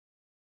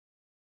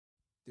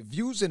The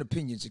views and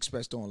opinions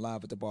expressed on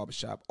Live at the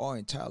Barbershop are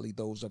entirely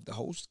those of the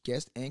host,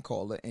 guest, and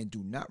caller and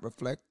do not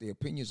reflect the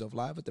opinions of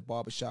Live at the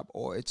Barbershop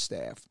or its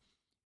staff.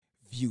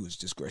 Viewers'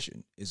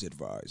 discretion is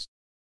advised.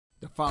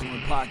 The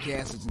following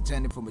podcast is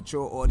intended for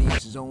mature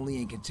audiences only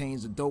and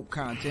contains adult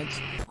content,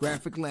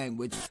 graphic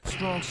language,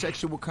 strong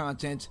sexual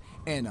content,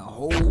 and a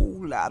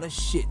whole lot of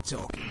shit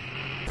talking.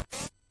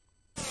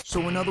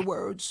 So in other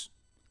words,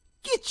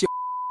 get your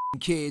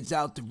kids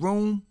out the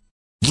room.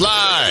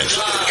 Live,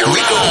 here we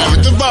go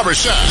at the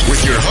Barbershop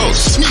with your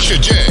hosts, Misha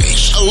J,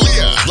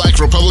 Aaliyah, Black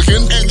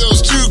Republican, and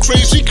those two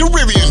crazy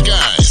Caribbean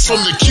guys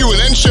from the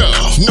Q&N show,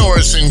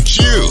 Norris and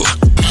Q.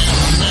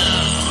 And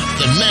now,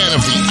 the man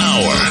of the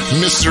hour,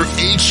 Mr.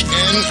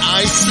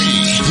 HNIC,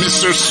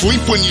 Mr.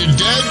 Sleep When You're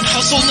Dead,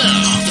 Hustle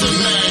Now, the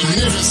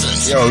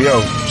magnificent. Yo,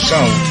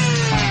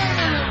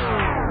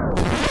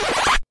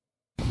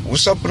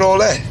 what's up with all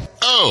that?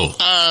 Oh,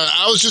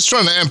 I was just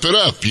trying to amp it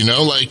up, you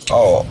know, like...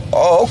 Oh,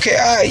 okay,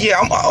 all right, yeah,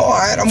 all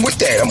right, I'm with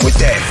that.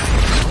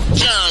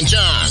 John,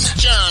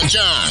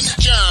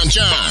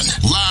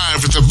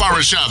 live at the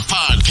Barbershop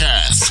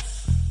Podcast.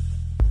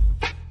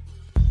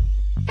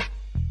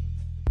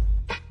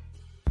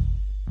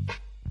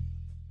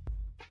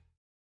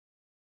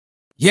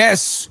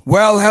 Yes,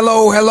 well,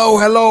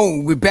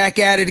 hello. We're back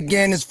at it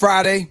again. It's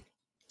Friday.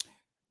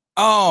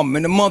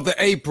 In the month of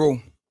April,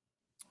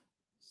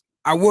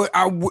 I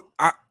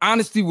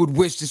honestly would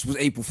wish this was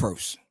April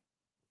 1st.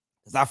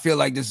 Because I feel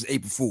like this is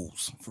April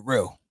Fool's, for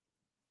real.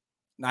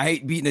 And I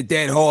hate beating a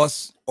dead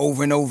horse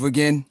over and over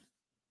again.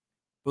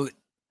 But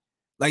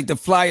like the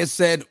flyer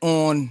said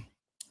on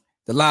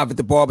the Live at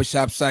the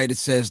Barbershop site, it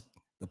says,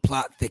 the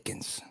plot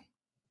thickens.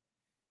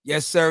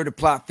 Yes, sir, the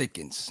plot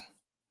thickens.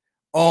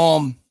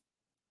 The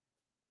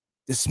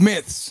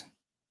Smiths.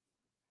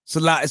 It's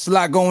a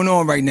lot going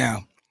on right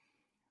now.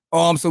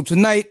 So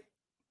tonight,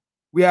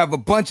 we have a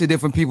bunch of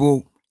different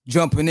people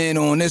jumping in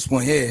on this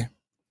one here.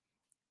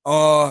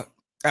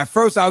 At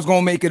first, I was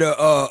going to make it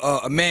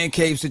a man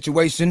cave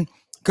situation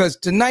because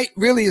tonight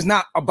really is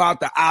not about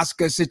the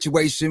Oscar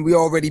situation. We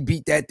already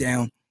beat that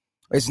down.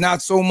 It's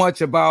not so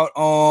much about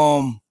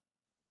the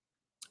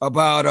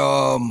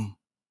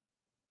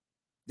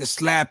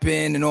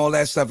slapping and all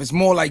that stuff. It's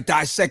more like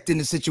dissecting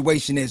the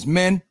situation as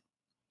men.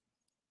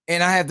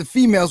 And I have the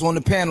females on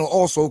the panel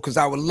also because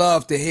I would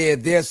love to hear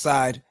their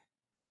side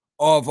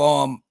of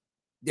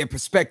their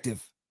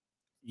perspective.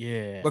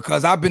 Yeah.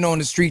 Because I've been on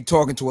the street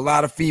talking to a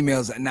lot of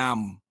females and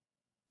I'm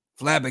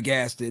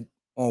flabbergasted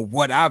on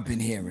what I've been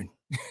hearing.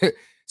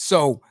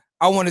 So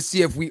I want to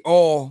see if we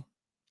all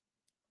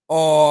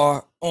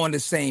are on the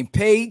same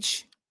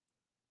page.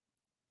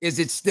 Is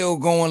it still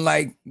going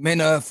like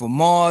men are for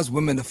Mars,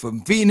 women are for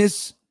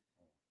Venus?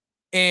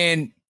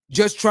 And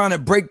just trying to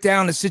break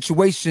down the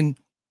situation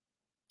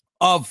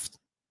of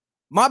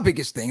my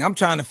biggest thing. I'm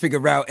trying to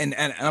figure out, and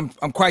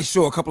I'm quite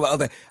sure a couple of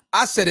other,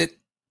 I said it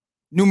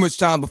numerous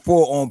times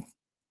before on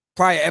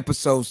prior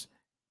episodes.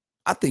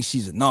 I think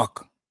she's a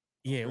narc.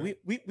 Yeah,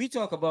 we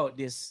talk about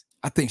this.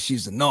 I think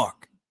she's a narc.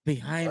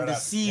 Behind the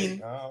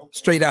scene.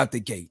 Straight out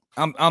the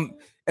we're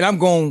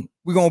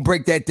gonna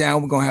break that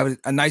down. We're gonna have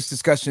a nice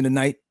discussion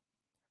tonight.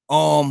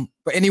 For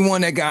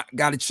anyone that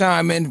got to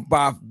chime in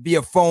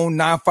via phone,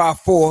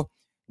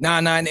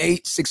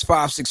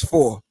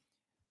 954-998-6564.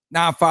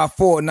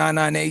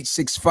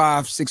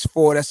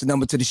 954-998-6564. That's the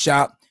number to the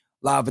shop,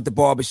 Live at the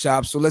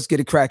Barbershop. So let's get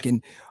it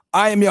cracking.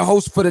 I am your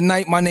host for the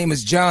night. My name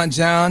is John.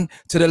 To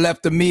the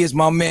left of me is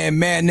my man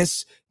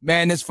Madness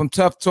from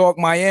Tough Talk,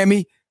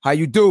 Miami. How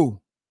you do?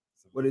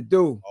 What it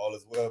do? All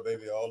is well,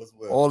 baby. All is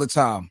well. All the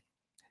time.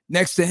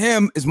 Next to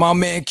him is my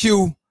man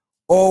Q.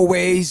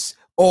 Always,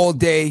 all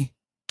day.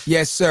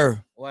 Yes,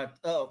 sir.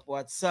 What's up?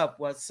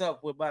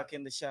 We're back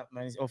in the shop,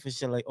 man. It's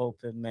officially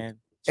open, man.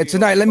 And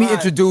tonight, let me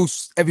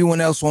introduce everyone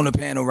else on the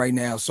panel right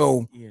now.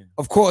 So,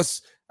 Of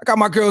course, I got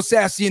my girl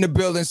Sassy in the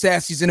building.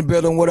 Sassy's in the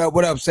building. What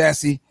up,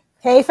 Sassy?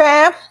 Hey,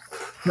 fam.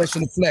 Flesh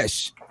in the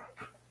flesh.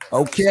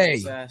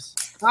 Okay.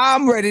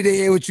 I'm ready to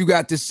hear what you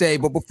got to say.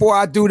 But before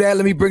I do that,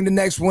 let me bring the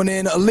next one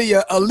in.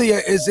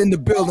 Aaliyah is in the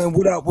building.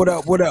 What up?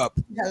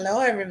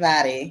 Hello,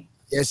 everybody.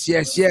 Yes.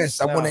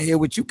 I want to hear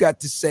what you got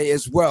to say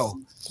as well.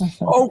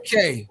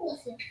 Okay.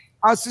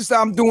 Since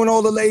I'm doing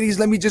all the ladies,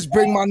 let me just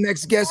bring my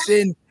next guest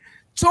in.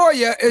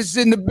 Toya is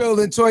in the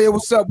building. Toya,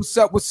 what's up?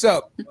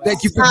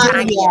 Thank you for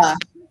joining me.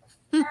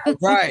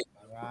 Right.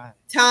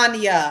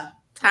 Tanya.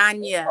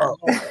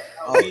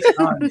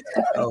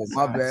 Oh,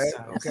 my bad.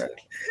 Okay.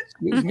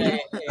 Excuse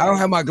me. I don't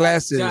have my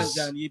glasses.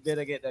 John, you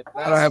better get that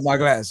glasses. I don't have my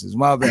glasses.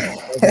 My bad.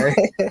 Okay.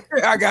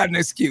 I got an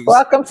excuse.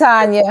 Welcome,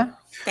 Tanya.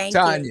 Thank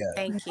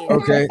you.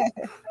 Okay.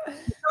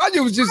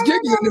 Tanya was just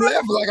giggling and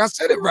laughing like I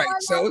said it right.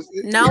 So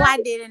no, I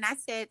didn't. I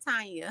said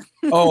Tanya.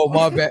 Oh,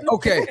 my bad.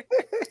 Okay.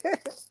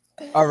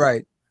 All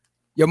right.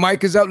 Your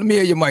mic is up. Let me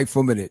hear your mic for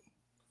a minute.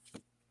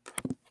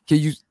 Can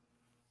you?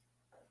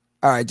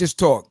 All right, just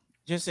talk.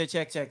 Just say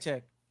check.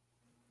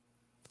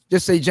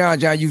 Just say John,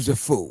 you's a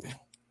fool.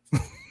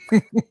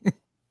 Can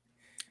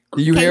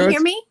you hear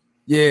me?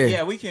 Yeah.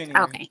 Yeah, we can hear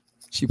you. Okay.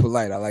 She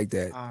polite. I like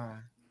that. All right.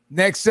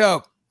 Next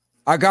up,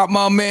 I got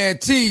my man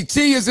T.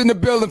 T is in the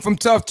building from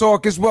Tough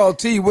Talk as well.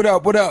 T, what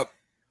up? What up?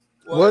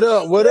 What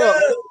up? What up?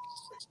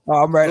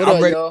 I'm ready.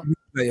 I'm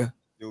ready.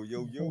 Yo,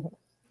 yo, yo.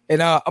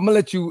 And I'm gonna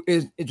let you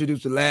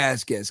introduce the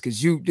last guest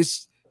because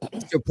this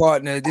is your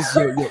partner. This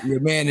is your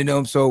man in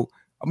them. So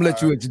I'm gonna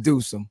let you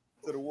introduce him.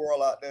 To the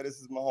world out there, this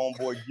is my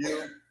homeboy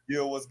Gil.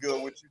 Gil, what's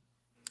good with you?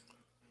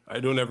 How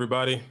you doing,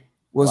 everybody?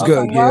 What's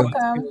good, Gil?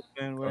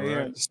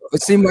 Welcome.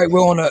 It seems like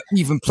we're on an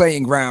even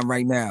playing ground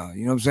right now.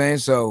 You know what I'm saying?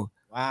 So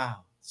Wow.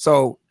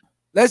 So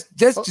let's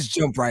just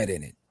jump right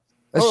in it.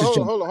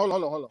 Hold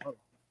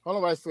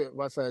on, right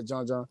fast,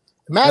 John.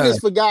 Mavis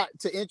forgot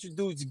to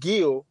introduce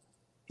Gil.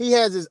 He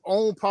has his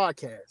own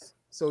podcast.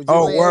 So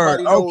just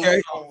word.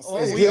 Okay.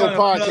 His Gil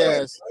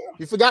podcast.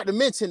 You forgot to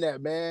mention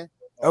that, man.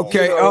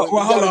 Okay. Well,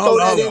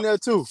 hold on. In there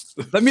too.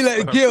 Let me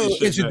let Gil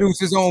introduce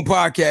his own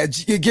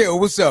podcast. Gil,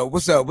 what's up?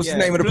 What's the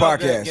name of the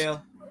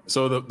podcast?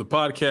 So the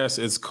podcast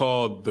is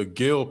called the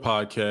Gil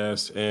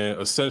Podcast,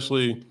 and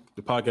essentially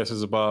the podcast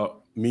is about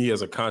me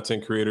as a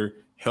content creator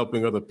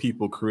helping other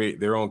people create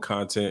their own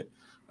content.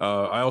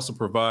 I also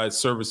provide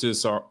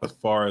services as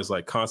far as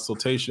like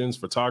consultations,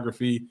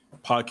 photography,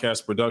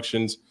 podcast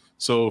productions.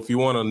 So if you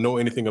want to know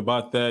anything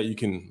about that, you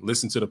can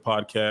listen to the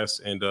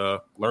podcast and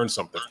learn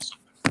something.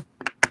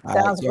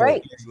 Sounds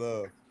great.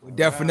 We'll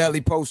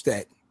definitely post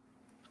that.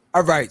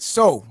 All right,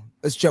 so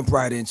let's jump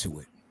right into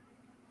it.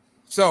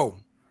 So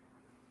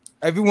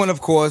everyone, of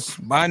course,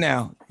 by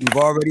now, you've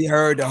already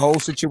heard the whole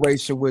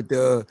situation with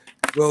the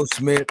Will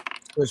Smith,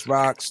 Chris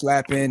Rock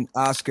slapping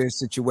Oscar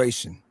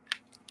situation.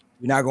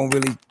 We're not going to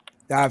really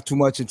dive too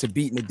much into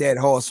beating the dead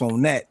horse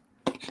on that.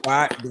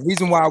 The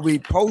reason why we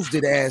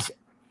posted as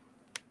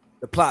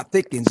the plot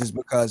thickens is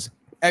because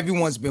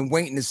everyone's been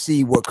waiting to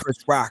see what Chris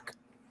Rock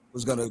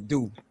was going to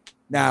do.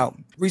 Now,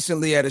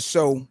 recently at a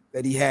show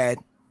that he had,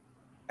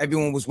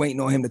 everyone was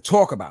waiting on him to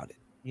talk about it.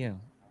 Yeah.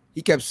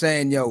 He kept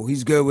saying, yo,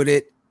 he's good with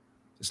it.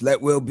 Just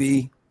let Will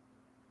be.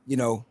 You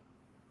know,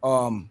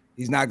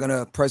 he's not going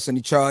to press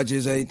any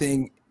charges or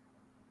anything.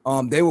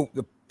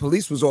 The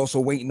police was also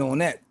waiting on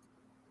that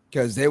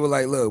because they were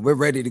like, look, we're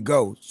ready to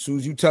go. As soon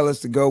as you tell us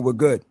to go, we're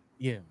good.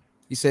 Yeah.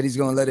 He said he's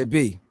going to let it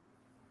be.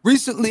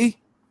 Recently,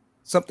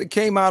 something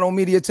came out on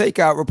Media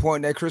Takeout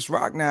reporting that Chris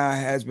Rock now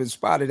has been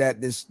spotted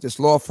at this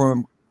law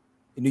firm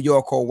in New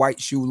York called White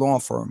Shoe Law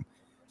Firm.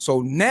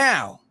 So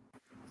now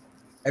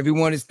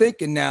everyone is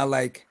thinking now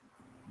like,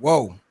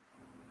 whoa.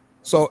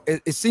 So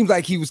it seems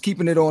like he was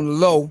keeping it on the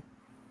low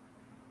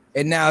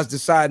and now is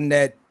deciding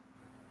that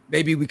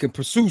maybe we can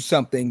pursue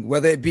something,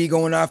 whether it be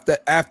going after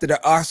the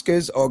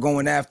Oscars or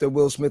going after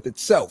Will Smith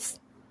itself.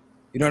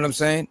 You know what I'm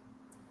saying?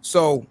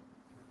 So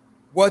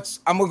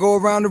I'm going to go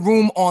around the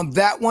room on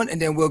that one,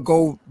 and then we'll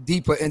go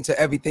deeper into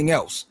everything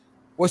else.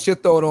 What's your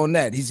thought on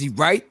that? Is he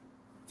right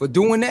for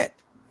doing that?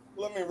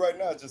 Well, I mean, right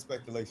now it's just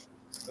speculation.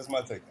 That's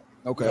my take on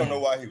it. Okay. We don't know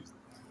why he was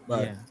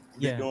right.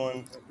 Yeah.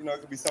 Doing, it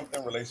could be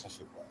something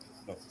relationship-wise.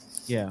 No.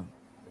 Yeah.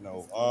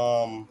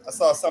 I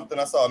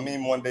saw a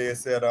meme one day. It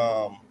said,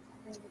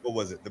 what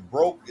was it? The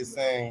broke is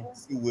saying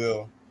sue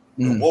Will.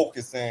 The woke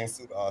is saying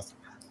sue the Oscar.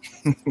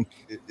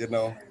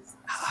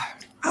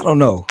 I don't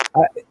know.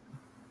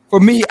 For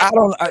me,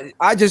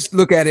 I just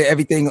look at it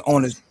everything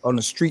on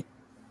a street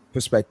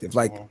perspective.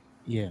 Like,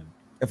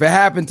 if it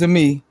happened to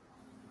me,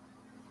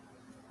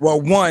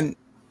 well, one,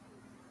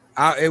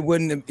 he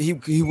wouldn't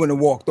have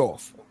walked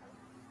off.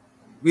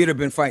 We'd have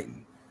been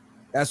fighting.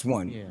 That's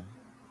one. Yeah.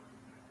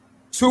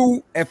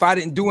 Two, if I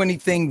didn't do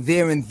anything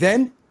there and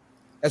then,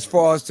 as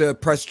far as to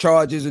press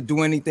charges or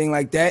do anything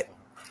like that,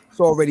 it's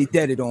already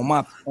deaded on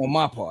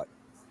my part.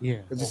 Yeah.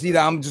 Because it's either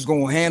I'm just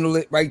gonna handle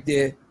it right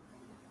there.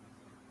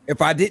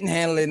 If I didn't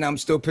handle it and I'm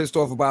still pissed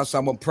off about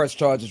something, I'm gonna press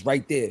charges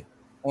right there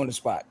on the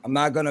spot. I'm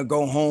not gonna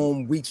go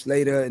home weeks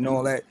later and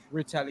all that.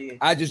 Retaliate.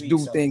 I just do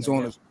things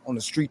on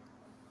a street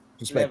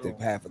perspective,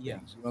 half of things. You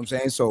know what I'm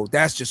saying? So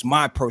that's just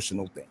my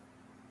personal thing.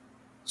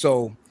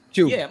 So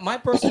Q. Yeah, my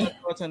personal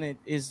thought on it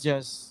is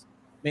just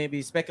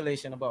maybe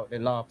speculation about the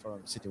law firm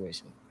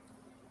situation.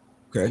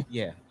 Okay.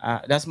 Yeah,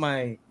 that's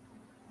my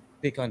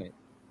pick on it.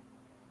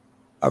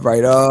 All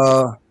right.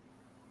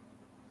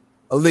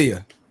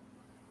 Aaliyah.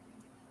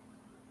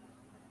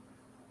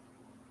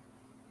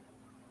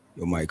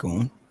 Your mic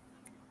on.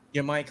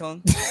 Your mic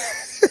on?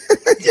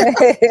 Yo,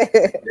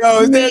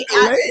 are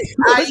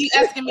you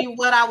asking me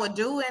what I would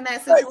do in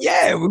that situation?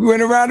 Yeah, we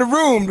went around the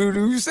room. Dude,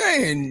 what you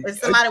saying? If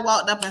somebody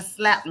walked up and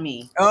slapped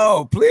me.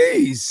 Oh,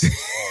 please.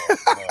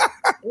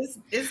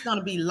 It's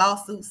gonna be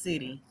lawsuit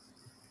city.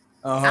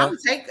 I'm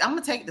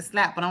gonna take the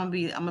slap, but I'm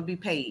gonna be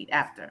paid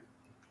after.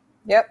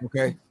 Yep.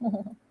 Okay.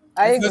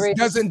 I agree.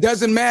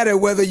 Doesn't matter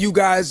whether you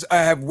guys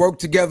have worked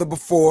together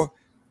before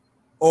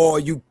or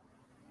you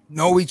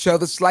know each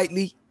other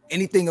slightly.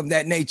 Anything of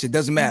that nature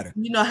doesn't matter.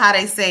 You know how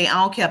they say, I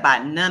don't care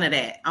about none of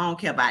that.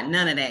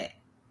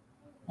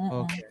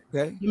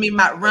 Okay.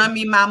 Run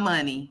me my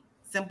money.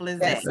 Simple as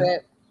That's that.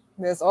 it.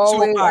 There's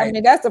always,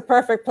 that's the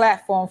perfect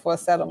platform for a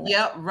settlement.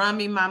 Yep, run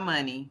me my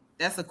money.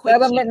 That's a quick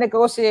settlement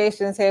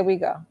negotiations. Here we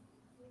go.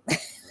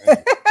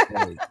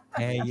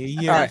 Hey, you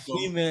hear Right.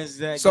 females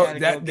that So gotta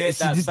go get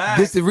that back.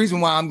 this is the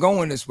reason why I'm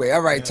going this way.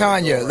 All right,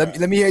 Tanya, let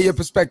me hear your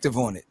perspective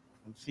on it.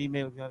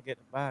 Female gotta get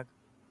the bag.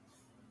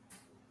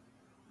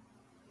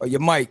 Oh, your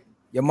mic.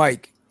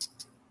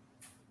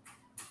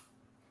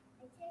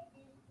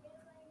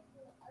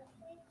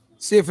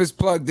 See if it's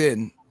plugged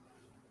in.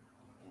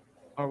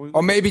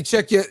 Or maybe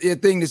check your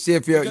thing to see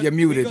if you're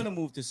muted. We're gonna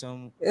move to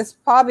some. It's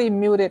probably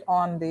muted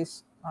on the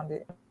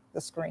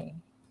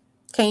screen.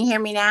 Can you hear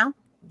me now?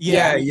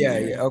 Yeah.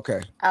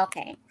 Okay.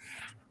 Okay.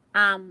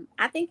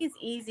 I think it's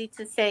easy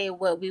to say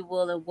what we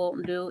will and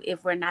won't do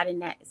if we're not in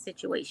that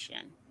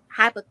situation.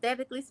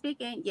 Hypothetically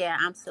speaking, yeah,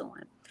 I'm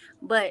suing.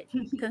 But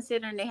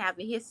considering they have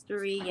a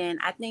history, and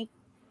I think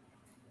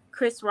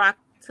Chris Rock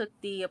took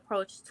the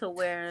approach to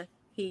where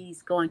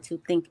he's going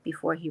to think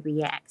before he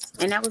reacts.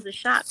 And that was a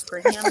shock for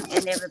him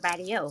and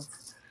everybody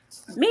else.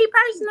 Me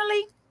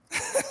personally,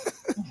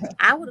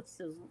 I would have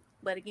sued.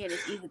 But again,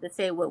 it's easy to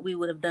say what we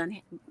would have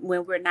done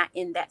when we're not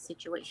in that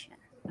situation.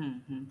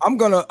 Mm-hmm. I'm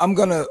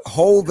gonna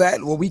hold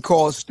that, what we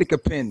call stick a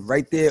pin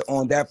right there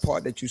on that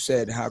part that you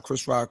said, how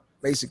Chris Rock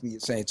basically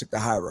is saying took the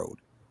high road.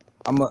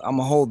 I'm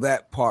gonna hold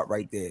that part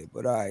right there.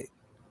 But all right,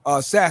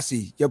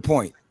 Sassy, your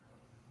point.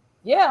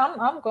 Yeah,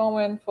 I'm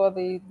going for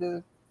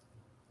the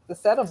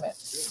settlement.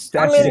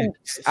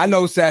 I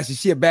know Sassy,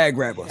 she a bag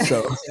grabber,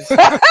 so.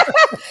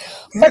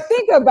 But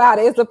think about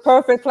it, it's a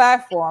perfect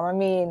platform. I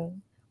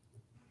mean,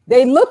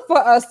 they look for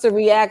us to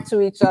react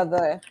to each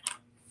other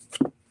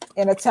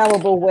in a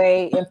terrible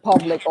way in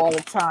public all the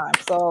time.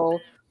 So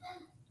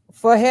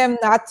for him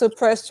not to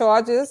press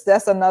charges,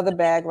 that's another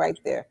bag right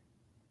there.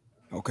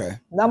 Okay.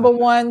 Number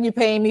one, you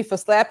paying me for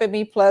slapping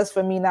me, plus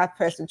for me not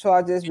pressing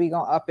charges, we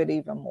gonna up it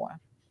even more.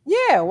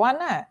 Yeah, why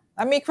not?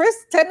 I mean, Chris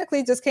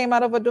technically just came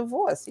out of a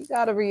divorce. He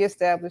got to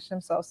reestablish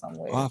himself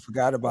somewhere. Oh, I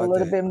forgot about a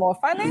little bit more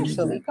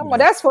financially. Come on,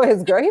 that's for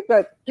his girl.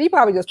 He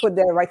probably just put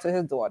that right to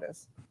his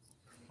daughters.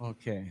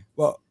 Okay.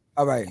 Well,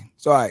 all right.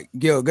 So, all right,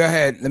 Gil, go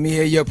ahead. Let me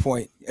hear your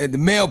point. The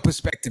male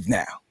perspective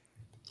now.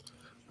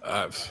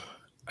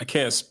 I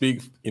can't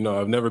speak.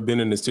 I've never been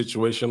in a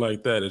situation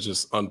like that. It's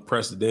just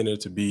unprecedented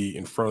to be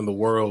in front of the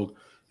world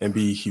and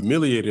be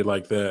humiliated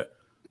like that.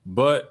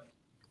 But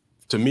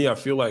to me, I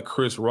feel like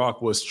Chris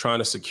Rock was trying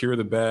to secure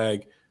the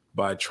bag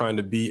by trying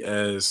to be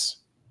as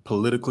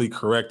politically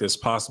correct as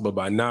possible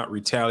by not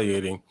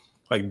retaliating,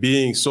 like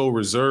being so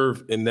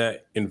reserved in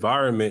that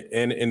environment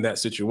and in that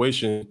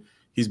situation.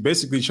 He's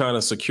basically trying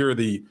to secure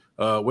the,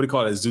 what do you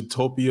call it,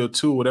 Zootopia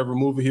 2, whatever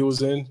movie he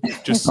was in,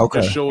 just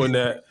showing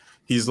that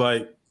he's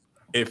like,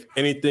 if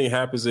anything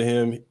happens to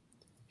him,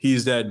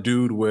 he's that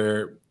dude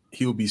where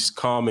he'll be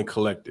calm and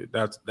collected.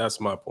 That's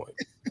my point.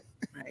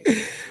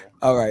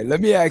 All right, let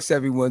me ask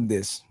everyone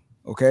this,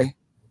 okay?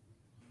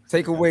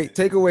 Take away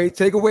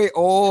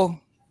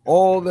all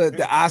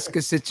the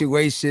Oscar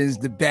situations,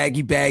 the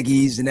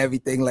baggies and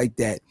everything like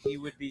that.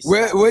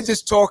 We're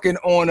just talking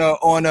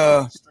on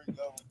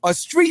a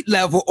street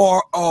level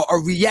or a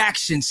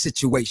reaction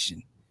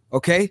situation,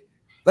 okay?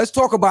 Let's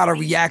talk about a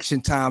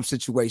reaction time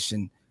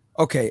situation.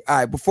 Okay, all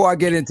right, before I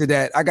get into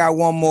that, I got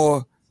one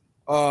more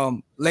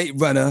late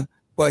runner,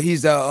 but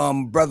he's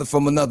a brother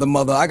from another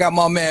mother. I got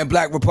my man,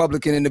 Black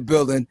Republican, in the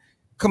building.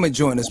 Come and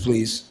join us,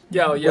 please.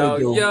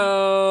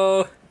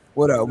 Yo.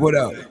 What up?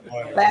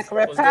 Black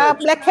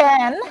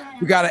Republican.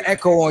 We got an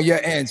echo on your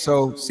end,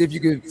 so see if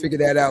you can figure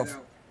that out.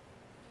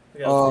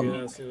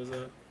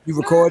 You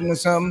recording or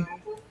something?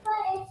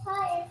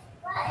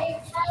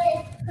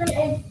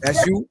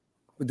 That's you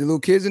with the little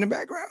kids in the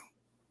background?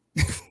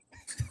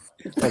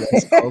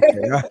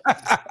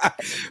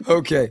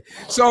 Okay.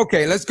 So,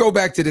 let's go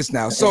back to this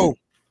now. So,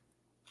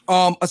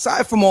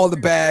 aside from all the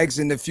bags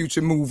and the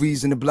future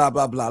movies and the blah,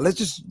 blah, blah,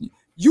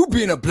 you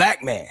being a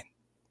black man,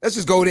 let's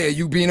just go there.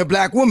 You being a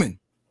black woman,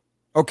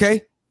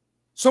 okay?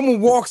 Someone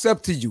walks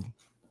up to you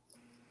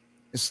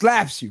and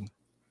slaps you.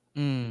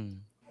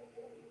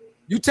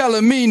 You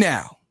telling me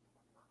now,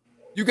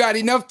 you got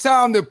enough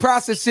time to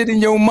process it in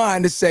your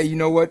mind to say, you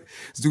know what,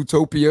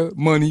 Zootopia,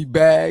 money,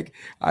 bag,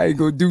 I ain't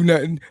gonna do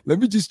nothing. Let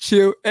me just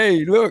chill.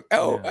 Hey, look,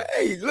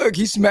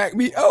 he smacked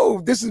me.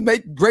 Oh, this is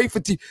great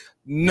for TV.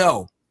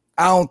 No,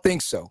 I don't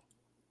think so.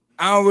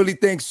 I don't really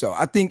think so.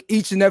 I think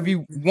each and every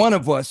one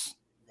of us,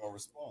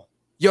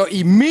 your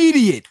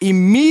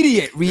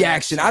immediate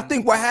reaction. I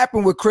think what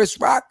happened with Chris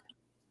Rock,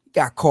 he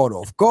got caught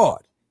off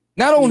guard.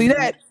 Not only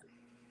that,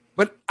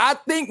 but I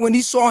think when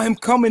he saw him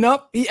coming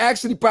up, he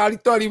actually probably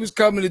thought he was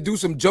coming to do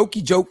some joke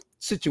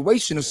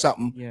situation or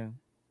something. Yeah.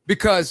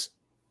 Because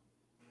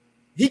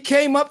he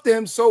came up to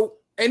him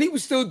and he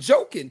was still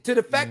joking to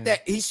the fact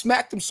that he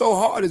smacked him so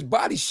hard, his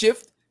body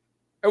shift.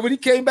 And when he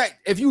came back,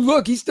 if you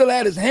look, he still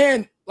had his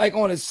hand like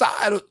on his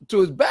side to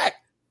his back.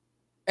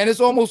 And it's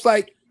almost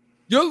like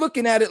you're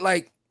looking at it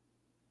like,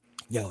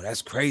 yo,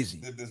 that's crazy.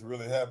 Did this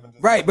really happen?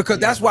 Right, because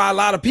that's why a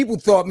lot of people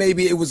thought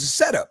maybe it was a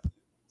setup.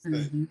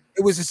 Mm-hmm.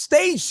 It was a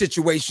stage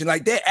situation,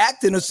 like they're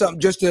acting or something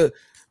just to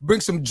bring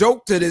some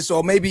joke to this,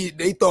 or maybe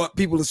they thought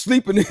people are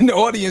sleeping in the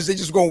audience, they're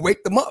just gonna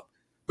wake them up.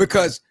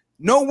 Because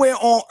nowhere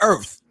on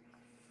earth,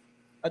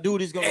 a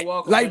dude is gonna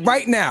walk like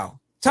right now,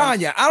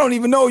 Tanya, I don't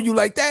even know you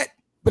like that,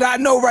 but I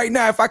know right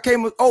now if I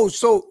came with,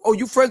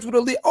 you friends with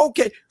Aaliyah?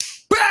 Okay,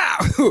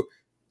 bow.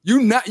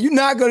 You're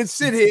not gonna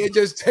sit here and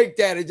just take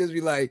that and just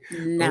be like,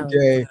 No.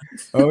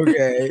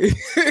 okay,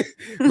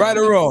 right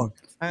or wrong.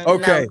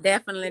 Okay, No,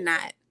 definitely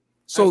not.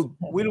 So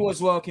Will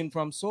was walking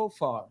from so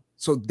far.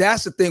 So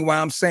that's the thing why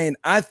I'm saying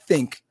I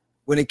think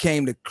when it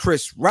came to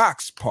Chris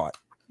Rock's part,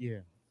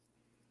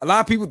 a lot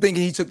of people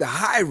thinking he took the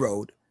high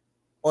road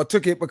or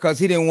took it because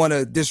he didn't want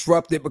to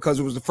disrupt it because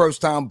it was the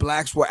first time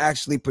blacks were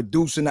actually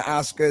producing the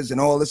Oscars and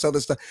all this other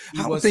stuff.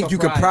 I don't think you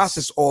can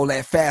process all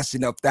that fast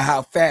enough to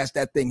how fast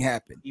that thing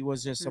happened. He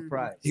was just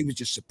surprised. He was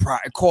just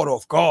surprised, caught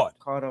off guard.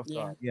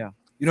 Yeah.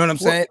 You know what I'm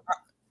saying?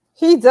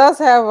 He does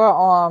have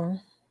a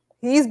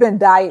he's been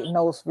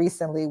diagnosed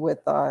recently with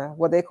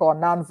what they call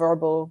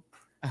nonverbal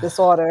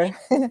disorder,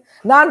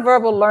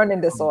 nonverbal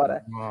learning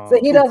disorder. So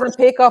he doesn't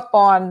pick up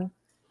on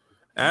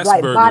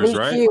like body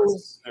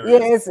cues. Yeah,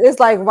 it's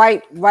like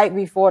right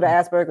before the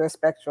Asperger's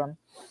spectrum.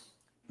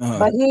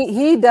 But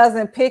he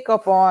doesn't pick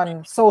up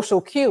on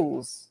social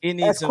cues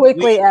as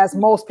quickly as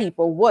most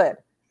people would.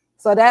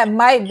 So that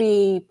might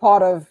be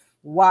part of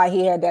why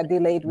he had that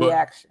delayed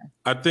reaction.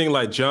 I think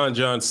like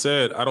John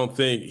said, I don't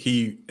think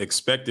he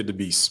expected to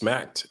be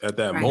smacked at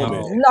that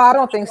moment. No, I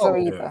don't think so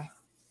either.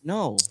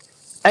 No.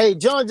 Hey,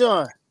 John.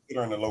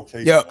 In the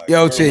location.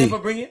 Yo, T.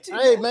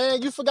 Hey,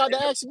 man, you forgot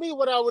to ask me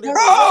what I would have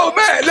done. Oh,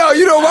 man. No,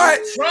 you know what?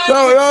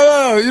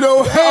 No. You know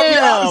what?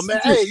 Damn, man.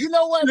 Hey, you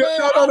know what, man?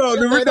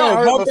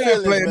 No, my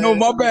bad, player. No,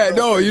 my bad.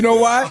 No, you know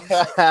why?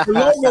 The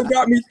logo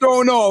got me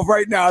thrown off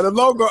right now. The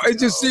logo, it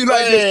just seems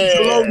like it's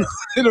the logo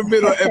in the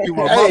middle of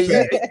everyone.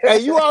 Hey,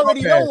 you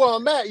already know where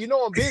I'm at. You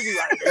know I'm busy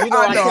right now. You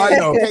know, I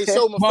know. Can't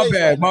show my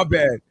face. My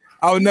bad.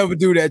 I would never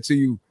do that to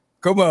you.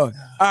 Come on.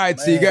 All right,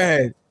 T, go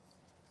ahead.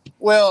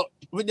 Well,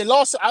 with the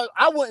lawsuit,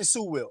 I wouldn't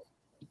sue Will.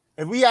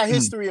 If we had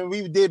history and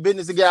we did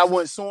business together, I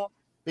wouldn't sue him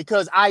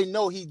because I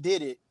know he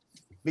did it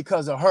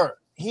because of her.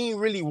 He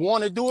didn't really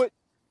want to do it,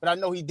 but I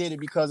know he did it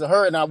because of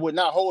her, and I would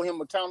not hold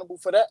him accountable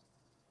for that.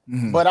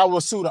 But I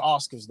will sue the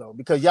Oscars though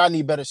because y'all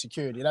need better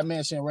security. That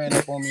man shouldn't ran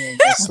up on me and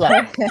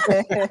slapped me.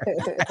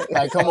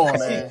 Like, come on,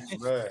 man.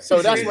 Right.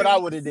 So that's what I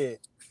would have did.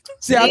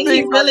 See, did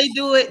he really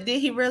do it?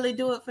 Did he really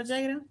do it for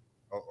Jada?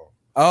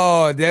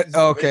 Oh, that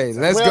okay.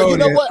 Let's go. You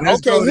know there. what?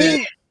 Let's go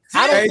there.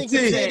 I don't think he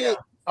did it.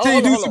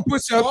 T, do some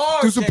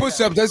push-ups. Do some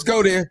push-ups. Let's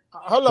go there.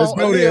 Hold on, Let's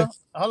go there.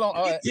 Hold on.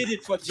 All right. He did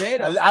it for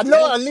Jada. I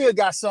know Aaliyah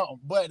got something,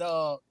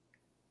 but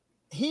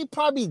he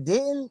probably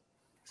didn't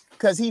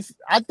because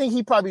I think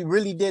he probably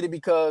really did it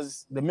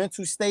because the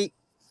mental state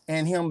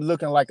and him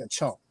looking like a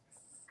chump.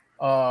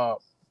 But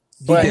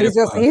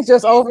he's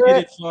just over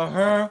it. For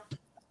her.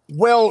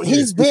 Well,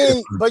 he's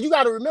been, but you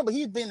got to remember,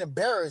 he's been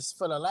embarrassed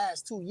for the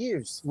last 2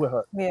 years with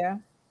her. Yeah.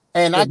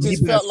 And I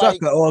just felt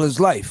like all his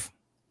life.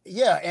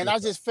 Yeah, and I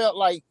just felt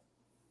like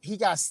he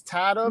got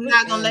tired of it. I'm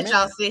not gonna let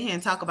y'all sit here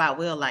and talk about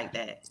Will like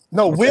that.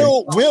 No,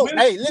 Will.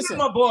 Hey, listen,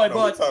 my boy,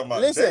 we're talking about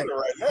listen.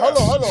 right now.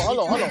 Hold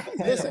on.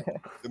 Listen,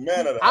 the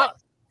man of the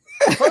house.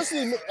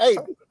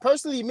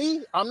 Personally,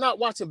 me, I'm not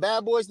watching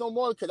Bad Boys no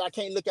more because I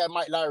can't look at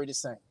Mike Lowry the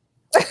same.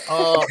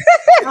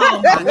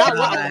 I'm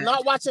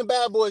not watching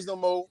Bad Boys no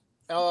more.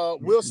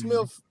 Will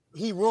Smith,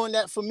 he ruined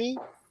that for me.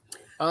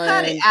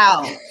 Cut it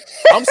out.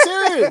 I'm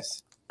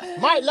serious.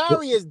 Mike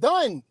Lowry is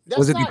done.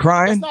 Was it the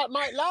crying? That's not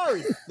Mike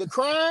Lowry. The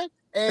crying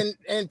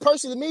and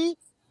personally me,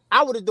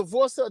 I would have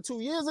divorced her 2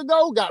 years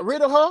ago, got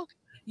rid of her.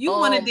 You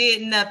wouldn't have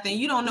did nothing.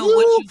 You don't know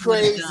what you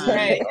crazy. Done.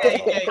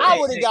 I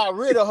would have got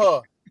rid of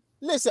her.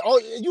 Listen,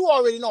 you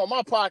already know on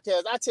my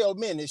podcast, I tell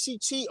men if she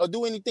cheat or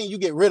do anything, you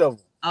get rid of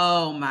her.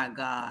 Oh my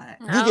God.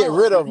 You get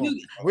rid of them.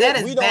 That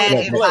is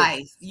bad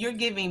advice. You're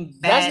giving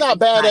bad That's not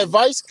bad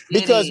advice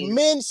because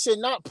men should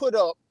not put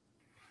up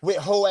with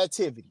whole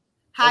activity.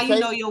 How you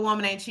know your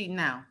woman ain't cheating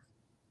now?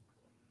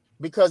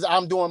 Because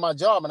I'm doing my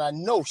job and I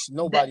know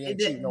nobody ain't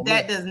cheating on me.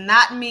 That does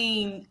not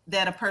mean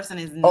that a person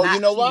is not. Oh, you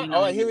know what?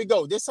 All right, here we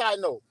go. This how I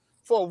know.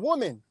 For a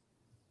woman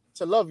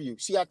to love you,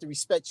 she have to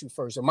respect you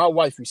first. And my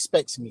wife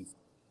respects me.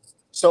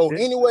 So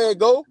anywhere I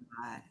go,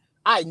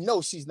 I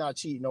know she's not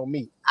cheating on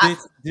me.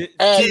 There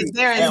is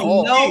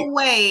no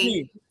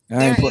way.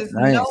 There is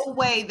no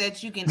way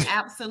that you can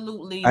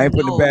absolutely. I ain't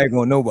putting the bag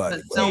on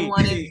nobody. What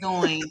someone is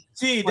doing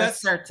for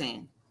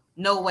certain.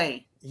 No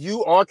way.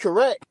 You are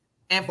correct.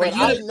 And for you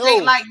to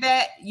think like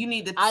that, you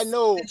need to put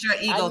your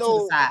ego to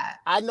the side.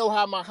 I know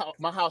how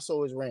my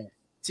household is ran.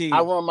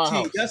 I run my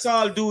house. That's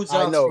all dudes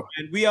ask for,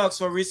 and we ask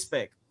for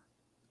respect.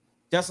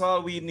 That's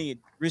all we need.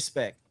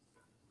 Respect.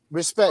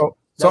 Respect.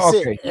 That's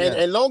it. And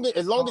as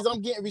long as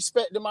I'm getting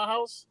respect in my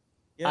house,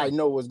 I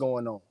know what's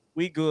going on.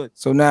 We good.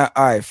 So now,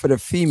 all right, for the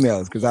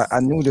females, because I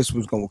knew this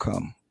was gonna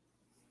come.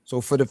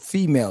 So for the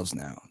females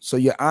now, so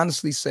you're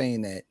honestly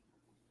saying that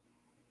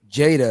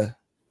Jada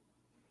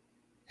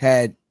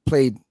had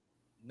played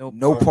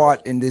no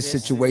part in this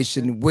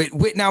situation.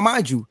 With now,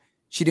 mind you,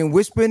 she didn't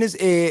whisper in his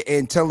ear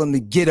and tell him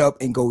to get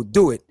up and go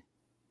do it.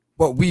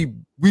 But we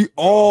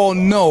all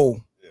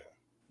know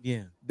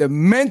the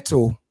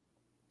mental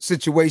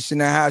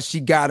situation and how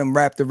she got him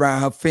wrapped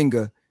around her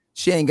finger.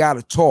 she ain't got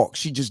to talk.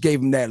 She just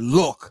gave him that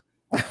look.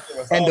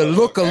 And the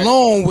look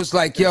alone was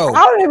like, yo.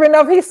 I don't even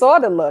know if he saw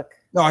the look.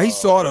 No, he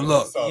saw the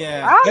look.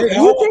 Yeah.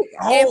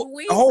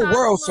 The whole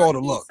world saw the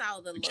look.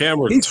 The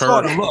camera He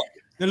saw the turned. look.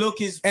 The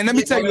look is. And let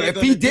me tell you, if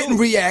he didn't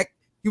react,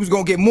 he was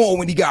gonna get more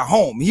when he got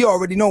home. He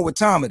already know what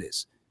time it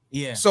is.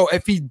 Yeah. So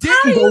if he didn't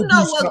How go you do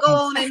know something, what's going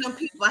on in them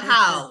people's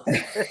house?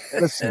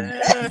 listen.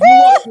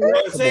 What's going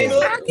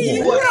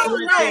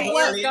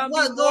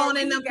on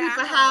in them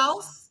people's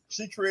house?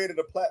 She created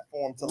a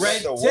platform to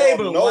Red let the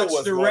table. world know Watch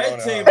what's the going red on.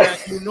 table. And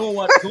you know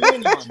what's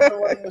going on. She's been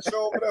running the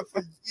show over there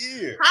for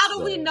years. How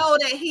do we know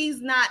that he's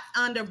not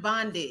under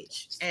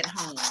bondage at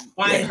home?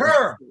 By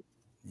her.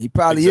 He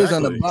probably is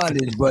under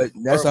bondage, but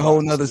that's a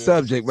whole nother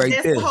subject right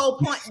That's there. the whole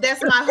point.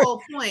 That's my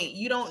whole point.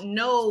 You don't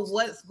know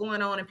what's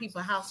going on in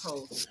people's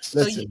households,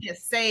 so you can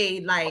say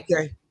like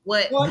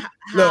what,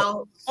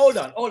 how. Hold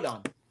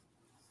on.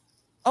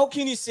 How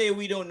can you say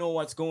we don't know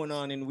what's going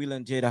on in Will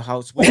and Jada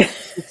house when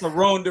it's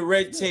around the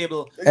red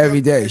table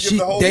Every day?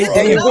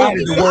 They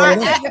invited the world.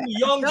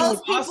 Those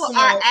people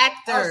are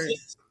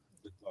actors.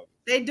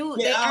 They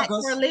act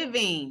for a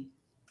living.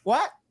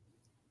 What?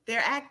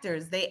 They're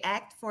actors. They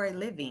act for a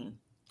living.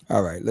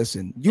 All right,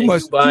 listen. You And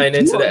must you buying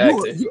into the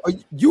acting.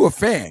 You a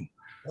fan?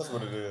 That's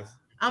what it is.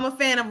 I'm a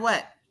fan of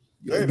what?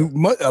 You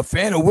a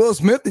fan of Will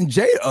Smith and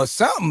Jada or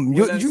something?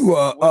 You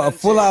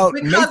full out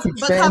because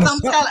fan I'm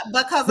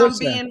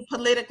being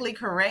politically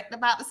correct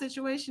about the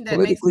situation. That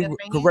politically makes me a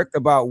fan. correct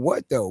about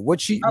what though?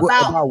 What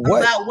About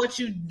what? what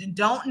you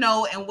don't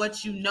know and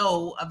what you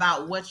know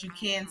about what you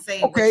can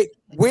say. Okay,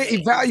 we're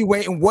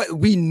evaluating what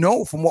we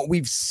know from what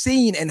we've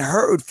seen and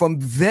heard from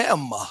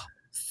them.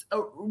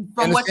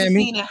 From what you've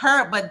seen and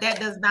heard, but that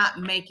does not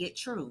make it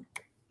true.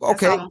 That's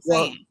Okay, all I'm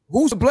saying.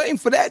 who's to blame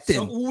for that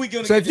then?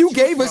 So if you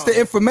gave us the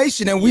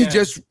information and we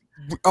just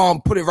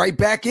put it right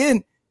back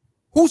in,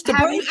 who's to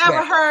blame? Have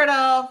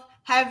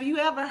you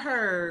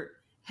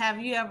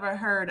ever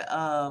heard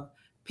of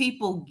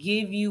people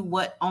give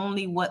you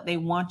only what they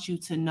want you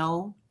to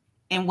know,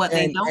 and what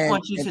they don't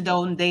want you to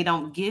know, and they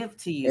don't give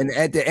to you? And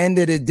at the end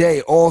of the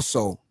day,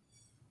 also,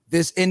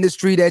 this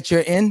industry that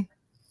you're in,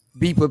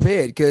 be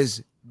prepared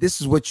because this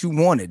is what you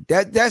wanted.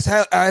 That's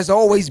how has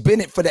always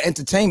been it for the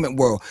entertainment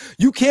world.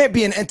 You can't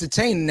be an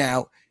entertainer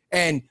now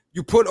and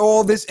you put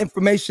all this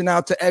information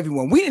out to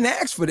everyone. We didn't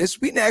ask for this.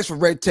 We didn't ask for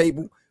red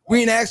table. We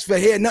didn't ask for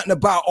hear nothing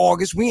about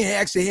August. We didn't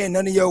ask to hear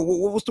none of your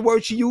what's the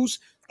word she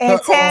used?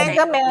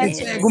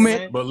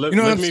 Entanglement. But let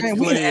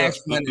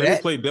me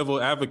play devil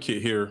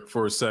advocate here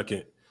for a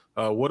second.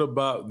 What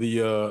about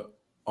the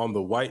on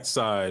the white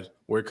side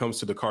where it comes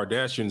to the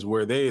Kardashians,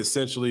 where they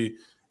essentially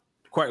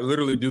quite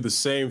literally do the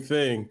same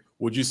thing?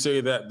 Would you say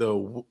that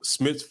the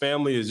Smith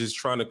family is just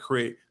trying to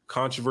create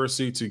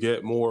controversy to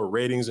get more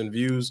ratings and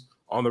views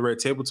on the Red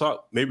Table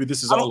Talk? Maybe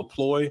this is all a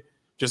ploy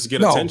just to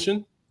get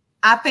attention?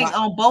 I think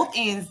on both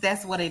ends,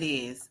 that's what it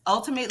is.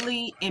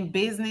 Ultimately, in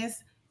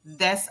business,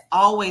 that's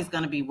always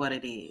going to be what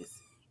it is.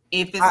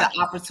 If it's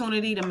an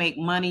opportunity to make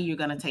money, you're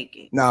going to take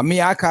it.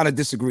 I kind of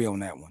disagree on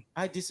that one.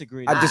 I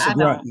disagree. I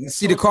disagree.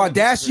 See, the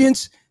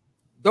Kardashians,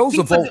 those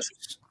are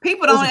voters.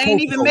 People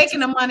ain't even making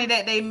the money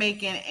that they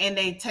making, and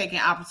they taking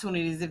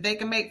opportunities. If they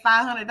can make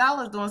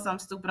 $500 doing something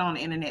stupid on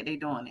the internet, they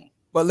doing it.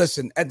 But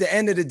listen, at the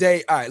end of the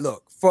day, all right,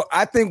 look,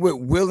 I think with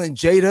Will and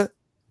Jada,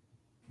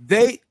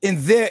 I'm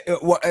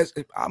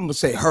gonna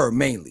say her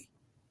mainly.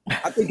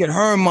 I think in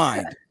her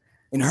mind,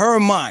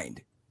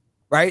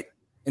 right?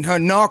 In her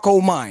narco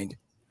mind.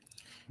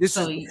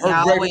 So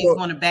y'all always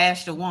want to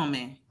bash the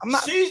woman. I'm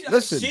not.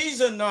 Listen, she's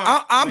a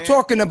narc. I'm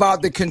talking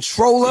about the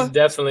controller. She's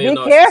definitely be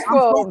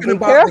careful. Be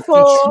careful.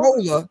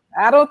 The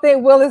I don't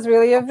think Will is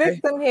really a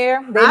victim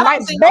here. They might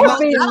both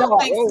be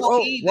narc.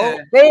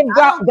 They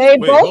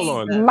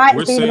both might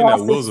We're be saying that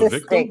Will's a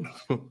victim.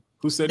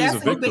 Who said he's a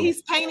victim? But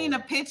he's painting a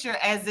picture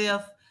as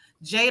if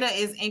Jada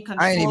is in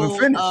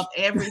control of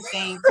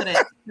everything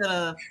to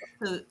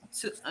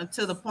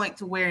the point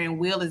to where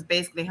Will is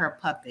basically her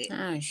puppet.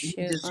 Oh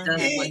shit!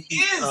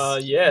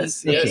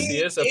 Yes, he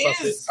is a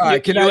puppet. All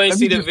right, you ain't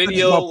see the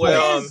video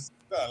where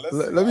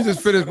let me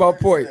just finish my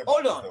point.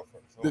 Hold on.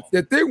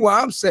 The thing what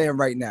I'm saying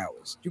right now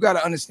is you got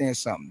to understand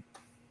something.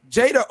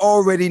 Jada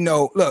already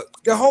know.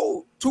 Look, the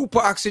whole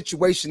Tupac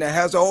situation that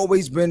has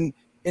always been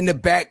in the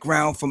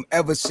background from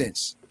ever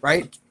since,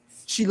 right?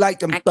 She liked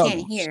them. I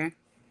can't hear.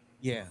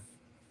 Yeah.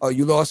 Oh,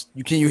 you lost.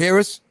 Can you hear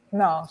us?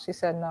 No, she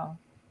said no.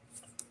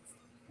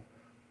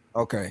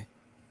 Okay.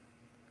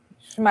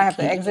 She might have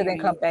to exit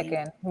and come back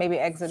in. Maybe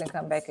exit and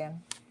come back in.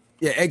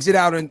 Yeah, exit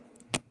out and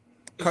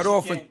cut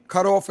off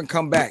and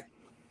come back.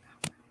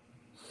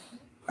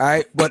 All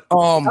right, but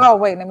oh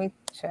wait, let me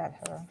chat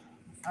her.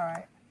 All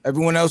right.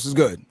 Everyone else is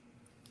good.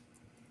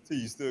 See,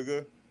 you still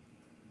good?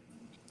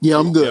 Yeah,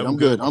 I'm good. I'm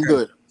good. I'm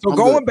good. So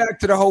going back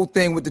to the whole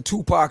thing with the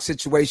Tupac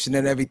situation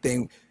and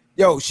everything,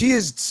 yo, she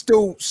is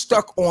still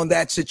stuck on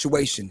that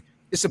situation.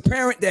 It's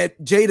apparent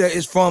that Jada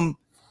is from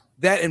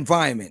that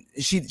environment.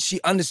 She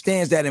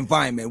understands that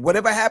environment.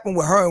 Whatever happened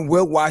with her and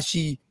Will, why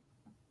she,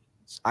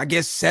 I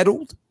guess,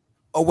 settled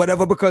or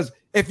whatever. Because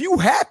if you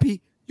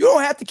happy, You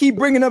don't have to keep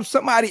bringing up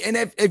somebody. And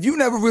if you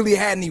never really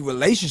had any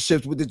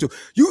relationships with the two,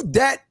 you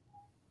that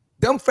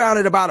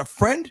dumbfounded about a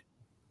friend.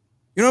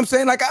 You know what I'm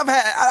saying? Like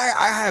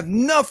I have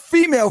enough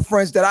female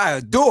friends that I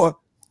adore,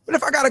 but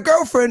if I got a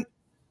girlfriend,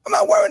 I'm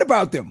not worried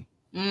about them.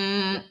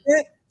 Yeah?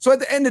 So at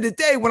the end of the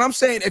day, when I'm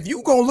saying, if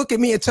you gonna look at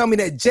me and tell me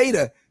that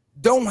Jada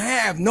don't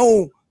have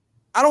no,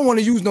 I don't want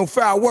to use no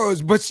foul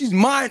words, but she's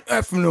mind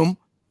effing them,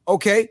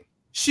 okay?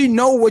 She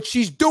know what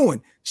she's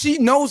doing. She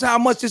knows how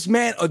much this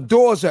man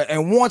adores her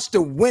and wants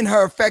to win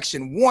her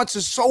affection, wants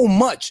her so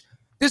much.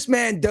 This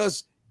man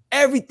does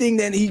everything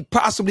that he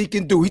possibly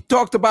can do. He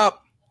talked about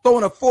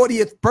throwing a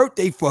 40th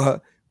birthday for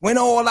her, went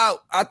all out.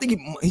 I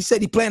think he said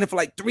he planned it for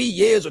like 3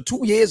 years or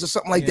 2 years or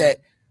something like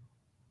that.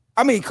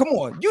 I mean, come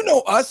on. You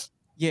know us.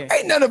 Yeah.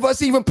 Ain't none of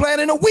us even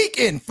planning a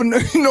weekend for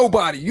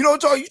nobody. You know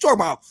what I'm talking? You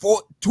talking about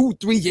 2,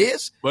 3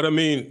 years? But I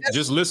mean,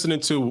 just listening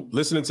to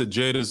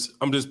Jada's,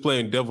 I'm just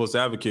playing devil's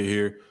advocate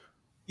here.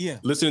 Yeah.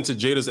 Listening to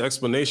Jada's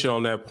explanation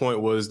on that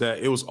point was that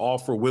it was all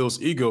for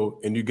Will's ego.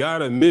 And you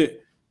gotta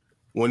admit,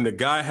 when the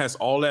guy has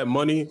all that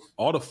money,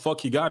 all the fuck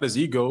he got is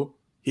ego.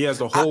 He has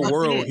the whole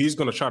world. He's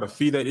gonna try to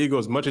feed that ego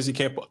as much as he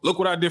can. Look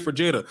what I did for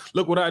Jada.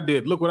 Look what I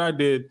did. Look what I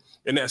did.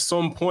 And at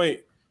some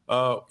point,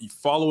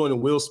 following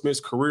Will Smith's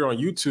career on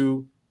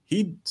YouTube,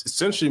 he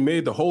essentially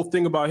made the whole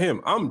thing about him.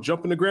 I'm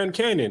jumping the Grand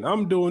Canyon.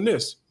 I'm doing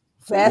this.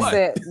 That's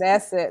it.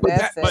 That's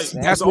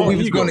what we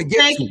was going to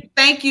get to.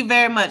 Thank you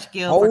very much,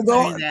 Gil, for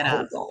clearing that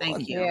up.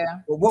 Thank you. Yeah.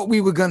 But what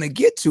we were going to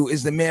get to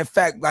is the mere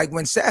fact, like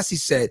when Sassy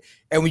said,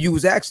 and when you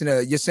was asking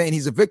her, you're saying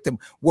he's a victim.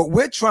 What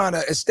we're trying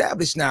to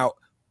establish now,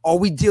 are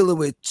we dealing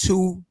with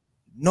two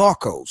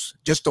narcos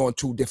just on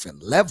two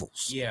different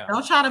levels? Yeah.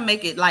 Don't try to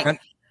make it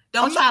like...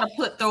 Don't try to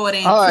throw it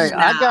in. All right,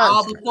 I got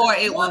all before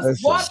it was.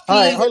 She's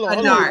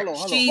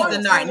a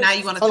narc. Now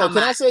you want to talk about?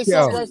 Can I say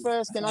something right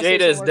fast? Jada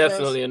is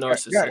definitely a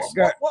narcissist.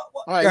 All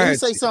right, let me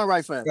say something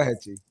right fast. Go ahead,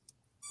 G.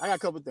 I got a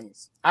couple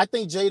things. I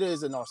think Jada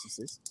is a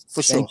narcissist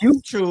for sure. Thank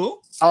you.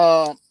 True.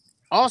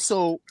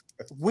 Also,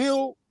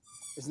 Will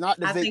is not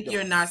the victim. I think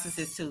you're a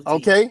narcissist too.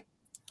 Okay.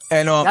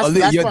 And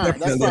that's you're fine.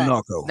 definitely a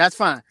narco. That's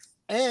fine.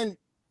 And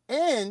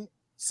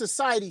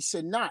society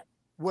should not.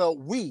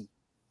 Well,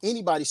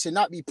 anybody should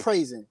not be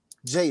praising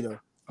Jada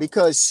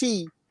because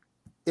she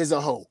is a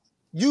hoe.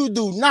 You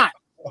do not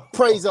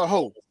praise a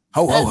hoe.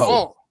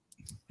 Ho.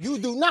 You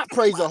do not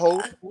praise a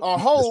hoe. A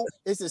hoe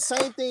is the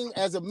same thing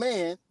as a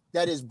man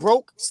that is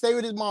broke, stay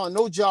with his mom,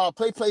 no job,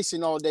 play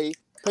PlayStation all day,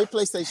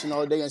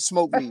 and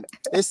smoke weed.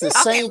 It's the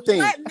same thing.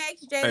 What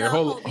makes Jada Hey,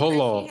 hold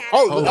on.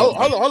 Hold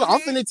on.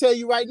 I'm finna tell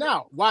you right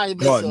now why it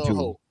makes her a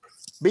hoe.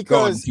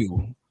 Because T,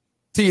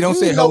 don't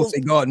say hoe,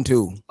 say garden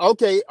too.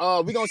 Okay,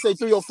 we're gonna say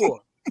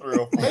 304.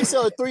 Makes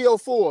her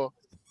 304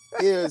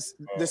 is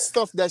the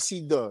stuff that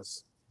she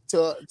does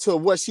to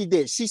what she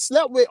did. She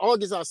slept with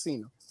August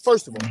Alsina,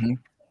 first of all.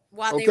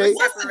 While they were separated.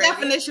 What's the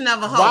definition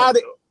of a hoe?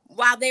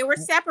 While they were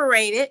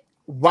separated.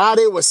 While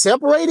they were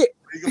separated?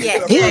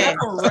 Yes.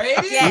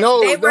 Separated? No.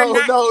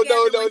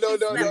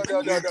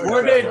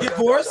 Were they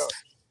divorced?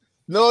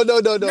 No,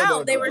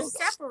 they were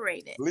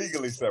separated.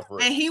 Legally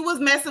separated. And he was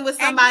messing with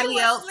somebody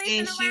else,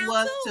 and she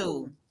was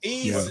too.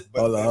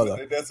 Hold on.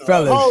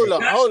 Fellas. Hold on.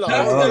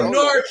 That's the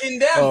narc in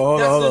them. That's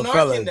the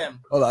narc in them.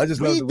 Hold on. I just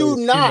we do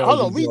not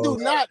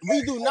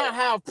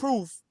have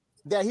proof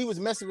that he was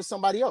messing with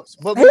somebody else.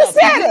 But he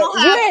said it.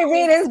 You ain't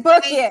read his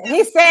book yet.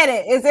 He said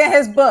it. It's in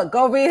his book.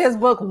 Go read his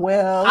book,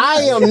 Will. I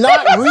am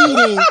not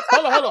reading.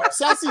 Hold on.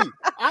 Sassy,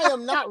 I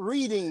am not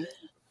reading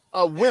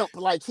a wimp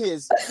like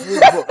his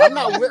book. I'm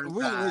not reading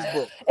his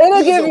book.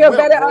 It'll give you a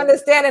better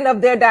understanding of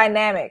their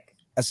dynamic.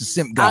 That's a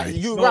simp guy.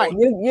 You're right.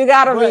 You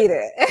gotta read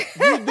it.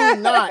 You do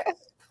not.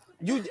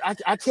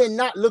 I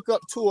cannot look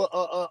up to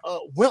a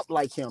wimp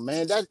like him,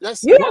 man.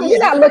 You're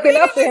not looking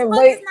up to him,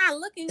 but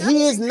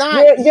he is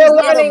not. You're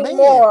learning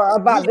more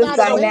about this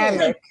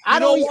dynamic. I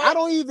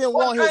don't even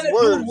want his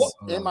words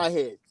in my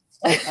head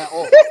at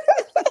all.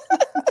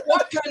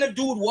 What kind of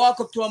dude walk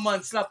up to a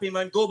man, slap him,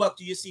 and go back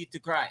to your seat to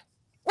cry?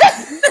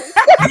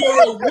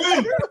 You're a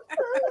wimp.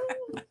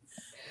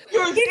 He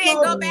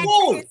didn't go back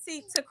to his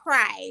seat to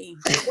cry.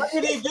 What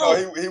did he do?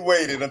 Oh, he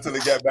waited until he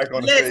got back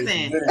on the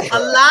stage. Listen, a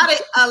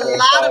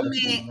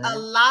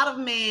lot of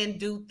men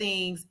do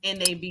things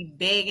and they be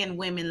begging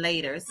women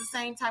later. It's the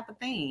same type of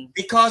thing.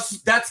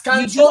 Because that's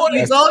control.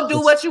 You go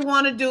do what you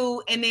want to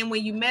do, and then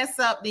when you mess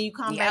up, then you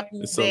come back.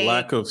 It's a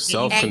lack of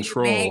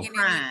self-control.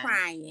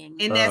 Crying.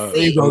 And that's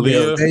it. So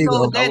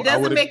that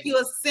doesn't make you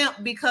a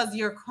simp because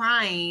you're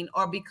crying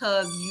or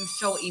because you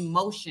show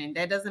emotion.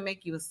 That doesn't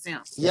make you a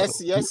simp.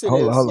 Yes, it is.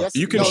 Yes,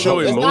 you can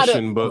show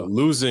emotion, but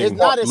losing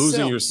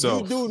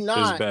yourself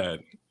is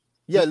bad.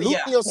 Yeah, losing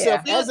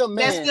yourself as a man.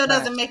 That still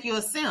doesn't make you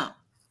a simp.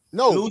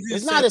 No,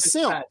 it's not a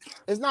simp.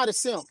 It's not a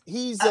simp.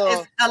 He's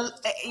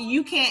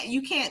we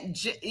can't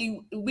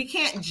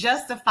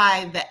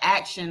justify the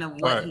action of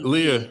what he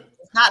Leah, did.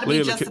 not to be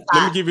Leah, justified.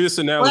 let me give you this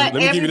analogy. But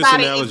Let me give you this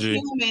analogy.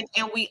 Is human,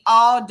 and we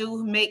all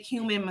do make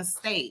human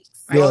mistakes.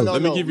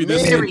 Let me give you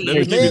this. Let me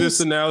give you this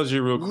analogy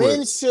real quick.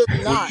 Men should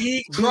not.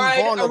 He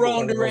cried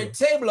around the red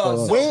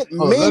table.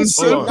 Men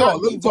should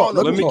not be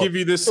vulnerable. Let me give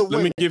you this.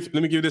 Let me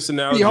give this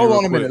analogy. Hold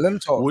on a minute. Let him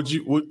talk. Would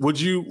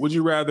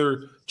you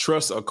rather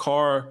trust a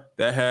car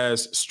that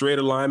has straight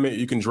alignment,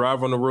 you can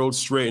drive on the road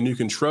straight, and you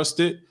can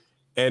trust it,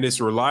 and it's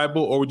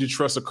reliable, or would you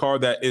trust a car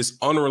that is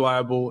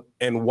unreliable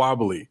and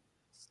wobbly?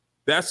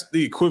 That's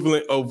the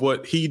equivalent of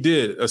what he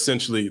did,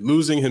 essentially,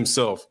 losing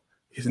himself.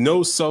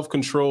 No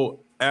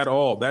self-control at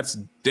all. That's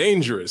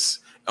dangerous,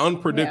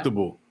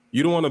 unpredictable. Yeah.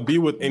 You don't want to be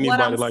with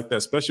anybody like that,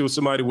 especially with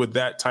somebody with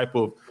that type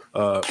of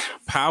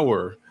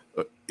power.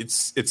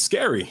 It's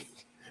scary.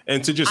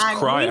 And to just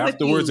cry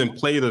afterwards and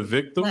play the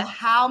victim. But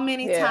how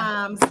many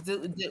times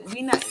do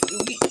we not?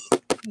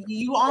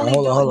 You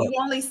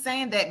only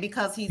saying that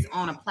because he's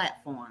on a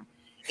platform.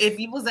 If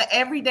he was an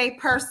everyday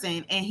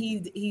person and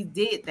he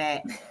did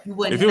that, you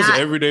would. If he was an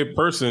everyday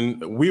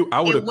person, I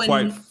would have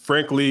quite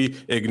frankly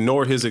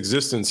ignored his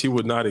existence. He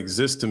would not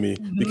exist to me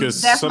because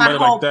somebody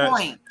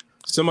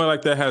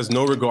like that has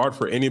no regard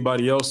for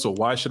anybody else. So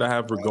why should I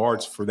have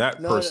regards for that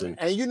person?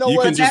 And you know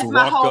what? Can just That's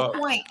my whole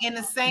point. In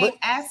the same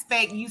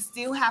aspect, you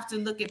still have to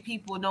look at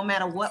people, no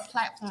matter what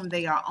platform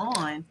they are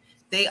on.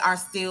 They are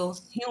still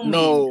human.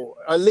 No,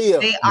 Aaliyah.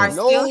 They are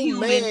still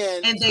human,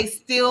 and they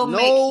still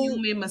make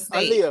human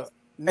mistakes. Aaliyah.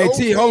 Hey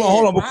T, hold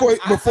on. Before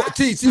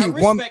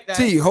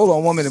hold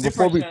on 1 minute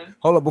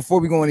before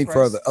we go any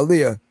further.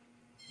 Aaliyah,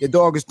 your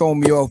dog is throwing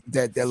me off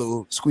that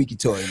little squeaky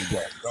toy in the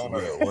back.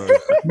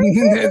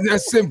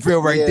 That's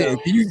simple right there.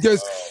 Can you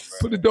just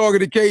put the dog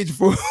in the cage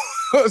for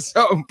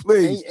something,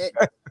 please?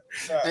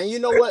 And you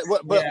know what?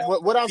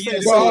 What I'm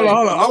saying. Hold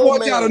on. I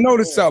want y'all to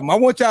notice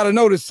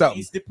something.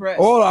 He's depressed.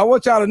 Hold on. I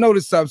want y'all to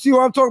notice something. See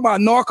what I'm talking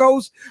about?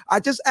 Narcos. I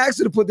just asked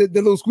her to put the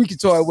little squeaky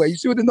toy away. You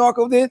see what the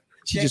narco did?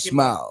 She just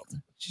smiled.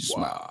 She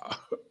smiled.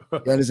 You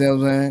understand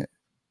what I'm saying?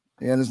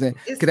 You understand?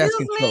 Because that's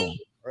control.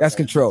 Me? That's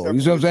control. You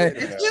see what I'm saying?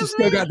 She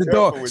still got the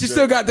dog. She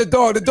still got the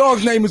dog. The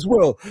dog's name is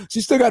Will. She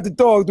still got the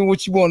dog doing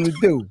what she wanted to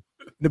do in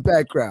the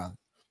background.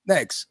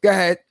 Next, go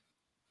ahead.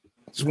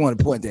 Just want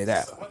to point that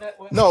out.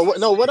 No.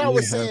 What I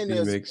was saying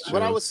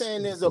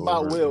is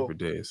about Will.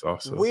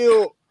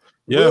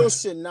 Will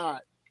should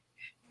not.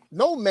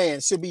 No man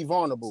should be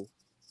vulnerable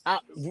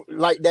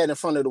like that in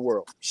front of the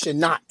world. Should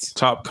not.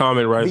 Top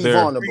comment right be there.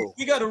 Vulnerable.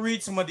 We got to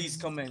read some of these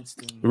comments.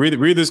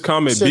 Read this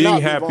comment. Should Being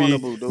be happy,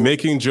 vulnerable,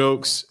 making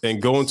jokes,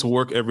 and going to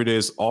work every day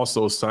is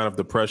also a sign of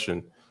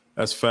depression.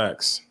 That's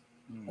facts.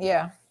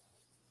 Yeah.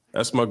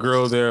 That's my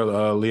girl there,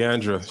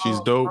 Leandra. She's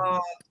dope.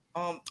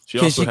 She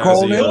Can also she has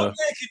call in? Don't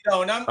take it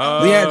down.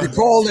 Leandra,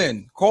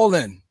 call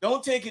in.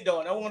 Don't take it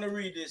down. I want to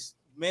read this.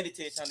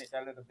 Meditate on it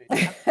a little bit.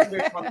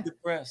 I'm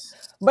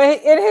depressed.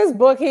 But in his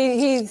book,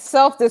 he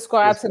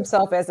self-describes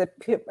himself as a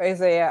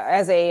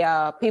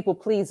people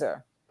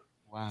pleaser.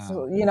 Wow.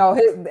 So,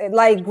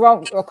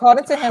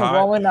 according to him,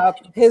 growing up,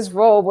 his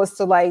role was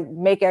to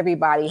make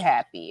everybody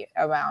happy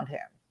around him.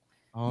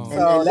 Oh.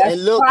 So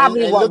that's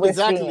probably what we're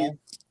seeing.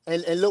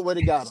 And look where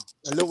they got him.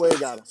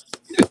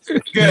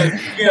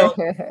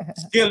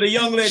 Gil, the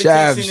young lady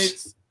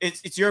thinks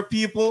it's your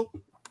people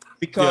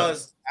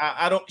because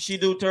I don't. She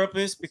do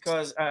therapist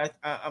because I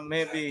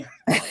maybe.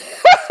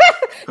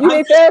 You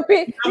need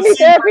therapy. You need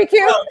therapy,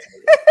 Q.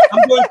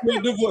 I'm going through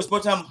a divorce,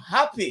 but I'm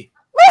happy.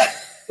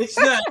 It's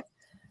not.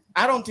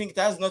 I don't think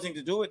that has nothing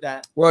to do with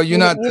that. Well, you're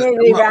not. You need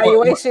the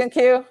evaluation,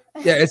 Q.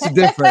 Yeah, it's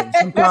different.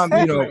 Sometimes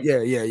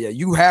yeah.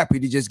 You happy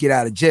to just get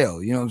out of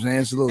jail. You know what I'm saying?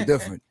 It's a little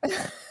different.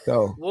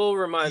 So Will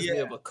reminds me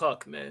of a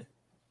cuck, man.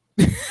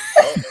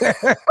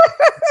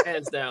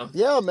 Hands down.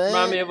 Yeah, man.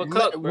 Remind me of a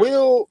cuck.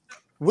 Bro.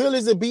 Will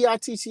is a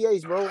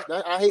bitch, bro.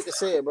 I hate to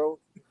say it, bro.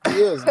 He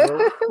is,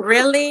 bro.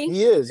 Really?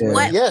 He is.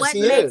 Yeah. Yes,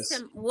 he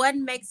is. What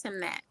makes him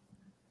that?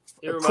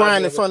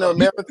 Crying in front of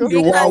America because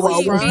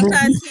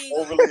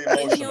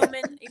he's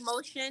human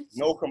emotion.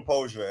 No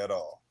composure at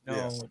all.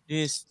 No,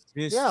 this.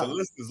 The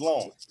list is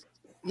long.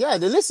 Yeah,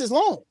 the list is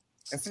long.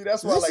 And see,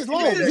 that's why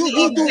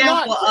you do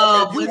not.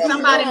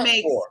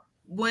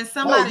 When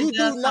somebody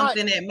does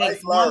something that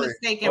makes one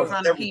mistake in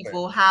front of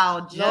people,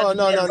 how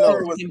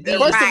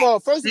no.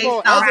 First of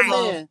all, as a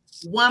man,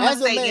 one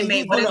mistake is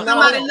made. But if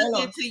somebody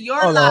look into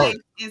your life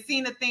and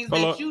seeing the things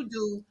that you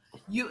do,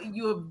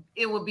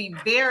 it would be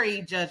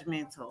very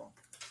judgmental.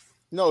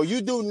 No,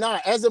 you do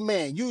not. As a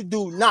man, you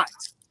do not.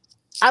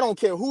 I don't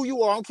care who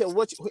you are. I don't care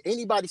what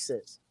anybody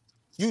says.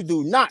 You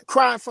do not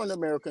cry in front of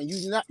America.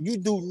 You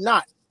do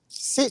not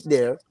sit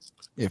there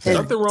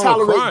and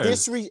tolerate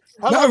disrespect.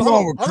 Nothing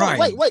wrong with crying.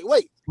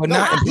 Wait. But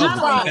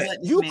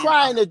you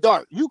cry in the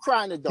dark. You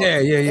cry in the dark.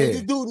 Yeah. And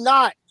you do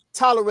not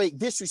tolerate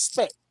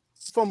disrespect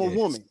from a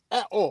woman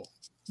at all.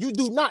 You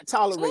do not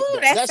tolerate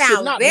that. That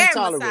should not be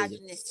tolerated.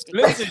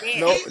 Listen,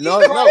 no. You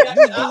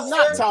do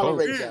not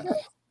tolerate that.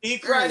 He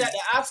cried at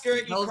the Oscar.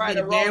 He cried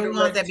the very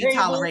ones that be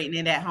tolerating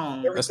it at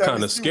home. That's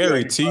kind of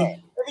scary, T.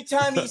 Every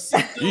time he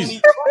sits down,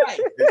 he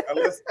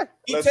cries.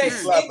 He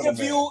takes an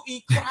interview,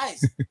 he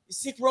cries. He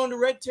sits around the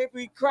red table,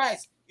 he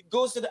cries. He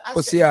goes to the aspect.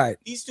 Well, see, all right.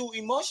 He's too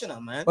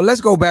emotional, man. Well, let's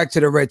go back to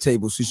the red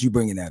table since you're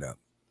bringing that up.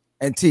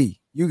 And T,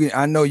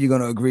 I know you're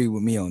going to agree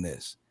with me on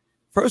this.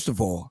 First of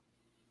all,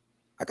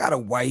 I got a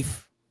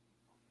wife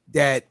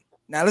that,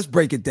 now let's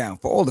break it down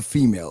for all the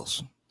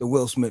females, the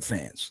Will Smith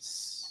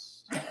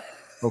fans.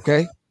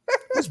 Okay?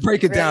 Let's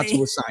break it down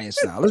to a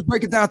science now. Let's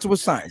break it down to a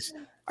science.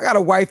 I got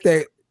a wife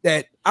that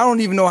I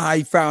don't even know how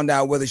he found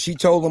out, whether she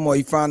told him or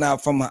he found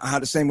out from how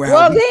the same way.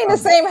 Well, they in the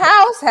same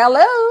house.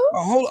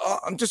 Hello.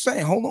 I'm just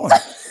saying, hold on.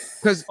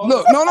 Because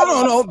look,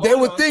 no. There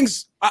were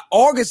things.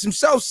 August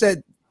himself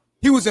said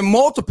he was in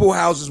multiple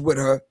houses with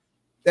her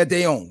that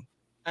they own.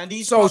 And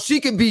so she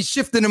could be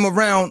shifting him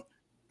around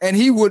and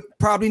he would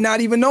probably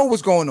not even know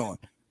what's going on.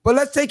 But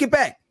let's take it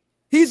back.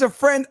 He's a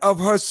friend of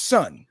her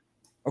son.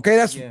 Okay,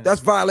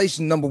 that's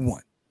violation number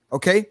one.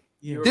 Okay,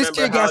 this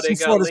kid got some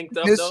sort of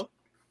sickness.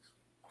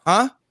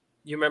 Huh?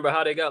 You remember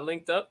how they got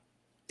linked up?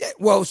 Yeah,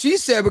 well, she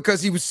said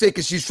because he was sick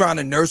and she's trying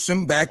to nurse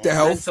him back to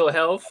health. Mental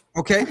health.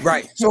 Okay,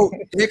 right. So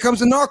here comes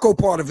the narco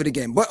part of it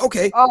again. But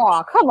okay.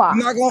 Oh, come on. I'm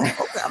not going to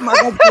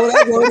throw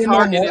that word in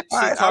no more.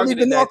 I'll leave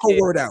the narco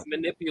word out.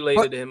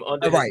 Manipulated him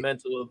under his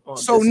mental.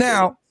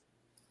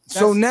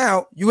 So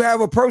now you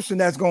have a person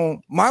that's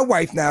going. My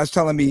wife now is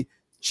telling me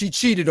she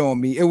cheated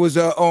on me. It was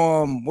a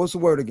what's the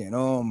word again?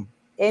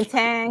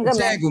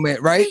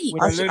 Entanglement, right?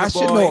 I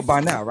should know it by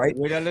now, right?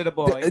 With a little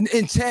boy.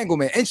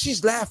 Entanglement, and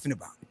she's laughing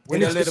about it.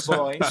 With a little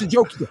boy. It's a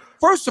joke.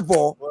 First of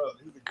all,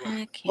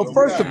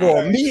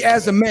 me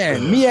as a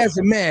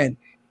man,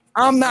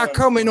 I'm not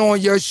coming on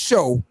your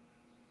show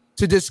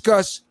to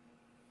discuss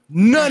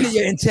none of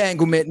your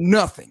entanglement,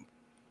 nothing.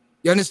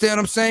 You understand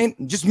what I'm saying?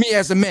 Just me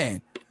as a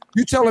man.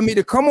 You telling me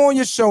to come on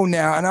your show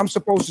now, and I'm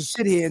supposed to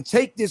sit here and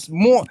take this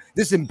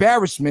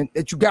embarrassment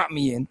that you got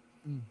me in,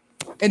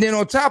 and then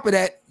on top of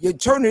that, you're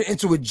turning it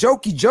into a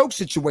jokey joke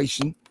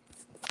situation,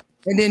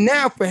 and then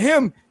now for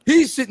him,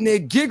 he's sitting there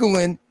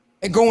giggling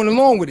and going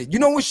along with it. You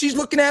know what she's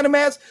looking at him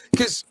as?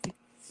 Because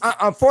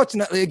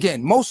unfortunately,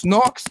 again, most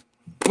narcs,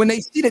 when they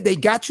see that they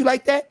got you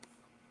like that,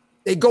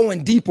 they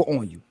going deeper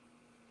on you.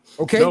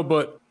 Okay? No,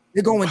 but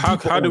they're going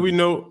deeper. How do we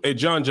know? Hey,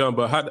 John,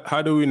 but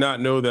how do we not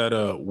know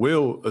that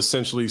Will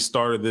essentially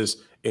started this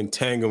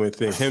entanglement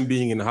thing? Him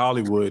being in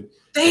Hollywood.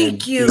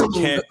 Thank you.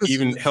 Can't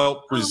even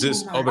help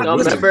resist other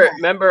women.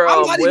 Remember,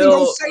 I'm not even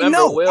going to say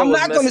no. Will I'm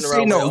not going to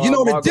say no. You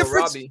know the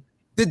difference?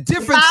 The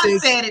difference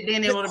is. Said it,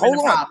 then it would have hold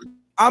been a on. problem.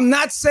 I'm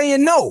not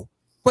saying no,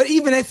 but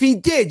even if he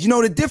did, you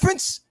know the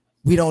difference?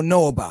 We don't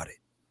know about it.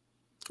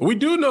 We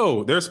do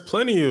know. There's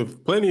plenty of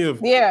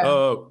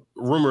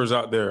rumors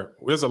out there.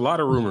 There's a lot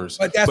of rumors,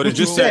 but it's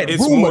just that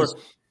it's rumors.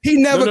 More.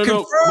 He never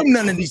confirmed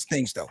none of these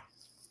things, though.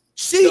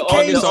 The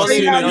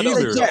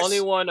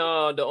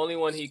only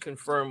one he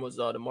confirmed was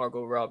the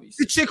Margot Robbie.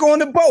 The chick on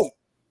the boat.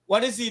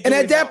 What is he doing? And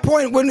at that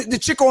point, when the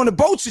chick on the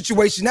boat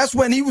situation, that's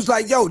when he was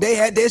like, yo, they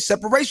had their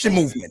separation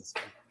movement.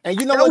 And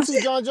you know what,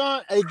 too,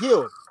 John? Hey,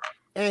 Gil.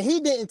 And he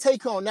didn't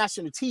take her on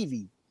national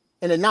TV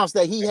and announce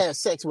that he had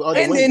sex with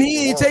other women. And then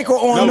he didn't take her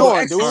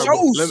on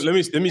shows. Let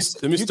me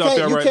stop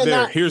that right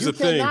there. Here's the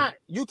thing.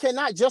 You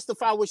cannot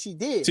justify what she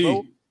did,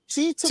 bro.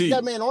 She took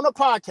that man on a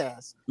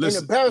podcast and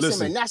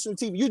embarrassed him on national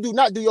TV. You do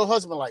not do your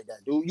husband like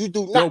that, dude. You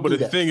do not. No, but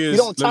the thing is,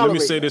 let me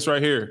say this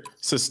right here.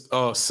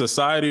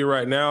 Society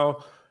right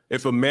now,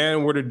 if a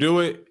man were to do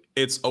it,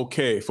 it's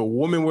okay. If a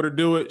woman were to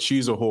do it,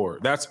 she's a whore.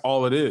 That's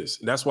all it is.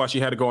 That's why she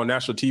had to go on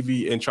national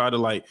TV and try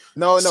to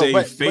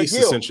save face,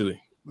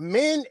 essentially.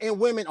 Men and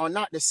women are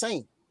not the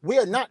same. We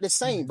are not the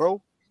same,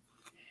 bro.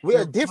 We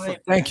are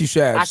different. Thank you,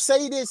 Shaz. I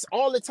say this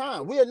all the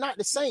time. We are not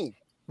the same.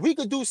 We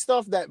could do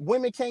stuff that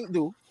women can't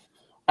do.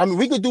 I mean,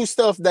 we could do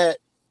stuff that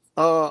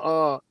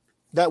that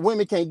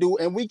women can't do,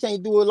 and we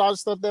can't do a lot of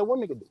stuff that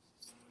women can do.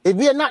 If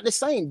we are not the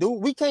same,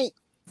 dude, we can't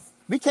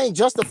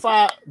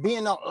justify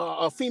being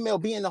a female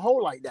being a hoe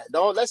like that,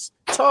 dog. That's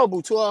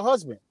terrible to her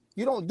husband.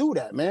 You don't do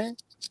that, man.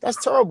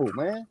 That's terrible,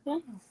 man.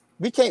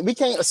 We can't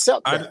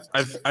accept that.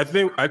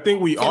 I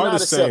think we are the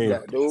same.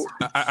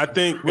 That, I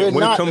think when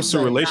it comes to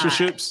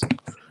relationships,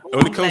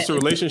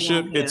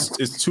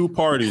 it's two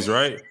parties,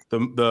 right?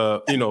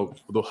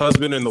 The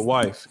husband and the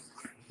wife.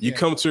 You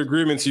come to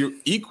agreements, you're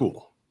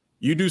equal.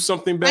 You do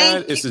something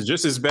bad, it's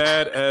just as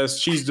bad as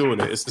she's doing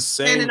it. It's the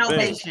same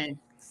thing.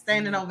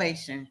 Standing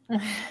ovation.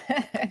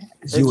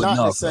 It's not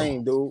the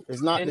same, dude.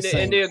 It's not the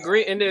same.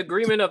 In the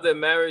agreement of the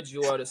marriage,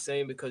 you are the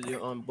same because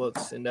you're on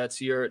books, and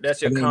that's your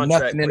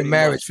contract. In the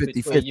marriage, 50-50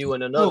 between you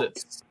and another.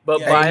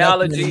 But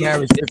biology,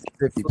 marriage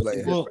 50-50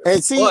 player.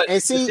 And see,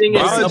 this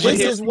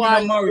is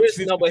why.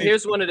 But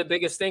here's one of the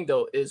biggest thing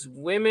though: is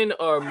women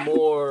are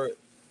more.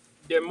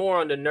 They're more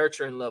on the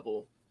nurturing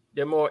level.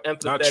 They're more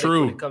empathetic. Not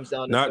true. When it comes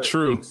down to not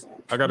true. Things.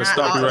 I got to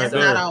stop you right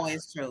there. That's not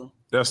always true.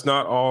 That's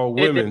not all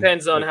women. It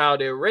depends on how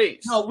they're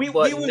raised. No, we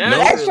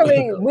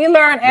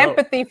learn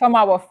empathy from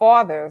our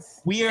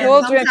fathers.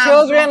 Children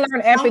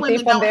learn empathy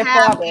from their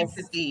fathers.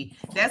 Empathy.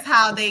 That's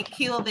how they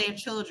kill their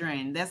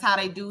children. That's how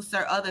they do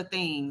other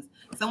things.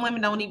 Some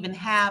women don't even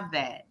have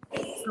that.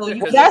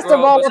 That's the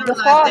role of the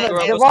father.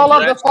 The role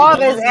of the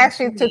father is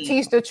actually to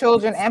teach the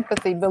children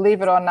empathy,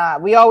 believe it or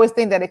not. We always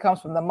think that it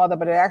comes from the mother,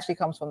 but it actually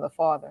comes from the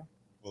father.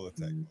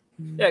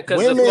 Yeah,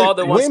 because the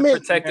father wants to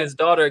protect his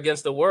daughter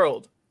against the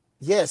world.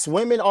 Yes,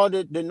 women are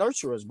the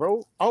nurturers,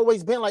 bro.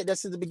 Always been like that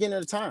since the beginning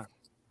of the time.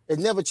 It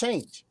never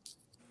changed.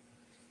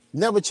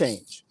 Never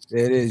changed.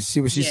 It is.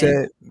 See what she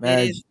said?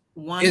 It is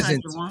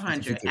 100,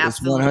 100.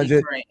 Absolutely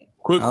 100. correct.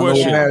 Quick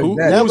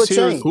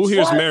question. Who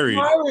here is married?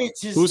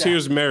 Who's here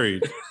is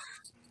married?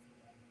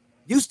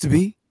 Used to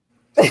be.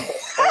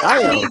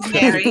 I am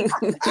married.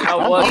 I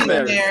was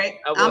married.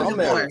 I'm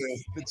divorced.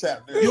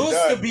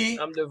 Used to be.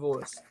 I'm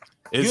divorced.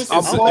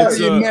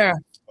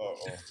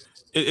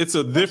 It's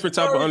a different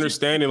type of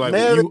understanding. Like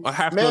you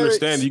have to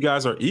understand you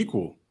guys are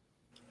equal.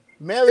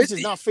 Marriage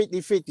is not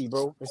 50-50,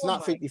 bro. It's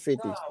not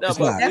 50-50. No, that's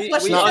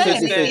what she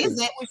said.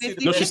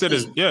 No, she said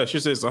she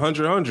said it's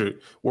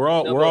 100-100. We're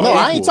all No, equal.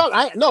 I ain't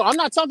talking. No, I'm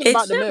not talking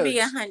about the marriage.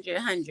 It should be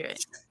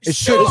 100-100. It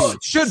should be.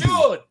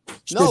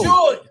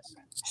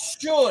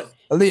 Should.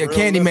 Aaliyah,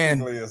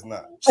 Candyman. It's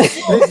not.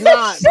 It's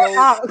not, bro.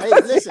 Hey,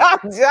 listen.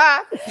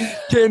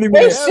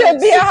 Candyman. It should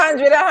be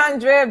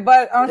 100-100,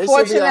 but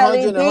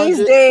unfortunately,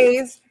 these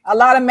days, a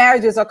lot of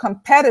marriages are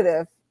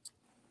competitive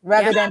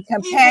rather than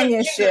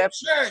companionship.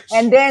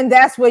 And then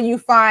that's where you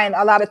find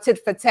a lot of tit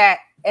for tat.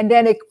 And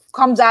then it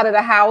comes out of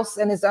the house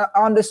and is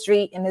on the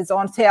street and is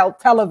on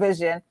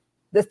television.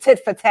 The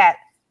tit for tat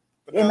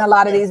in a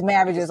lot of these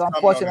marriages,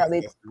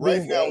 unfortunately.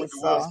 Right now with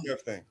the Will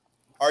Smith thing.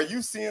 Are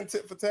you seeing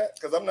tit for tat?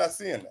 Because I'm not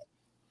seeing that.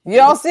 You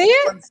don't see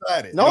it?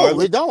 One-sided. No,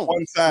 we don't.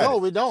 One-sided. No,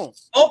 we don't.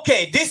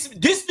 Okay, this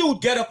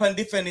dude get up and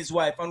defend his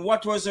wife. And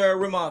what was her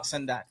remarks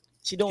on that?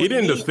 He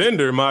didn't defend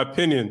her, in my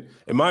opinion.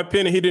 In my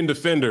opinion, he didn't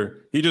defend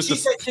her. He just said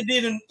she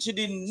didn't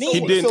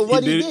need it. So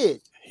what he did?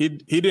 He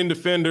didn't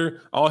defend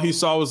her. All he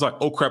saw was like,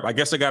 oh crap, I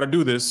guess I gotta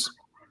do this.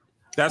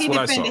 That's what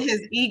I saw. He defended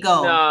his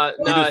ego.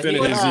 He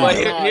defended his ego. But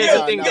here's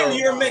the thing though.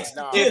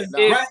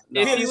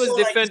 If he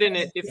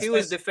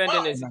was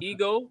defending his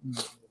ego,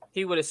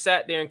 he would have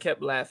sat there and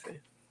kept laughing.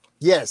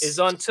 Yes. It's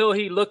until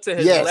he looked to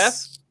his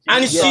left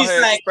and she's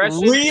like,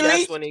 really?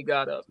 That's when he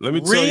got up. Let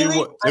me tell you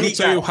what. Let me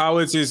tell you how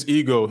it's his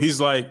ego.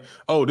 He's like,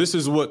 oh, this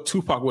is what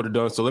Tupac would have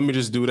done, so let me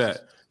just do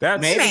that.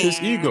 That's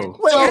his ego.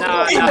 Will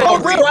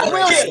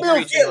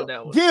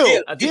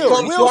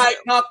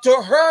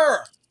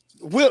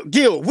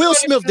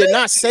Smith did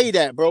not say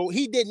that, bro.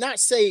 He did not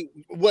say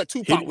what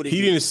Tupac would have.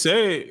 He didn't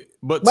say it,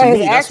 but to me,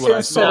 that's what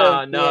I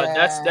saw. No,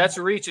 that's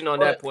reaching on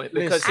that point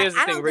because here's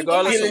the thing: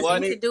 regardless of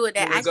what, to do with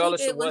that, I think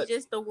it was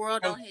just the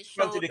world on his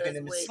shoulders.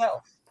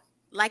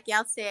 Like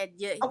y'all said,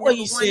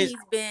 he's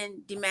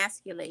been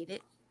demasculated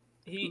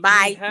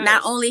by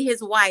not only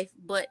his wife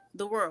but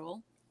the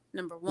world.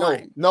 Number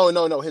one.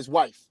 No, his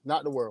wife,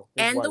 not the world.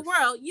 The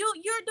world. You're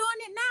doing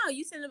it now.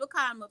 You sitting there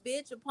calling him a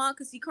bitch, a punk,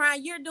 because he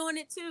crying. You're doing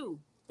it too.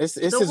 It's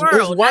his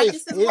wife.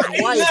 His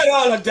wife. Not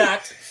all of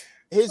that.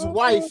 His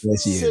wife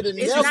should have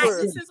It's never.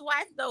 not just his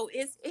wife though.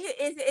 It's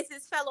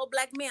his fellow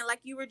black men, like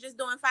you were just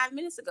doing 5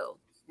 minutes ago.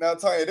 Now,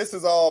 Tanya, this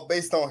is all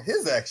based on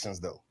his actions,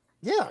 though.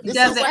 Yeah, it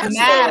doesn't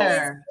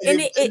matter.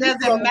 It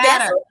doesn't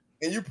matter.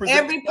 And you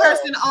every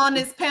person on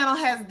this panel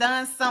has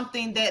done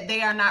something that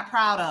they are not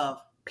proud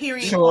of.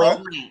 Period.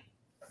 Sure.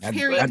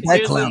 Period.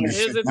 Here's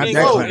the thing,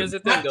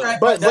 though.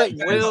 But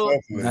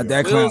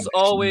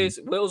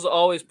Will's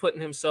always putting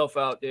himself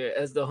out there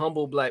as the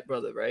humble black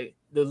brother, right?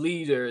 The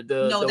leader,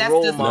 the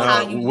role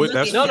model.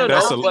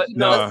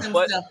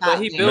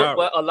 But he built,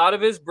 but a lot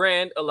of his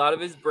brand,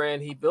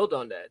 he built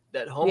on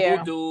that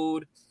humble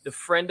dude, the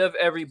friend of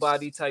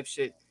everybody type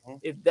shit.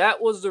 If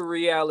that was the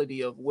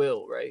reality of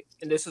Will, right?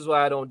 And this is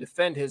why I don't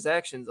defend his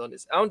actions on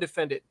this. I don't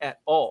defend it at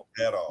all.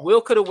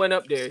 Will could have went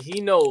up there. He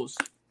knows.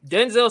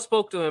 Denzel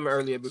spoke to him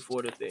earlier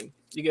before the thing.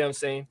 You get what I'm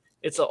saying?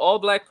 It's an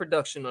all-black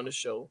production on the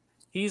show.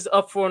 He's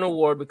up for an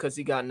award because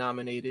he got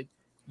nominated.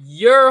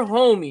 Your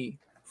homie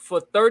for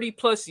 30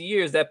 plus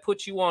years that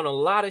put you on a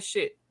lot of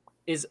shit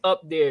is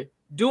up there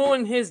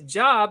doing his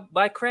job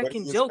by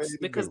cracking jokes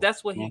because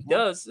that's what he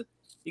does.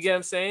 You get what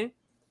I'm saying?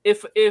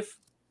 If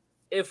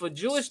a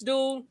Jewish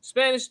dude,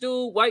 Spanish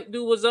dude, white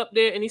dude was up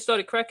there and he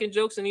started cracking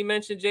jokes and he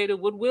mentioned Jada,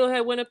 would Will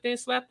have went up there and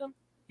slapped him?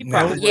 He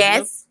probably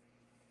yes.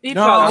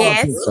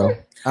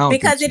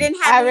 Because it didn't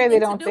have. I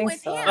really don't think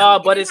so.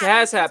 But it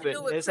has happened.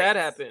 It had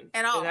happened.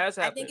 It has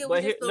happened. I think it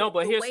was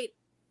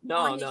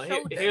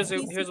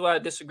here's why I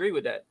disagree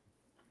with that.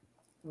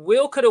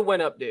 Will could have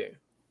went up there,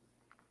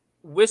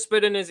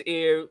 whispered in his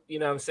ear, you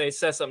know what I'm saying,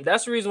 said something.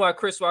 That's the reason why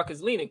Chris Rock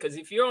is leaning. Because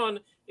if you're on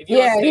stage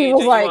and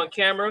you're on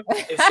camera,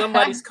 if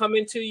somebody's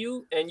coming to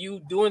you and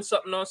you doing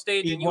something on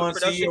stage and you're in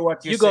production,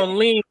 you're gonna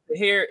lean to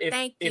hear if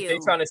they're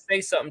trying to say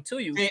something to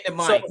you.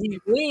 So he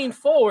leaned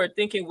forward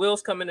thinking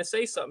Will's coming to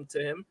say something to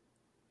him.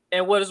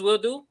 And what does Will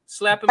do?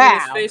 Slap him in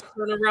his face,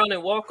 turn around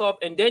and walk off,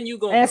 and then you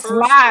gonna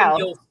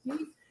smile.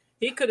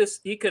 He could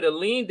have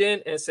leaned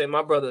in and said,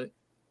 my brother,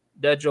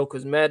 that joke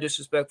was mad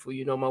disrespectful.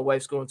 You know, my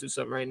wife's going through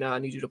something right now. I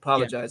need you to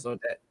apologize on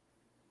that.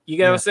 You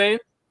get what I'm saying?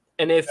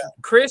 And if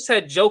Chris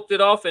had joked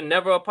it off and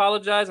never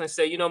apologized and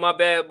say, you know, my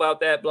bad about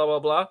that, blah, blah,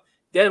 blah,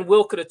 then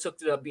Will could have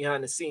took it up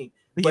behind the scene.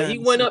 But he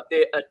went up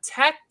there,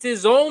 attacked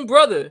his own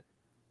brother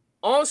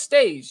on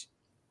stage.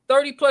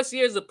 30 plus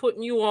years of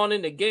putting you on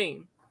in the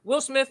game. Will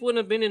Smith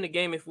wouldn't have been in the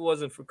game if it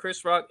wasn't for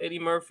Chris Rock, Eddie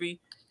Murphy,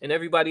 and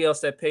everybody else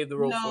that paved the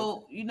road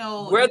for him.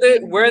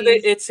 Whether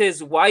it's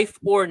his wife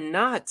or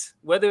not,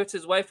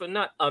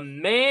 a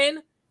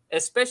man,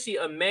 especially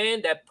a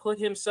man that put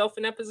himself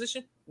in that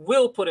position,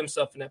 will put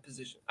himself in that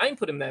position. I ain't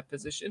put him in that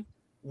position.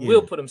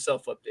 Will put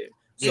himself up there.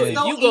 So if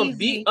you're gonna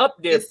be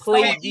up there,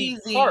 play the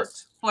part.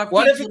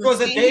 What if it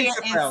was a Dave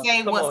Chappelle? And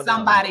say what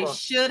somebody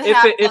should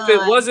have done.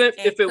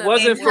 If it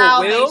wasn't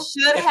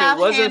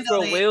for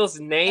Will's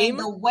name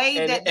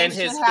and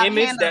his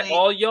image that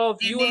all y'all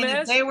view him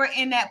as, they were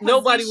in that position,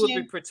 nobody would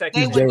be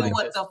protecting. They would do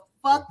what the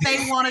fuck they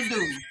want to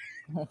do.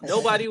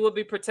 Nobody would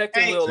be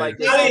protecting Will like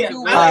this.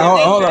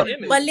 Hold on.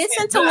 But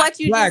listen to what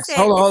you just said.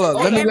 Hold on.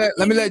 Let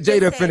me let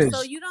Jada finish.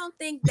 So you don't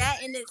think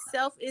that in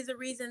itself is a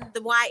reason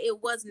why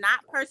it was not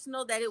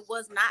personal, that it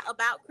was not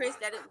about Chris,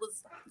 that it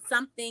was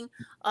something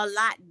a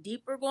lot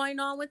deeper going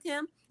on with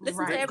him?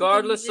 Listen to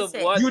regardless of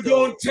what, you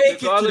don't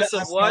take regardless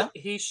of what,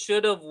 he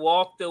should have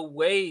walked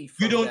away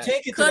from you don't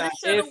take it to that.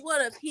 Coulda, shoulda,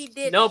 woulda. He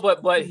did. No,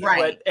 but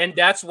and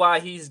that's why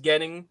he's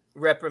getting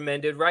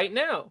reprimanded right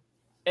now,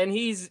 and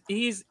he's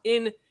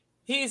in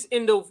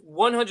the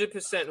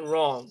 100%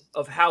 wrong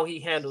of how he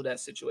handled that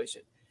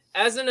situation.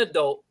 As an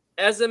adult,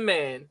 as a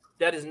man,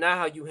 that is not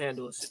how you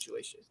handle a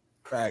situation.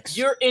 Facts.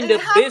 You're in the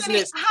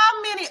business.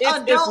 How many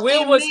adults if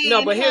Will was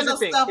but here's the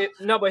thing. Right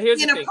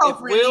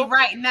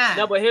now.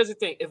 No, but here's the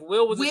thing. If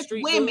Will was a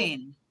street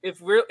women, dude,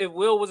 if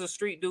Will was a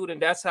street dude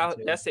and that's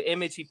the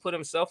image he put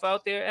himself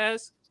out there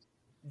as,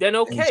 then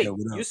okay.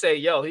 You say,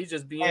 yo, he's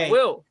just being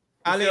Will.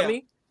 You feel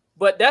me?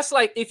 But that's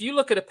like if you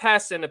look at a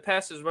pastor and the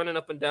pastor's running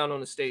up and down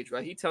on the stage,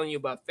 right? He's telling you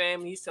about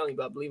family, he's telling you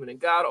about believing in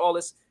God, all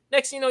this.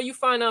 Next thing you know, you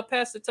find out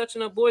pastor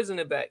touching up boys in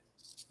the back.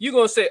 You're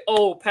gonna say,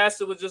 oh,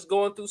 pastor was just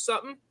going through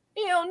something?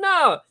 Hell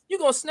nah. You're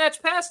gonna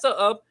snatch pastor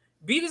up,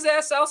 beat his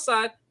ass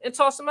outside, and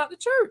toss him out the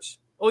church.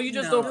 Or you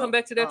just don't come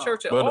back to that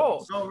church at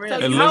all. So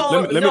let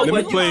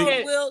me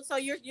play. Will, so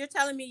you're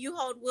telling me you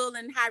hold Will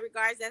in high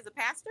regards as a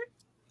pastor?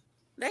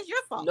 That's your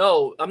fault.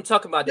 No, I'm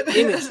talking about the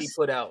image he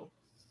put out.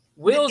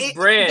 Will's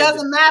brand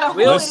doesn't matter.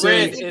 Will's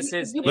brand is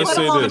his image. Let's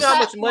say You this. know how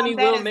much money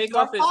Will make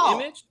off his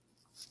image?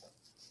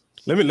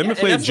 Let me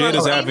play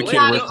Jada's advocate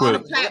real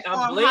quick.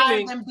 I'm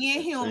blaming than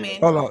being human.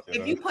 Hold on.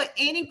 If you put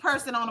any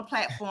person on a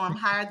platform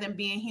higher than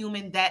being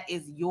human, that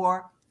is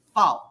your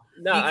fault.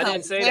 No, I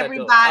didn't say that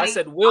though. I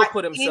said Will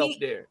put himself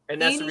there,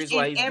 and that's the reason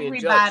why he's being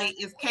judged. Everybody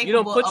is capable you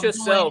don't put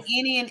yourself of doing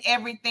any and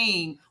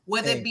everything,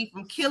 whether it be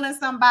from killing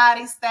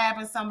somebody,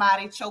 stabbing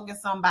somebody, choking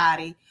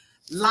somebody,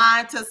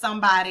 lying to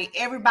somebody.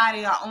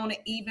 Everybody are on an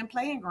even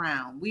playing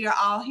ground. We are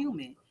all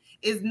human.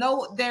 There's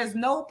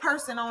no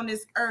person on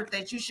this earth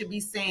that you should be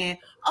saying,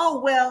 oh,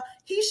 well,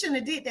 he shouldn't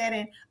have did that.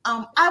 And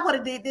I would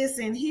have did this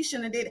and he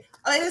shouldn't have did it.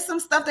 There's some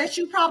stuff that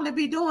you probably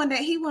be doing that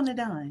he wouldn't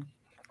have done.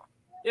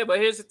 Yeah, but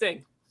here's the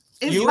thing.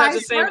 You have the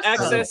same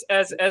access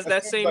as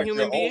that same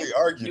human being.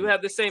 You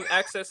have the same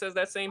access as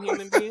that same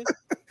human being.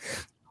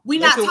 We're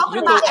not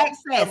talking about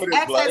access.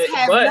 Access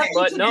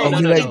has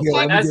nothing to do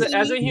with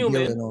as a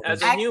human.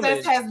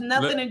 Access has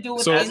nothing to do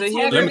with integrity.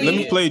 Let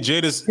me play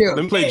Jada's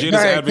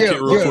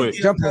advocate real quick.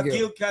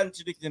 He'll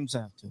contradict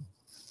himself too.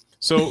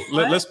 So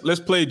let's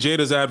play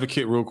Jada's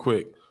advocate real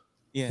quick.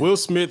 Yeah. Will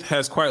Smith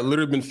has quite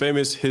literally been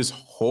famous his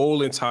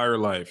whole entire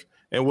life.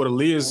 And what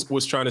Aaliyah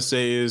was trying to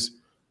say is,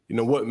 you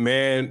know, what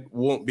man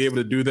won't be able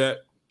to do that?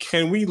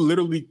 Can we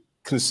literally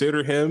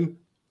consider him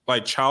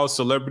like child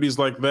celebrities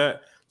like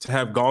that to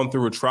have gone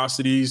through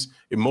atrocities,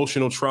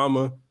 emotional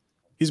trauma?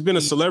 He's been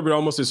a celebrity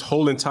almost his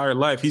whole entire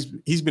life.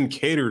 He's been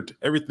catered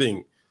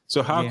everything.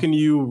 So how can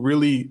you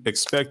really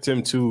expect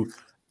him to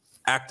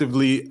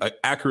actively,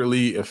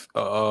 accurately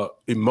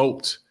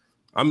emote?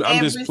 I'm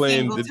just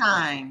playing the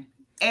time.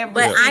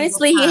 But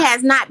honestly, he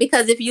has not,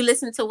 because if you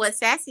listen to what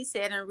Sassy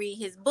said and read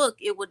his book,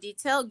 it will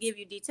give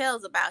you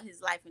details about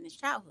his life and his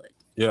childhood.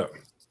 Yeah.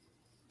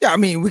 Yeah, I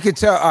mean, we could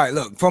tell. All right,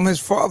 look, from his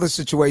father's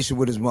situation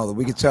with his mother,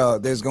 we could tell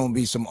there's going to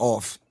be some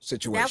off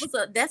situation.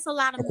 That's a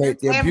lot of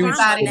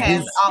everybody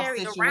has off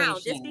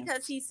around. Just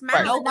because he's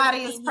smiling,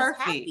 nobody is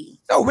perfect.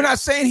 No, we're not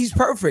saying he's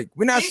perfect.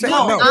 We're not saying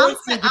no.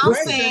 I'm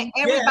saying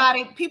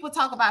everybody. People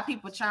talk about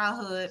people's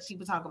childhood.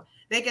 People talk about.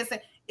 They can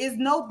say, is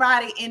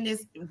nobody in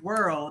this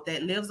world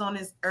that lives on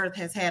this earth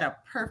has had a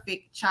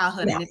perfect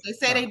childhood, and if they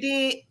say they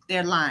did,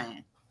 they're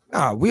lying.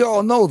 Nah, we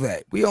all know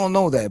that. We all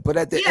know that. But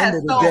at the end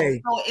of the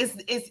day, so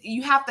it's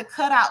you have to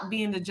cut out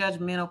being the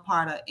judgmental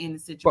part of in the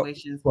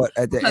situations. But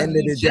at the end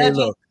of the day,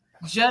 look,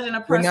 judging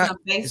a person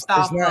based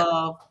off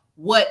of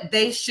what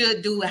they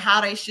should do and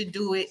how they should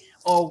do it,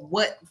 or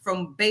what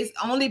based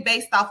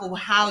off of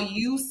how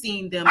you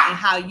seen them and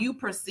how you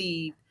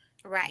perceive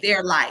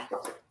their life.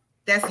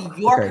 That's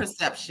your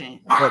perception.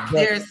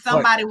 There's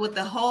somebody with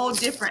a whole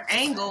different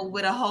angle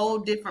with a whole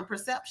different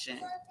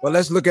perception. Well,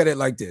 let's look at it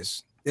like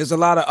this. There's a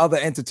lot of other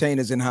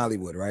entertainers in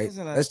Hollywood, right?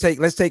 Let's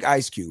take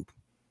Ice Cube.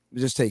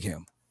 Just take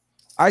him.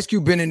 Ice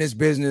Cube been in this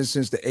business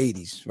since the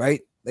 80s,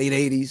 right? late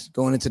 80s,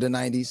 going into the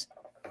 90s.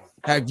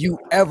 Have you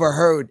ever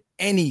heard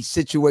any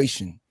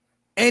situation,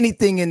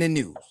 anything in the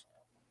news,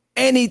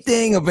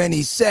 anything of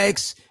any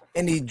sex,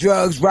 any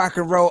drugs, rock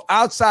and roll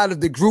outside of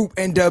the group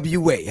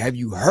NWA? Have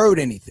you heard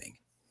anything?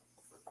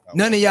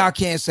 None of y'all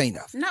can't say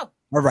nothing. No.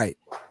 All right.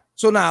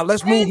 So now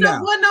let's move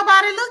now. Wasn't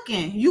nobody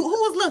looking. Who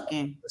was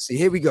looking? Let's see.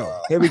 Here we go.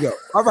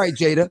 All right,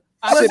 Jada.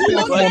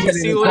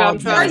 See what I'm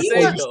trying to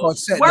say, though.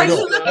 Were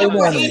you looking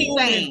for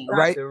anything?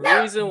 Right. The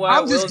reason why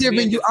I'm just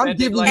giving you. I'm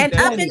giving you. And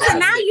up until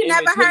now, you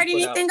never heard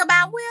anything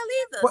about Will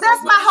either. But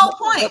that's my whole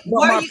point.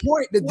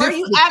 Were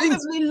you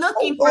actively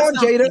looking for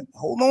something? Jada.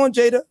 Hold on,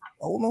 Jada.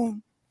 Hold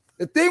on.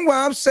 The thing where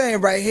I'm saying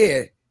right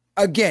here,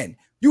 again,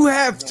 you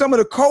have some of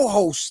the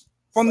co-hosts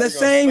from the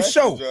same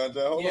show.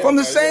 From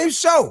the same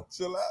show.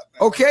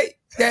 Okay.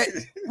 That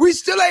we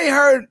still ain't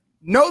heard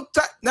no.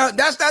 Now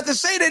that's not to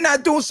say they're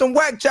not doing some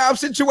whack job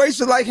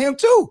situations like him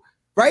too,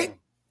 right?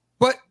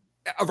 But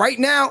right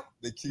now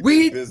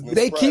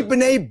they keeping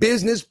their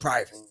business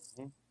private,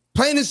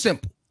 plain and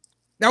simple.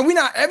 Now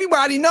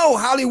everybody know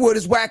Hollywood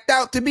is whacked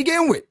out to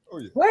begin with.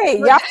 Wait,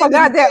 y'all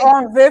forgot that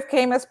Aunt Viv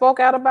came and spoke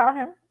out about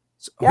him?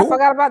 Y'all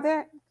forgot about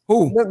that?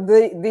 Who?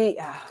 The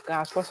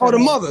gosh, what's her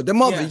name? the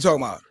mother you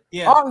talking about?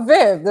 Yeah. Aunt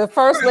Viv, the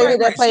first lady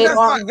that played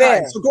Aunt Viv.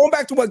 Right. So going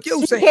back to what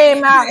Gil said, she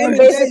came out and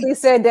basically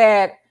said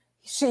that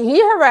he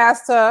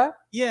harassed her.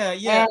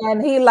 Yeah.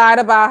 And he lied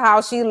about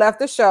how she left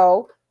the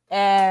show,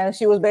 and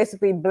she was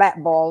basically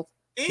blackballed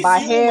by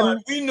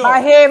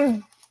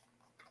him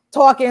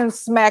talking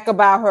smack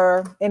about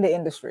her in the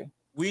industry.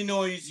 We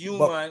know he's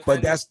human.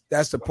 But that's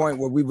the point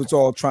where we was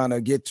all trying to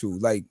get to.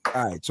 Like,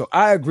 all right, so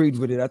I agreed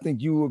with it. I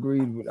think you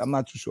agreed with it. I'm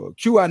not too sure.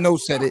 Q, I know,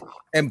 said it,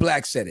 and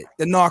Black said it.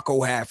 The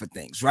narco half of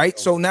things, right?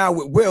 So now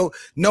with Will,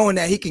 knowing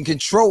that he can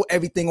control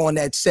everything on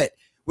that set.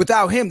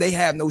 Without him, they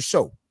have no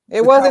show.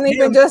 It wasn't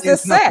even just a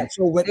set.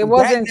 It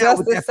wasn't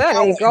just a set.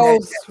 It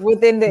goes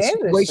within the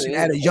industry.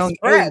 At a young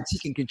age, he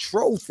can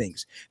control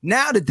things.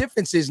 Now the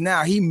difference is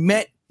now he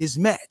met his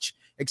match,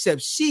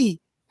 except she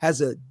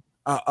has a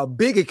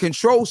bigger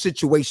control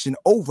situation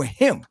over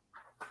him,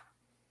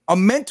 a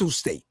mental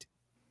state.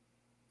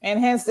 And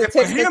hence the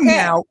for him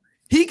now,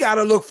 he got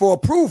to look for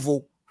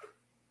approval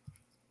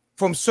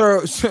from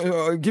Sir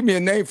give me a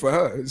name for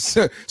her.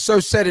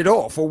 Sir Set It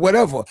Off or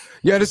whatever.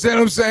 You understand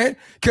what I'm saying?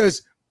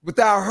 Because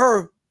without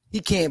her, he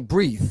can't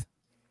breathe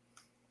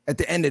at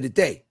the end of the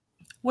day.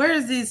 Where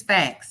is these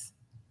facts?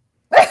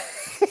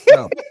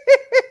 No.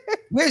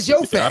 Where's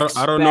your facts?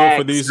 I don't know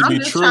for these to be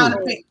true.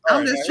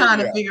 I'm just trying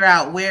to figure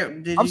out where.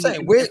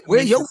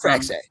 Where your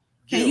facts at?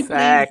 Can you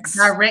please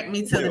direct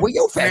me to where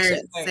your facts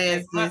at?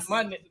 Says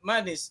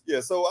this. Yeah,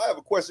 so I have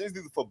a question. It's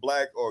either for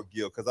Black or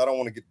Gil because I don't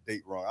want to get the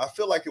date wrong. I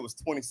feel like it was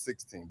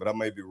 2016, but I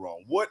may be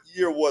wrong. What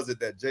year was it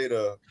that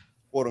Jada,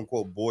 quote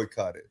unquote,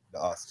 boycotted the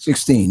Oscars?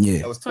 16, yeah.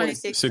 That was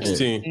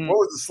 2016. What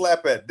was the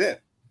slap at then?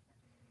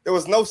 There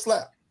was no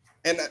slap.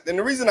 And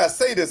the reason I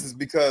say this is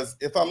because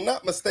if I'm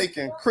not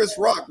mistaken, Chris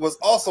Rock was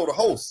also the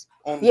host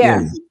on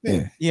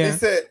He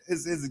said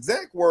his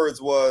exact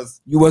words was,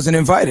 "You wasn't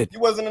invited."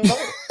 You wasn't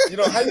invited. You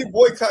know, how you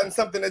boycotting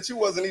something that you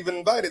wasn't even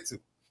invited to?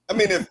 I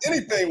mean, if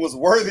anything was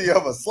worthy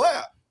of a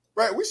slap,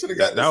 right? We should have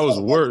got that was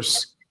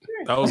worse.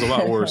 That was a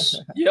lot worse.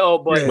 Yo,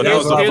 but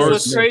here's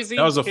what's crazy.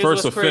 That was the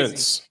first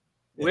offense.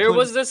 Where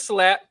was the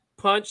slap,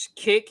 punch,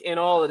 kick, and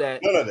all of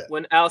that? None of that.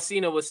 When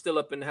Alcina was still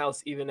up in the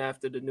house, even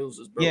after the news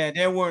was broken. Yeah,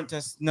 there weren't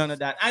none of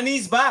that. And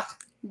he's back.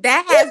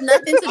 That has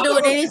nothing to do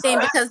with anything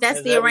because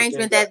that's the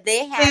arrangement that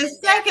they have. And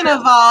second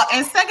of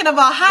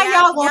all, how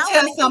y'all gonna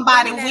tell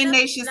somebody when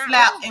they should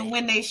slap and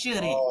when they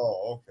shouldn't?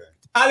 Oh, okay.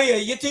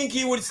 Aliyah, you think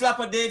he would slap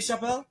a Dave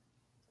Chappelle?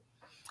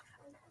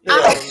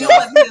 I don't know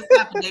what he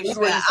slap a Dave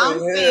Chappelle. I'm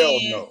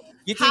saying. No.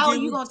 How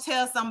you gonna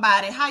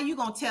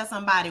tell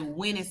somebody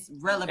when it's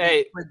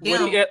relevant for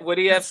them? Would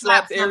he have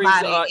slapped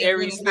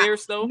Aries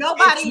Spears though?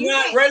 Nobody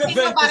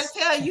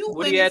tell you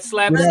would he have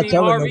slapped Steve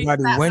Harvey?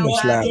 When he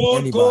slapped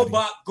anybody.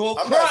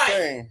 I'm not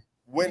saying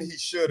when he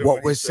should.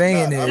 What we're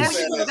saying is,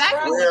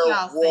 where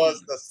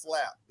was the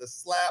slap? The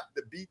slap,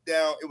 the beat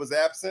down. It was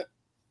absent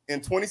in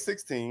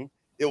 2016.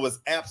 It was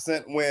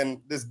absent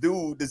when this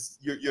dude,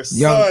 your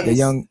son's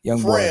young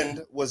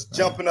friend, was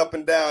jumping up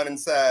and down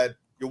inside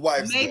your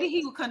wife's. Maybe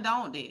he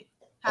condoned it.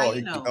 How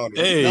you know?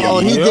 Hey, no,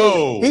 he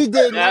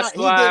did. That's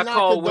why I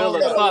call Will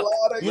a fuck.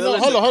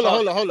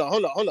 Hold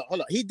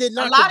on. He did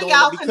not. A lot of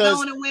y'all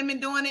condoning women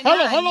doing it.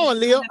 Hold on,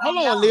 Leah.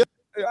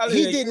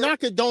 He did not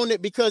condone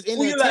it because in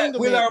the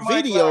entanglement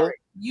video,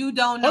 you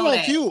don't know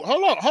that.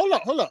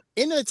 Hold on.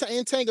 In the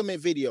entanglement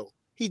video,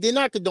 he did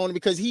not condone it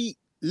because he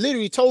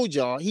literally told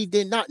y'all he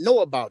did not know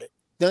about it.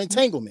 The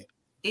entanglement.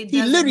 He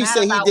literally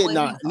said he did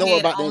not know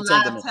about the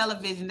entanglement.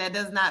 Television, that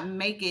does not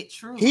make it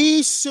true.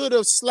 He should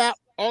have slapped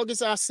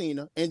August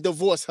Alsina and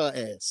divorced her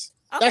ass.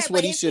 Okay, that's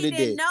what he should have did.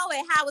 He didn't know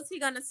it. How was he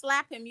gonna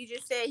slap him? You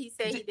just said he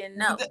didn't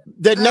know.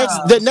 The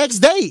next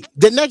day.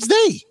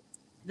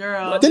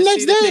 Girl. The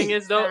next day. The thing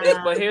is though,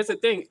 but here's the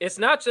thing: it's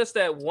not just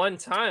that one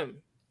time.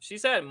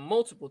 She's had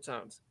multiple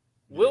times.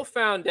 Will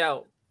found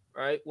out,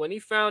 right? When he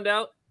found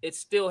out, it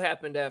still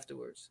happened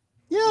afterwards.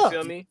 Yeah. You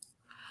feel me?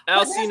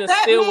 Alcina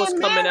still was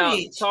coming out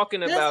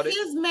talking about it.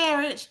 His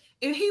marriage.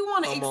 If he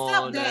want to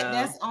accept that,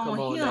 that's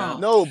on him.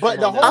 No, but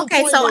the whole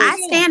okay. point So is,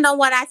 I stand on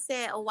what I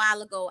said a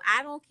while ago.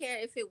 I don't care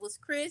if it was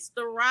Chris,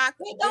 The Rock,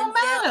 it don't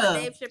matter.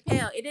 Dave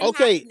Chappelle. It didn't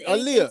have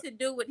anything to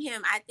do with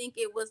him. I think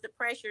it was the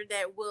pressure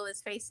that Will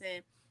is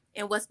facing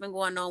and what's been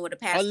going on with the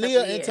past couple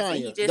years. And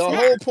Tanya, the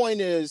whole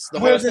point is, a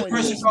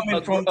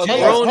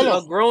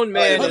grown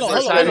man is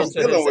entitled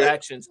to his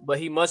actions, but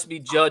he must be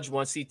judged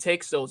once he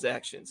takes those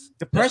actions.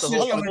 The pressure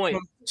is coming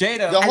from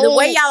Jada. And the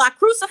way y'all are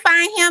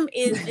crucifying him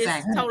is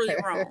totally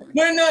wrong.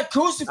 We're not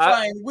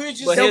crucifying. We're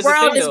just the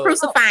world is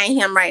crucifying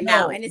him right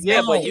now, and it's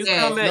but you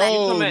come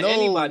at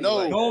anybody.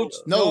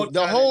 No.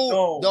 The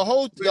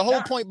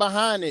whole point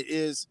behind it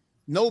is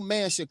no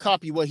man should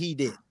copy what he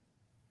did.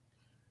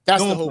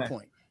 That's the whole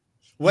point.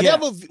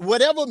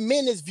 Whatever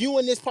men is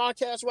viewing this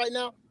podcast right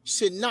now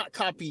should not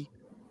copy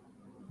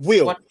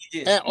Will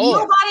at all.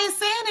 Nobody is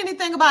saying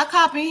anything about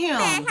copying him.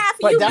 Man, I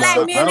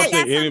don't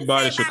think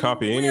anybody should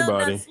copy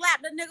anybody.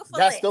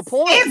 That's the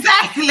point.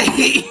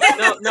 Exactly.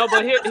 No,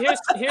 but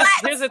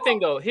here's the thing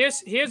though.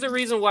 Here's the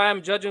reason why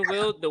I'm judging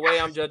Will the way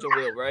I'm judging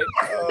Will, right?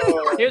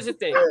 Here's the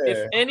thing.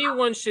 If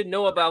anyone should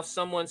know about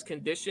someone's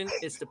condition,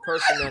 it's the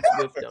person that's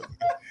with them.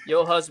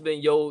 Your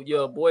husband,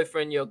 your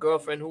boyfriend, your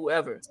girlfriend,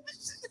 whoever.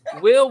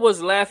 Will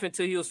was laughing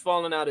till he was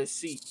falling out of his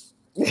seat.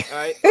 All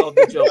right, of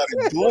the joke.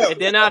 And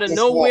then out of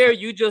nowhere,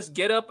 you just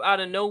get up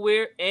out of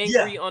nowhere,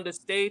 angry on the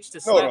stage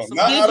to slap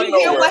somebody. Did you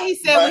hear what he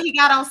said when he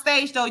got on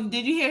stage though?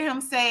 Did you hear him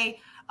say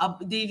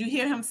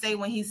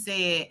when he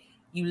said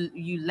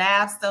you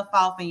laugh stuff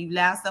off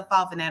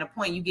and at a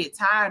point you get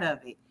tired of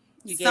it.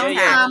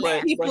 Sometimes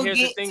people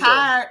get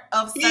tired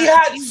of stuff. He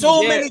had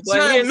so many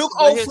times. Look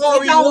how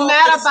far it don't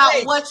matter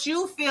about what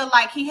you feel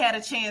like he had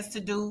a chance to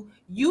do.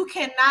 You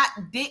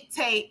cannot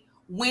dictate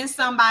when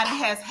somebody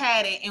has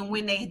had it and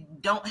when they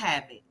don't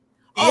have it.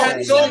 He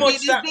had so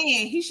much time.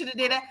 He should have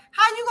did that.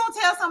 How you gonna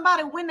tell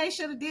somebody when they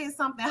should have did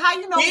something? How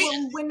you know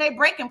when their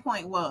breaking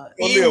point was?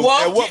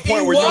 At what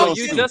point were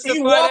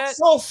he walked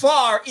so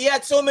far. He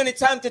had so many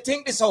time to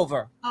think this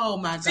over. Oh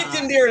my God!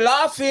 Sitting there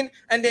laughing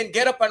and then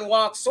get up and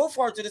walk so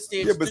far to the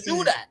stage to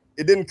do that.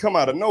 It didn't come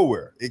out of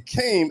nowhere. It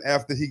came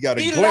after he got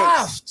a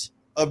glimpse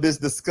of his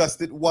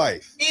disgusted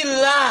wife. He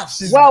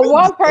laughed.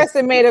 One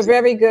person made a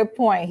very good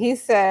point. He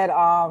said,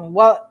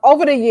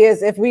 over the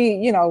years, if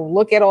we,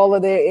 look at all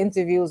of their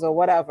interviews or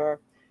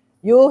whatever,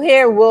 you'll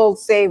hear Will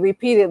say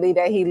repeatedly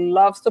that he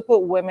loves to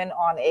put women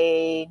on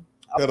a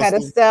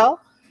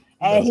pedestal.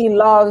 And he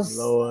loves.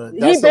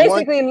 He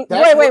basically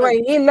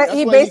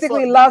He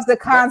basically loves the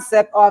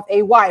concept of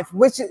a wife,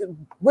 which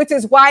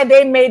is why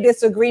they made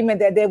this agreement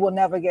that they will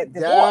never get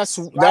divorced.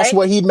 That's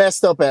what he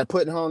messed up at,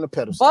 putting her on the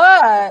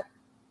pedestal.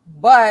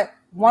 But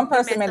one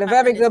person made a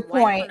very good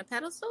point. On the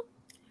pedestal?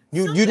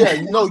 You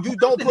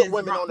don't put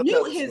women on the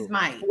pedestal. His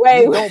mic.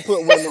 You don't put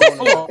women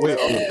on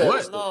the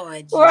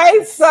pedestal.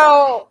 Right?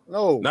 So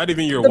not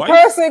even your wife. The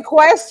person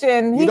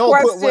questioned. You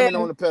don't put women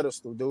on the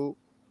pedestal, dude.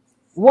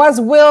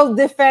 Was Will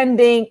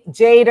defending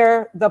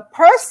Jada the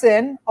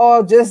person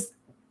or just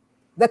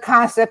the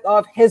concept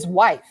of his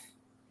wife?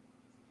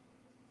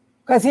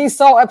 Because he's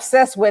so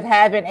obsessed with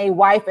having a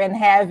wife and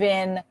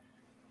having,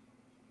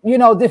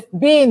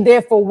 being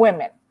there for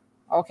women.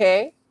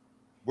 Okay.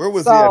 Where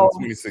was he at in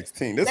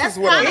 2016? That's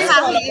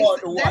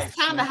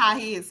kind of how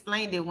he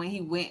explained it when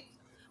he went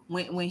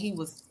when he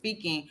was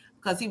speaking,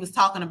 because he was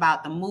talking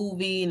about the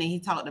movie and then he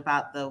talked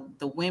about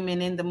the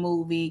women in the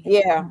movie.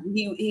 Yeah.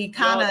 He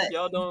kind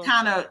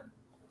of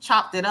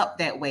chopped it up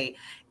that way.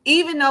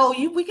 Even though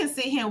we can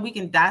sit here and we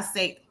can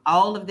dissect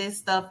all of this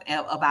stuff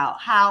about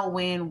how,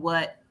 when,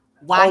 what,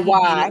 why he did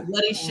it,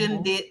 what he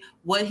shouldn't did,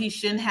 what he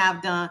shouldn't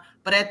have done.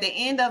 But at the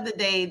end of the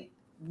day,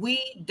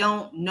 we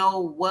don't know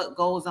what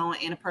goes on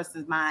in a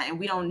person's mind, and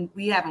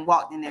we haven't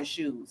walked in their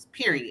shoes,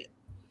 period.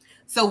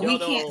 So we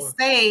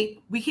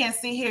can't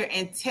sit here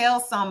and tell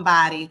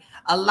somebody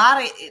a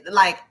lot of,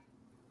 like,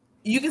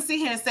 you can sit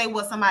here and say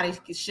what somebody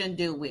shouldn't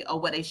do with or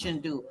what they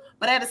shouldn't do.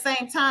 But at the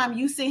same time,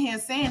 you sit here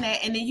saying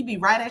that, and then you be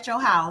right at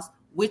your house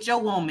with your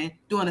woman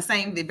doing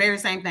the very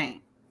same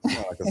thing.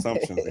 Like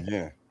assumptions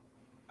again.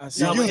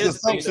 You use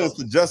assumptions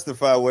to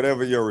justify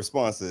whatever your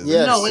response is.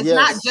 Yes, no, it's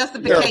not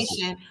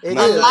justification. A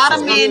lot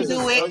of men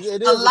do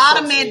it. A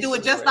lot of men do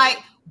it. Just like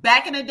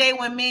back in the day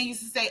when men used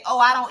to say, "Oh,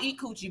 I don't eat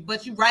coochie,"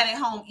 but you right at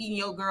home eating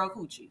your girl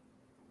coochie.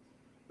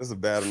 That's a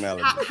bad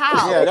analogy.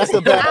 How? Yeah, that's a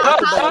bad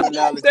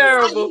analogy.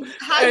 Terrible.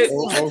 Hey,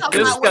 you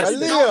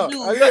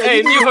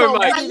heard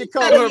Mike.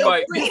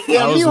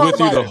 I was with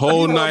you the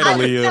whole night,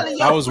 Aaliyah.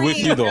 I was with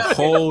you the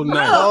whole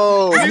night.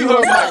 Oh, you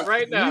heard Mike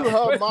right now. You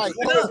heard Mike.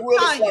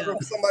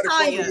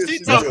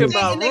 She's talking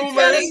about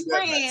rumors.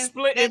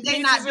 That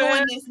they not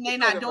doing this and they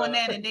not doing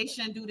that, and they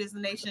shouldn't do this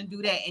and they shouldn't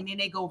do that, and then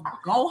they go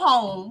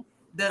home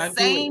the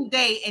same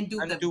day and do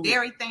the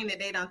very thing that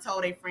they done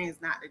told their friends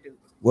not to do.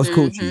 What's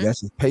coochie?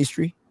 That's a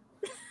pastry.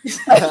 Yep.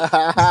 Like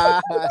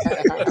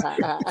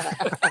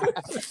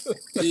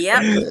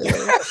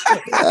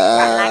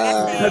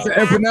I said, that's an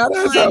empanada.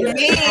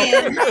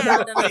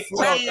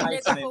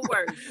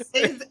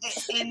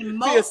 And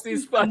most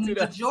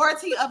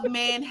majority of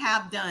men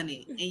have done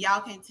it, and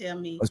y'all can't tell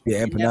me. Must be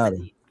an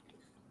empanada.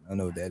 I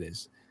know what that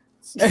is.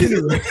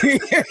 Anyway,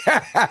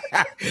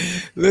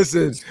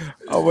 listen,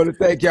 I want to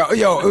thank y'all.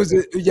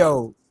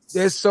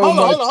 There's so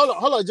much.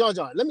 Hold on,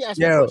 John. Let me ask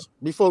you a question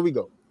before we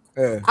go.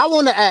 I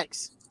want to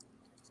ask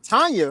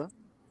Tanya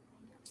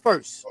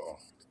first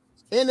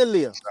and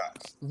Aaliyah,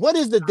 what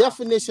is the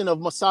definition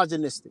of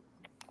misogynistic?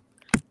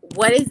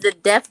 What is the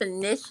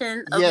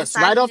definition of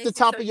right off the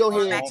top of your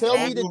head. Tell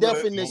me the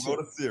definition.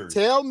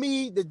 Tell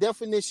me the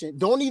definition.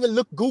 Don't even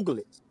Google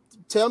it.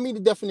 Tell me the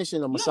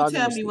definition of misogynistic.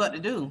 Don't tell me what to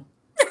do.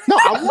 No,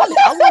 I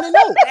want to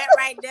know. That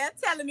right there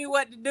telling me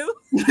what to do.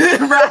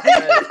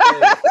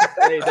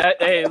 Right.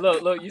 Hey,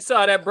 look, you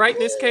saw that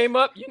brightness came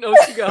up. You know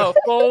she got her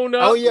phone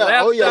up. Oh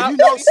yeah.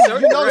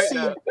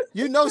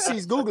 You know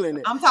she's Googling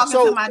it. I'm talking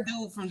to my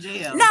dude from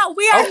jail. No,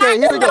 we are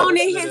not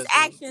condoning his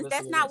actions.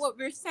 That's not what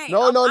we're saying.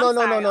 No,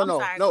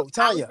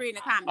 Tanya.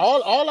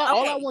 All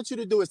I want you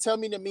to do is tell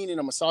me the meaning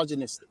of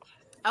misogynistic.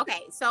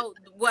 Okay, so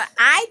what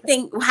I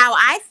think, how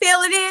I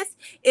feel it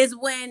is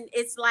when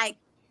it's like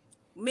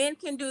men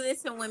can do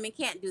this and women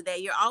can't do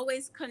that. You're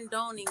always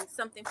condoning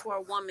something for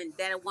a woman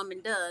that a woman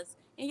does,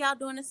 and y'all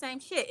doing the same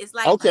shit. It's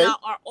like y'all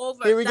are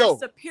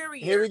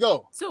superior. Here we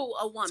go. To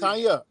a woman.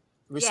 Tanya,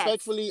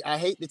 respectfully, I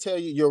hate to tell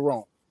you, you're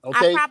wrong.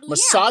 Okay,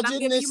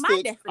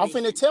 misogynistic. I'm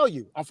finna tell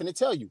you.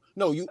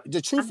 No,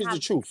 the truth is the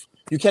truth.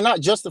 You cannot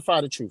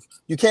justify the truth.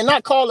 You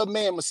cannot call a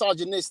man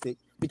misogynistic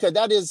because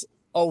that is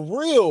a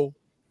real,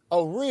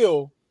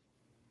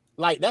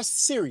 like that's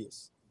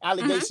serious.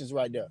 Allegations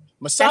right there.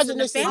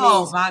 Misogynistic means,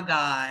 oh my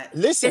God.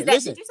 Listen.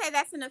 Did you say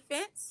that's an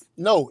offense?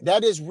 No,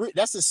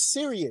 that's a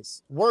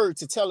serious word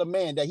to tell a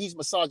man that he's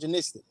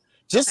misogynistic.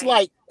 Just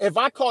like if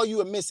I call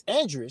you a Miss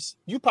Andress,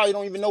 you probably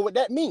don't even know what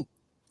that means.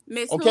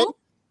 Miss who?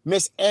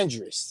 Miss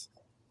Andress.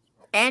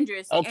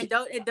 Andress. Okay. And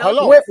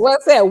don't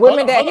what's that?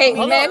 Women that hate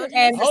men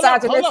and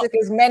misogynistic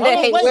is men that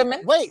hate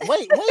women. Wait,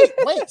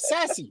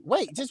 sassy.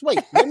 Just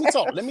wait. Let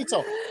me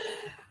talk.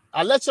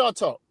 I'll let y'all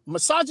talk.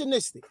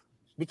 Misogynistic.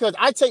 Because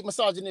I take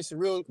misogynistic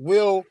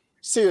real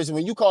serious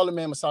when you call a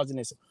man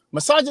misogynistic.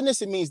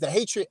 Misogynistic means the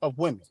hatred of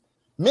women.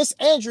 Miss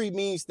Andrew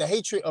means the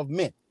hatred of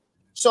men.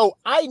 So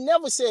I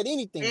never said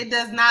anything. It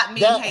does not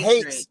mean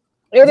hatred.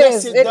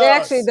 It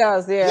actually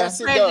does. Yeah.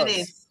 Yes, it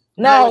does.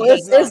 No,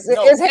 it's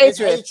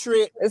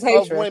hatred. It's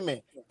hatred of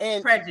women.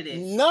 And prejudice.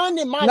 None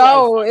in my life.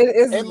 No,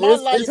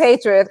 it's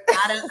hatred.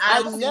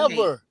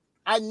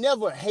 I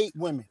never hate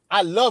women.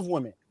 I love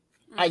women.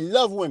 I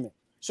love women.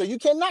 So you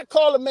cannot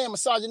call a man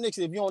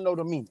misogynistic if you don't know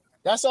the meaning.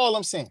 That's all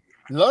I'm saying.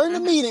 Learn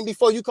the meaning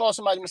before you call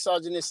somebody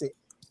misogynistic,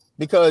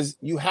 because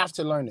you have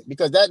to learn it.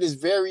 Because that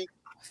is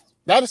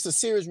a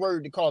serious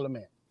word to call a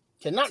man.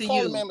 Cannot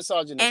call a man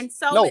misogynistic. And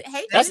so no,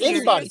 that's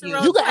anybody.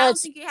 You can I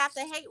think you have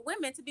to hate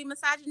women to be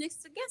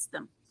misogynistic against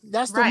them.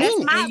 That's the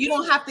meaning. And you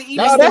don't have to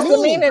even. That's the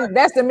meaning.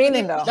 That's the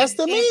meaning, though. That's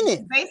the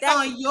meaning. Based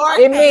on your,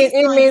 it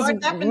means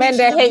men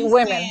that hate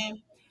women.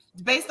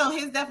 Based on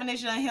his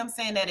definition of him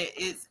saying that it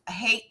is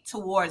hate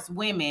towards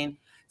women,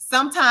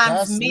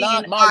 sometimes that's men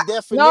not my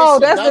definition. No,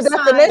 that's the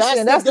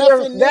definition.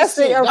 That's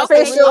the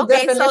official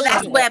definition. So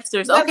that's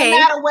Webster's. Doesn't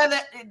matter whether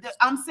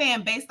I'm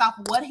saying based off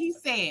of what he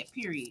said.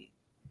 Period.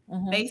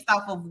 Based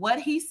off of what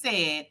he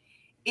said,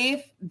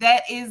 if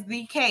that is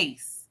the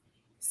case,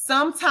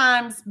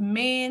 sometimes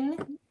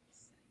men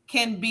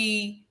can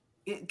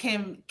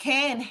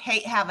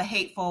have a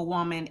hate for a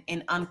woman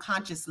and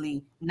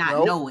unconsciously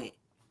not know it.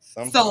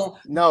 Sometimes. So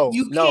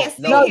you can't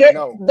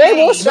they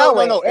will show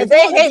it. If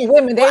they hate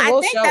women, they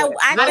will show it.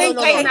 I didn't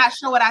say not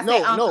show it. I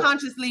said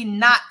unconsciously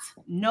not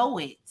know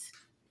it.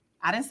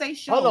 I didn't say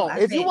show. Hold on.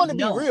 If you want to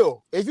be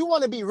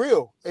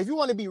real,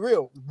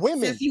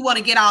 women. Since you want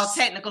to get all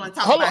technical and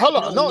talk hold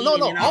about on. No.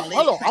 Hold on.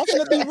 I'm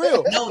finna be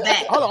real. Know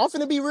that. Hold on. I'm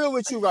finna be real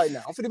with you right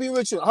now.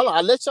 Hold on.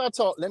 I'll let y'all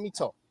talk. Let me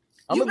talk.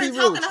 You've been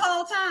talking the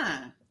whole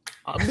time.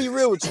 I'll be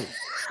real with you.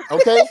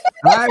 Okay.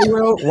 All right,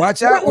 Will.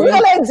 Watch out, Will.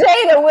 Will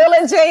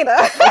and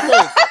Jada.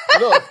 Okay.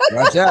 Look.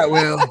 Watch out,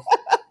 Will.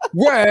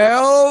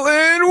 Well,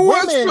 in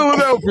West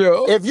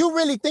Philadelphia. If you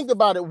really think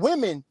about it,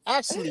 women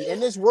actually in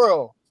this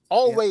world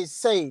always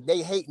say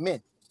they hate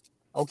men.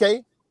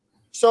 Okay.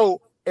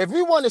 So if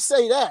we want to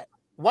say that,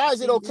 why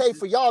is it okay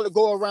for y'all to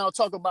go around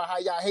talking about how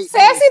y'all hate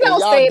men? Sassy don't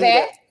say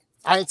that.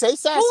 I ain't say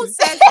sassy. Who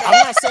says that?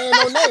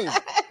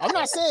 I'm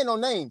not saying no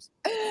names.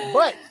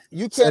 But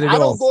you can't. I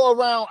don't go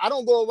around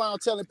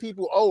telling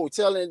people,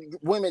 telling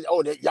women,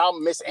 that y'all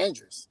Miss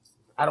Andress.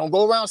 I don't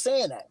go around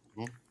saying that.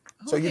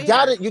 So you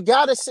gotta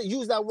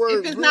use that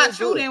word. If it's not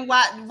true, then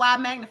why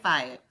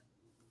magnify it?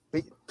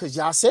 Because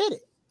y'all said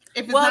it.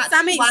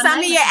 Some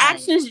of your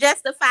actions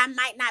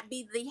might not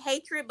be the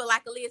hatred, but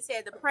like Aaliyah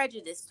said, the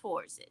prejudice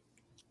towards it.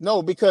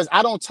 No, because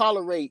I don't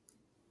tolerate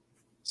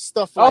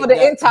stuff like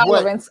the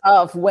intolerance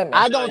of women.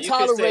 I don't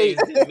tolerate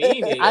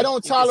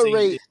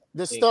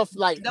the stuff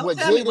like Don't what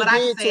tell me Jada what I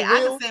did can say. to I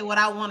Will. can say what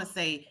I want to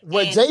say.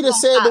 What and Jada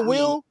said to stop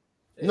Will,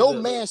 me. no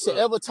man should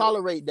ever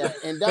tolerate that.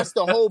 And that's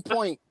the whole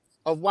point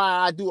of why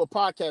I do a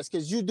podcast,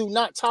 because you do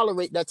not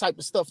tolerate that type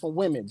of stuff from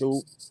women,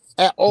 dude,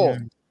 at all.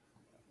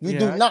 You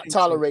do not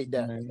tolerate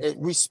that.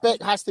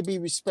 Respect has to be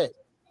respect.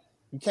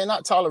 You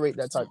cannot tolerate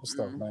that type of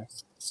stuff, man.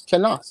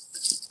 Cannot.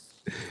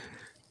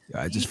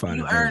 I just find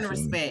you it earn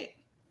respect.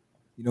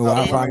 You know what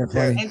I find it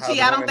funny? And T,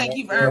 I don't think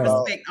you've earned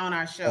respect on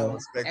our show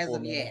as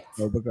of yet.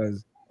 No,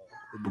 because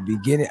in the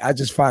beginning, I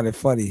just find it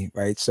funny,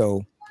 right?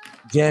 So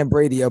Jan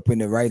Brady up in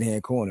the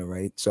right-hand corner,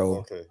 right?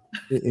 So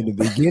in the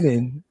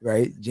beginning,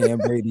 right, Jan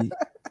Brady,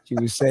 she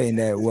was saying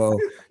that, well,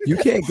 you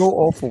can't go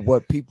off of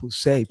what people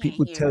say.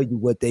 People tell you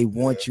what they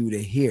want you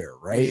to hear,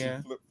 right?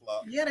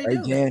 Yeah, they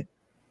right, do. Jan?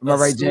 Am I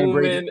right, Jan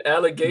Brady?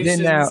 Allegations.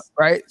 Then now,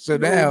 right? So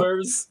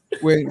rumors. Now,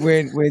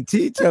 when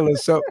T tell her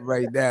something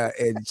right now,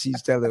 and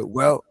she's telling,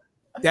 well,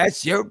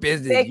 that's your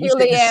business. Thank you,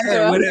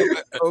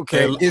 Leandra.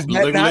 Okay, Hey, is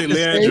that not the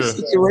same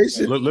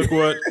situation?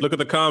 Look at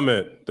the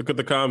comment. Look at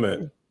the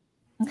comment.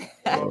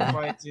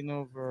 Fighting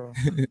over.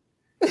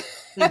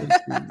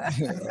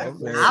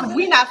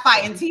 We not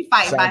fighting. T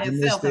fighting by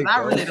himself because I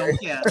really don't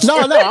care. No,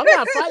 I'm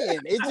not fighting.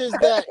 It's just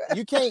that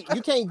you can't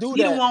do that.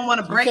 He don't want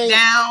to break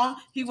down.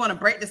 He want to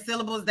break the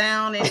syllables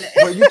down, and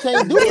but you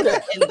can't do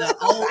that. And the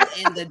O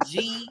and the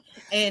G.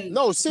 And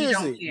no,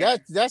 seriously,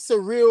 that's a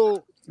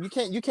real.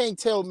 You can't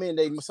tell men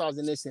they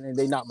misogynistic and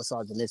they not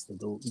misogynistic,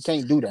 dude. You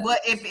can't do that. Well,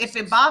 if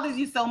it bothers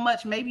you so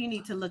much, maybe you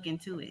need to look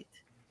into it.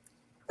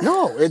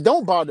 No, it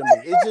don't bother me.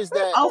 It's just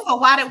that. Oh, so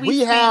why did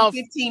we spend have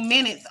 15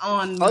 minutes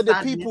on other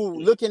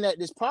people looking at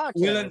this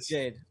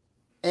podcast?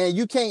 And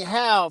you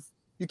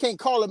can't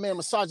call a man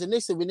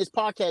misogynistic when this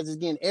podcast is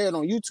getting aired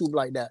on YouTube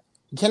like that.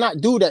 You cannot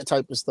do that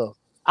type of stuff.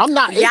 I'm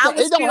not. It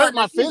don't hurt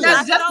my feelings.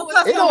 It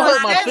don't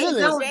hurt my feelings.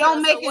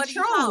 Don't make it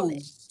true.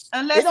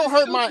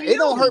 It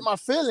don't hurt my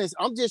feelings.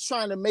 I'm just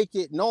trying to make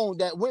it known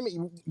that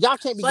women, y'all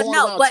can't be going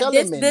around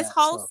telling men this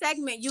whole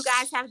segment, you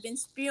guys have been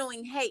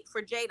spewing hate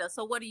for Jada.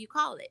 So what do you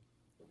call it?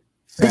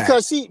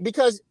 Because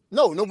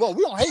no, we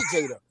don't hate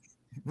Jada.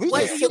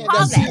 What do you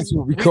call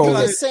that? We call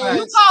it.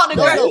 You called the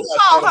girl. You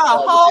called her a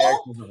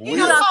hoe. You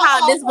don't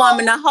call this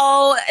woman a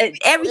hoe.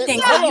 Everything.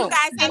 Yeah, you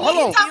guys and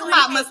he's talking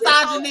about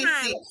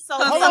misogynistic. So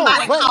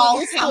somebody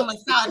called him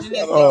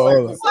misogynistic.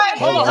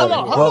 Hold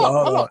on.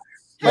 Hold on.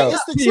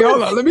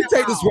 Let me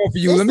take this one for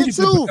you. Let me get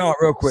this on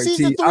real quick.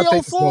 Season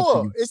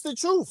 304. It's the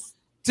truth.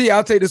 T,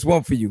 I'll take this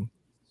one for you.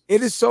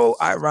 It is so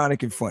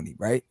ironic and funny,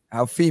 right?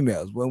 How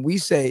females, when we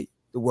say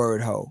the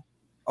word hoe,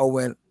 or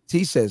when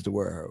T says the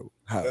word hoe,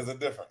 there's a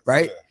difference,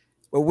 right? Yeah.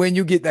 But when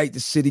you get like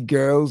the city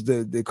girls,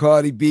 the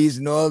Cardi B's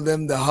and all of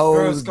them, the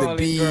hoes, the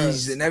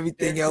bees, and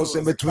everything else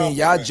in between,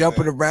 y'all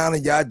jumping around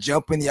and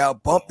y'all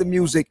bump the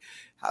music.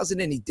 How's it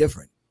any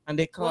different? And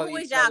they call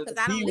we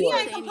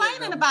ain't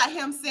complaining about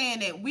him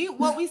saying it.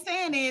 What we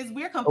saying is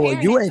we're comparing.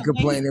 Oh, you ain't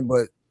complaining,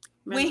 but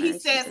when he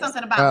said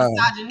something about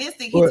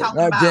misogynistic, he talked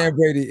about Jan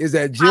Brady. Is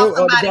that Jill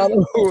at the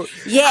bottom?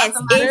 Yes,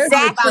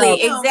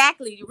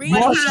 exactly. Read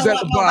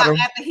the bottom.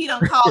 After he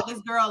done called this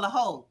girl a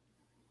hoe.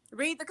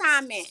 Read the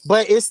comment.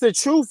 But it's the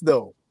truth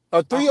though.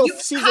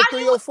 She's a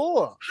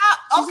 304.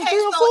 Okay, so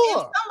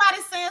if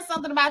somebody's saying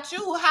something about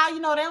you, how you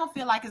know they don't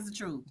feel like it's the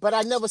truth? But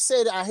I never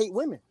said I hate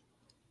women.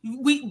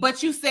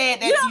 But you said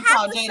that you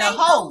called Jada a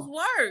hoe.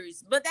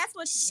 Words, but that's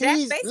what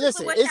she's.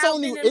 Listen, what it's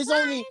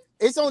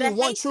only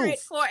one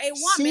truth for a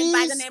woman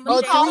by the name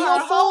of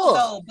Jada.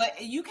 Though, but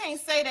you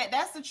can't say that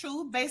that's the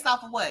truth based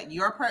off of what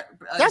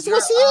that's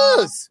what she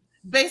is.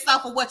 Based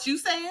off of what you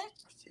saying.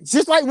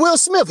 Just like Will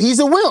Smith, he's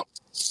a wimp.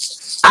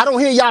 I don't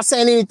hear y'all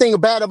saying anything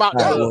bad about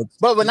that.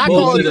 But when I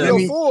call it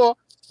 304.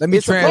 Let me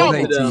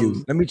translate to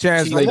you. Let me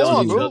translate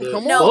to you.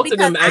 Come on, both of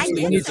them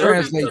actually. Let me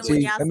translate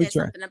to you. Let me translate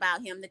something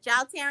about him that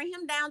y'all tearing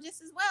him down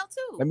just as well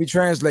too. Let me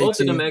translate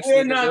to you.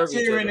 We're not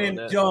tearing him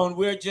down.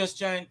 We're just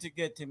trying to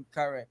get him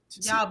correct.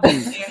 Y'all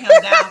been tearing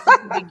him down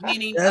from the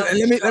beginning.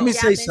 Let me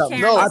say something.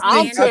 No,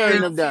 I'm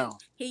tearing him doim.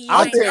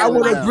 I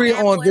will agree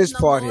on this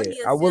part here.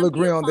 I will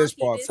agree on this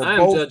part. I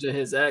am judging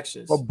his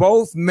actions for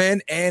both men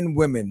and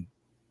women.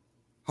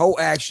 Whole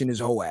action is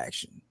whole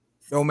action.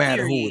 No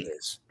matter who it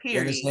is.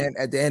 You understand?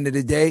 At the end of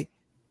the day,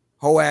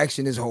 whole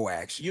action is whole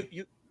action.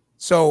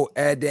 So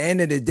at the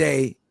end of the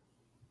day,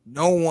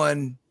 no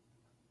one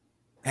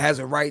has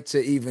a right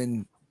to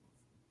even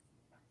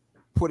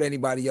put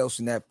anybody else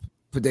in that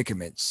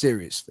predicament.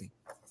 Seriously.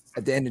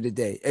 At the end of the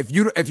day. If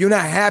you're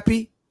not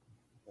happy,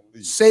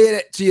 say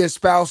it to your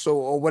spouse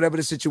or whatever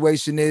the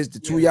situation is.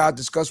 The two of y'all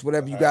discuss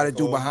whatever you got to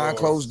do behind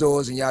closed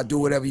doors, and y'all do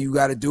whatever you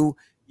got to do.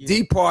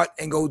 Depart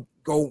and go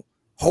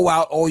hoe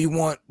out all you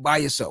want by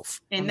yourself.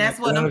 And that's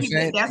what them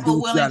people, that's what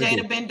Will and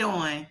Jada been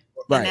doing.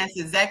 Right. And that's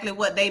exactly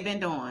what they've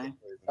been doing.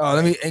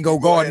 Go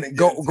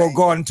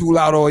garden tool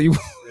out all you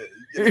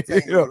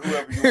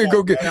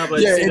go get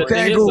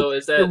entangle.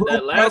 Is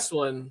that last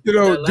one?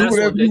 Do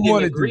whatever you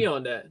want to agree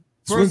on that.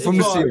 First of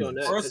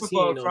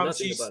all,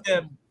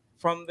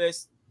 from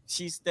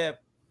she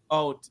stepped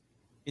out,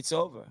 it's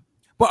over.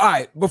 But all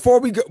right,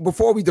 before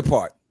we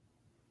depart,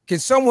 can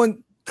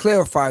someone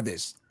clarify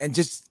this and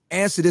just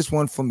answer this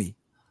one for me.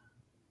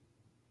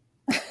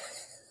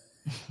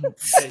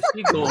 Hey,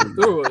 she going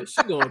through it.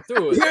 She going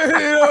through it.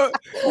 Yeah.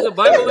 Is the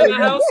Bible in the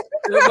house?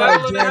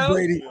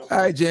 Brady. All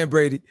right, Jan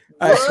Brady.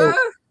 All right, so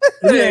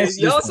hey,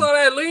 y'all saw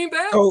that lean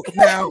back? So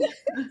now,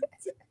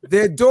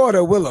 their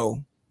daughter,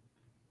 Willow,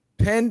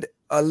 penned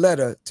a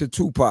letter to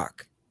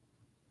Tupac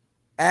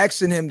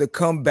asking him to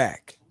come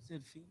back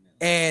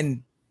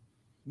and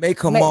make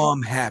her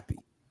mom happy.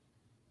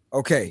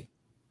 Okay.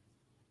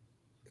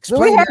 Do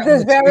we have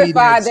this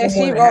verified that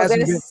she wrote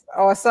this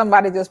or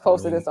somebody just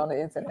posted this on the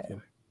internet?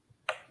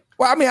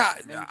 Well, I mean,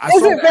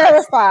 is it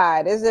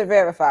verified? Is it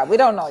verified? We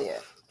don't know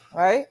yet,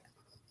 right?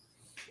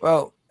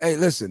 Well, hey,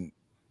 listen.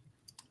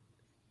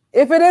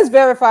 If it is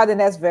verified, then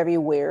that's very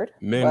weird.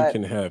 Men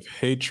can have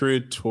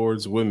hatred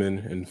towards women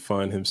and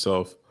find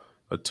himself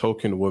a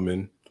token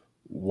woman,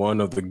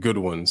 one of the good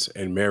ones,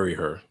 and marry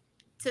her.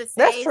 To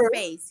save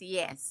face,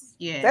 yes.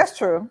 Yeah. That's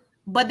true.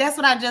 But that's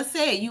what I just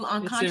said. You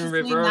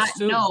unconsciously not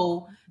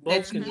know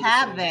that you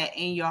have that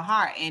in your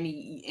heart, and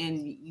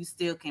you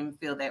still can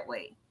feel that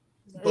way.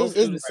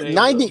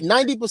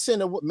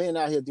 90% of men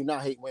out here do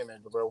not hate women,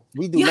 bro.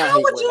 We do not hate women.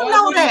 How would you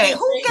know that?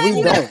 Who gave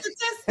you that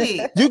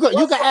statistic? You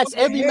can ask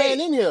every man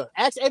in here.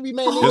 Ask every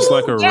man in here. Just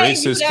like a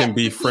racist can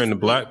befriend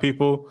black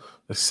people,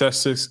 a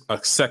sexist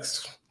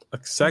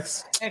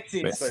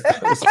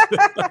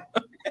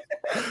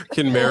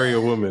can marry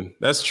a woman.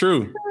 That's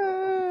true.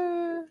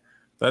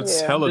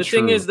 That's hella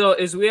true. The thing is, though,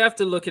 is we have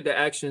to look at the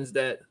actions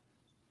that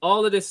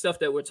all of this stuff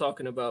that we're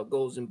talking about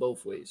goes in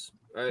both ways.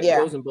 Right? Yeah.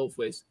 It goes in both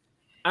ways.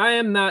 I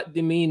am not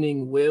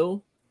demeaning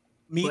Will,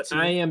 but too.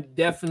 I am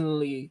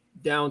definitely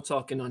down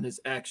talking on his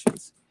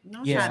actions.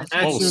 Yeah.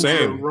 Actions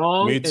same. Are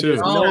wrong. Me too.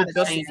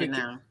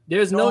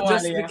 There's no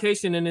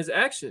justification in his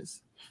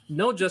actions.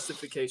 No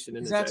justification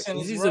in his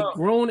actions. He's a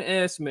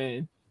grown-ass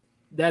man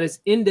that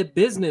is in the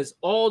business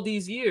all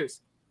these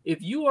years.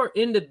 If you are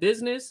in the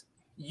business,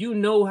 you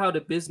know how the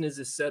business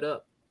is set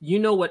up. You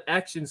know what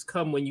actions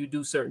come when you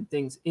do certain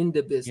things in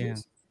the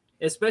business.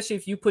 Yeah. Especially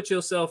if you put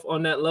yourself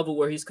on that level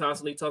where he's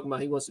constantly talking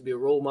about he wants to be a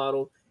role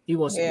model, he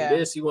wants to be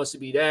this, he wants to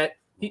be that.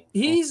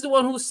 He's the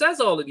one who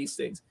says all of these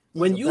things.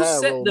 When you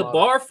set the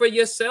bar for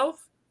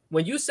yourself,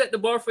 and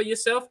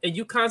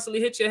you constantly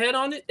hit your head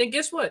on it, then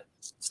guess what?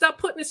 Stop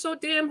putting it so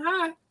damn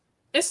high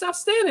and stop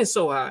standing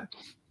so high.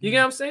 You get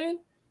what I'm saying?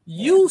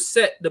 You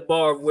set the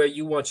bar of where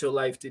you want your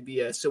life to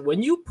be at. So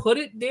when you put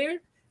it there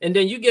and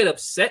then you get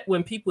upset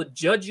when people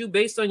judge you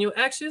based on your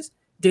actions,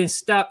 then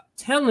stop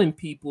telling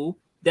people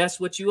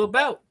that's what you're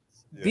about.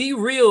 Yeah. Be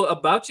real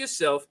about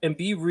yourself and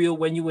be real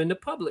when you're in the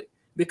public.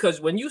 Because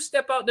when you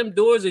step out them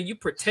doors and you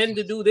pretend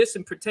to do this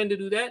and pretend to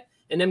do that,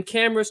 and them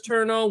cameras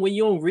turn on when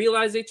you don't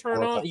realize they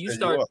turn on, and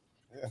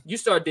you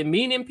start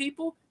demeaning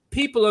people,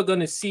 people are going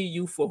to see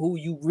you for who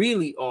you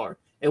really are.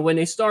 And when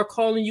they start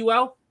calling you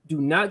out,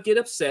 do not get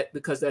upset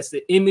because that's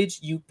the image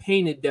you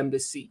painted them to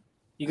see.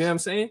 You get what I'm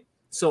saying?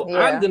 So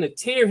I'm going to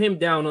tear him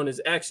down on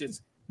his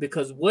actions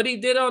because what he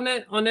did on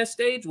that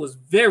stage was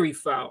very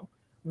foul.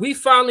 We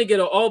finally get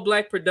an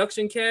all-black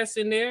production cast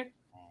in there,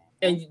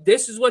 and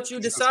this is what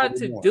you decide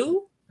to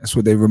do? That's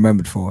what they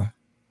remembered for.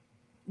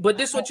 But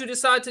this is what you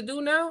decide to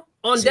do now?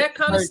 On that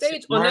kind of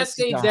stage, on that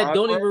stage that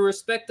don't even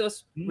respect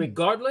us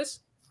regardless,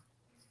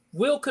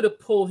 Will could have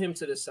pulled him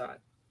to the side.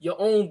 Your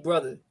own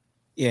brother.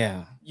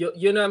 Yeah.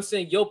 You know what I'm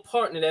saying? Your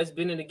partner that's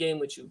been in the game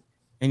with you.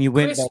 And you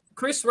went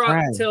Chris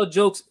Rock tell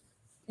jokes.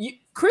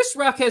 Chris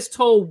Rock has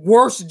told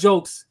worse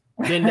jokes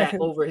than that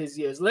over his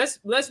years.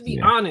 Let's be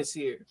honest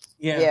here.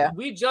 Yeah.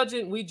 We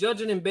judging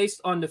him based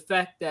on the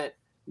fact that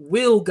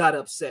Will got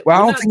upset.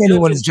 Well, I don't think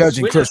anyone is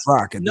judging Chris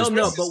Rock. No,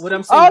 but what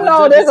I'm saying. Oh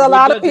no, there's a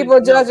lot of people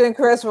judging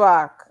Chris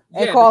Rock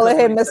and calling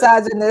him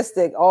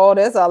misogynistic. Oh,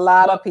 there's a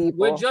lot of people.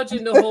 We're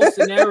judging the whole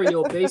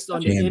scenario based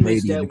on the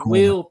image that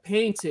Will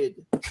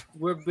painted.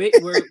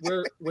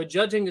 We're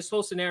judging this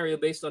whole scenario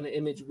based on the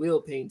image Will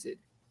painted.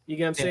 You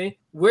get what I'm saying?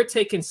 We're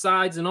taking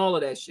sides and all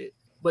of that shit.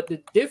 But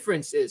the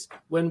difference is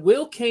when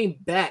Will came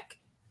back,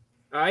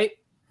 all right,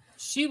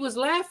 she was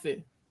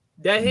laughing.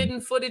 That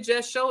hidden footage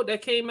that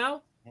came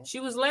out,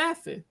 she was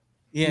laughing.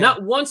 Yeah.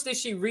 Not once did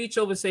she reach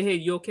over and say, "Hey,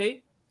 you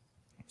okay?"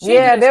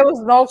 There was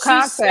no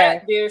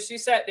contact. She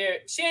sat there.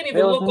 She didn't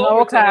even look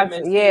over to him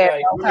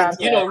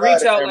and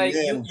reach out like,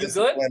 "You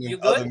good? You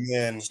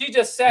good?" She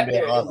just sat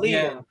there and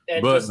leaned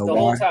just the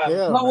whole time.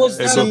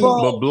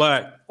 But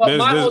black. But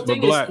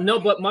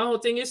my whole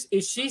thing is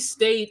she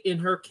stayed in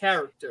her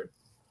character.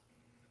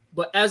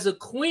 But as a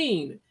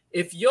queen,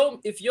 if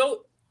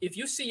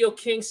you see your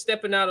king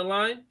stepping out of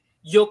line,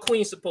 your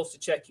queen's supposed to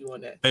check you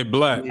on that. Hey,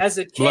 black. As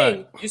a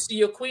king, you see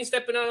your queen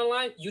stepping out of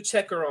line, you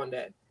check her on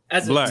that.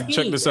 As a black, team,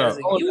 check this out.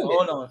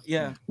 Hold on.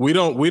 Yeah. We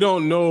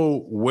don't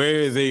know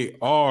where they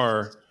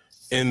are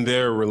in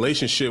their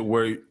relationship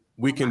where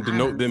we can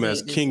denote them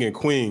as king and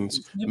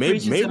queens. Maybe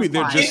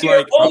they're just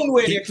like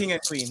they're king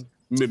and queen.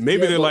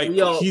 Maybe they're like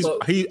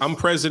I'm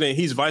president,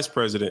 he's vice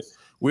president.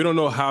 We don't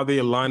know how they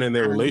align in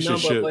their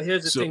relationship. But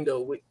here's the thing,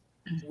 though.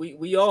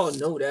 We all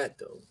know that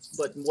though.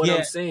 But what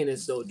I'm saying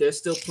is though, they're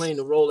still playing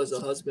the role as a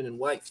husband and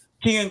wife.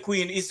 King and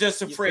queen is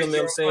just a phrase. You know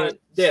what I'm saying?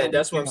 Yeah,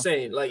 that's what I'm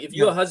saying. Like if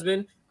you're a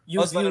husband,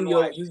 you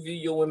view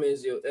your woman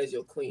as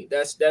your queen.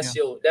 That's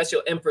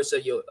your empress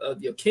of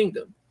your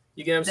kingdom.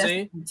 You get what I'm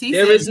saying?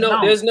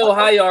 There's no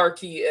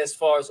hierarchy as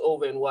far as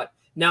over and what.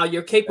 Now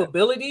your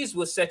capabilities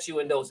will set you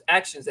in those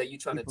actions that you're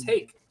trying to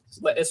take.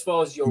 But as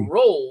far as your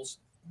roles,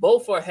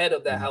 both are head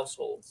of that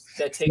household.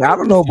 That take. I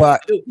don't know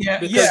about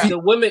because the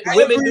women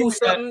do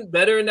something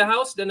better in the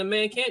house than the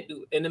man can't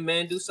do, and the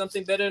man do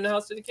something better in the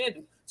house than he can't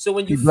do. So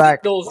when you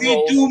flip those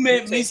roles,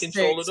 you take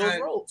control of those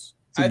roles.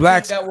 See,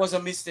 Blacks, that was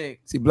a mistake.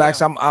 See,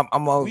 Blacks, I'm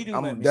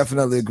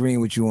definitely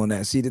agreeing with you on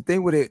that. See, the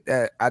thing with it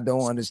that I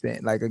don't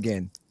understand, like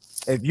again,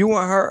 if you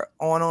and her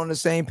on the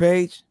same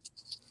page,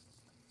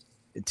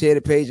 tear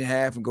the page in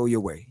half and go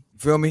your way. You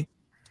feel me?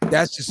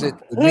 That's just it.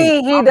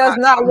 He does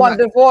not want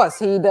divorce.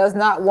 He does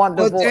not want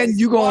divorce. But then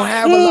you're gonna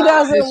have a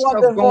lot of this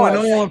stuff going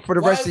on for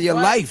the rest of your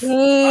life.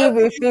 He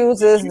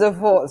refuses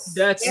divorce.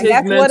 That's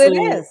what it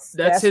is.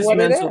 That's his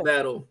mental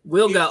battle.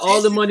 Will got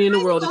all the money in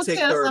the world to take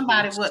care of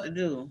somebody what to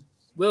do.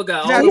 Will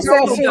got all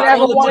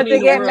the money in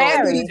the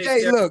world.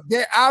 Hey, look,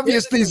 there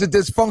obviously is a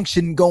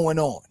dysfunction going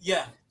on.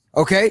 Yeah.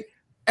 Okay.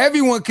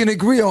 Everyone can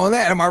agree on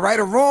that. Am I right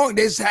or wrong?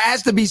 There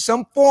has to be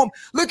some form.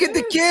 Look at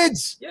the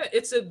kids. Yeah,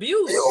 it's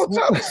abuse. You gonna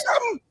tell me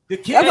something? The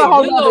kids. Hey,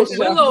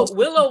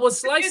 Willow was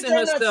slicing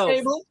herself.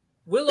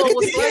 Willow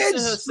was slicing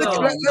herself.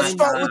 Let's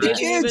start with the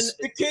kids.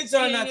 The kids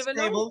are not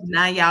stable.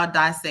 Now y'all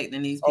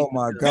dissecting these people. Oh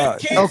my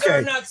God.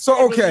 Okay.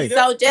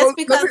 So just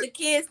because the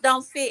kids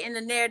don't fit in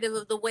the narrative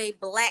of the way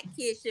black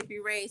kids should be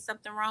raised,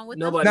 something wrong with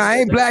them? Nah,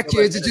 ain't black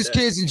kids. It's just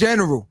kids in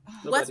general.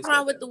 What's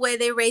wrong with the way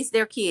they raise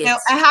their kids?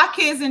 And how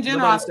kids in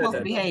general are supposed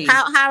to behave?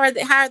 How are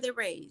they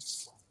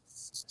raised?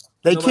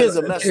 They kids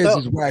are messed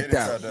up.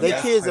 They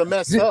kids are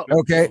messed up.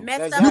 Okay.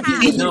 Messed up.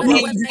 You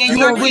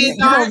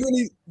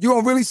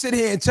gonna really sit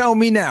here and tell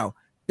me now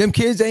them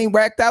kids ain't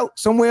whacked out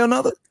some way or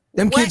another?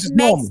 Them kids is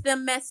normal. What makes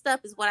them messed up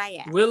is what I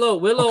asked. Willow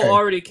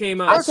already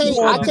came out. I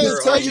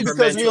can't tell you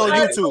because we're on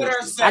YouTube.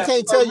 I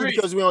can't tell you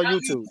because we're on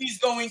YouTube. He's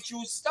going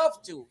through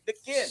stuff too. The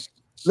kid.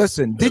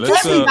 Listen,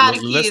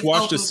 let's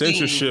watch the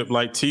censorship.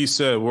 Like T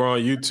said, we're on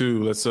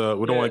YouTube. Let's we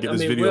don't want to get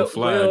this video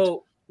flagged.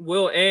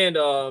 Will and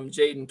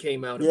Jaden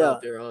came out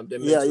about their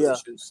mental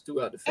issues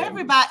throughout the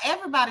family.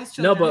 Everybody's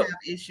children have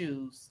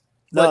issues.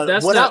 But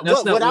that's what not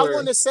I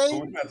want to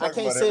say. I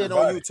can't say it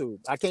on YouTube.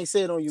 I can't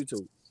say it on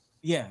YouTube.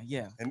 Yeah.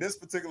 In this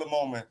particular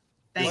moment,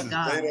 thank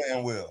God. Jada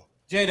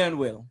and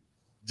Will.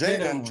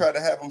 Jaden tried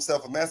to have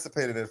himself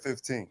emancipated at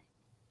 15.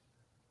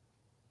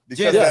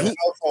 Because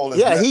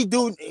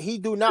he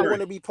do not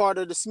want to be part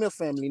of the Smith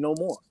family no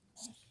more.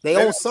 They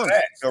own son.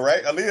 All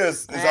right,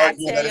 Aaliyah's is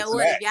arguing that it's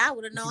if y'all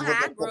would have known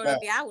how I grew up,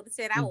 y'all would have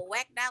said I was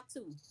whacked out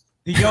too.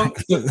 The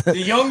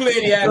young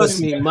lady. Trust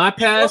me, my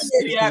past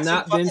has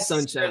not been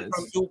sunshine.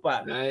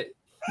 Right?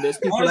 There's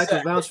people that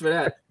can vouch for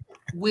that.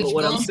 Which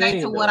goes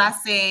back to what I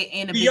said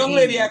in the beginning. Young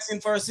lady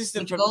asking for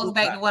assistance. Which goes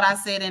back to what I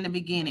said in the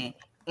beginning.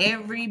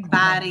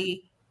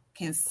 Everybody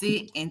can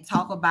sit and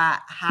talk about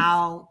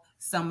how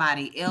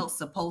somebody else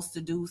supposed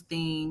to do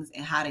things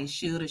and how they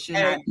should or should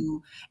not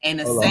do, and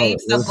the same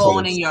stuff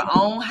going in your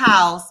own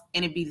house,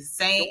 and it be the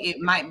same. It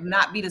might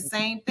not be the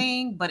same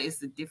thing, but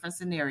it's a different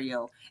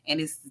scenario,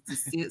 and it's the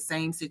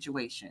same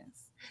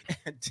situations.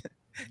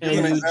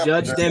 And you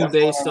judge them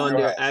based on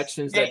their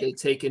actions that they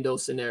take in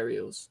those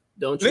scenarios,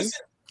 don't you?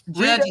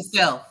 Judge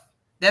yourself.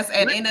 That's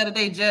at the end of the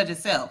day. Judge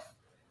yourself.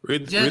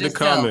 Read the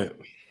comment.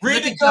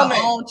 Read your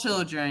own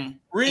children.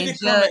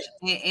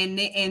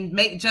 And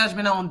make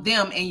judgment on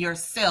them and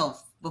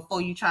yourself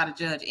before you try to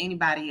judge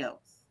anybody else.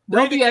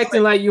 Don't be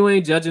acting like you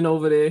ain't judging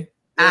over there.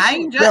 I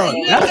ain't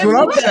judging. That's what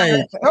I'm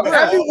saying.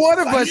 Every one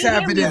of us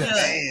have it in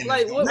us.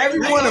 Like every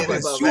one of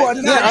us. You are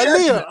not.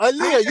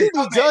 Aaliyah, you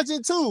be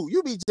judging too.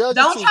 You be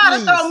judging. Don't try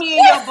to throw me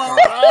in your boat.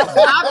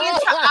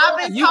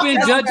 You've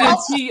been judging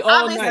T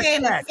all night. I've been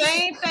saying the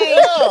same thing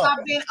since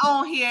I've been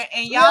on here,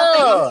 and y'all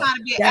think I'm trying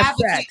to be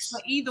advocates for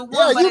either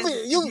one.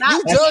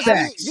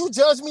 You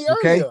judge me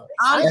earlier.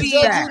 I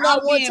judge you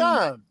not one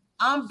time.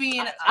 I'm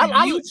being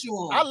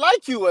mutual. I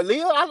like you,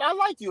 Aaliyah. I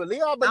like you,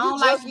 Aaliyah, but you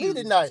judged me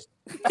tonight.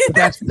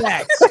 That's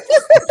facts.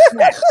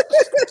 That's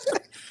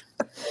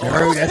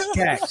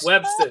facts.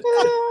 Webster.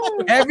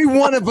 Every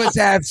one of us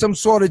have some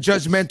sort of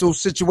judgmental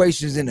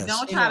situations in us.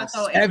 Don't try to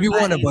throw every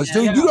one of us.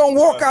 Dude, you don't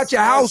walk out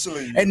your house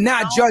and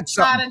not judge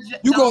something.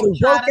 You go to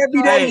work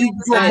every day. You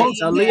do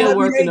Aaliyah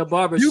work in a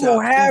barbershop. You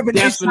gonna have an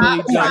issue.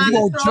 You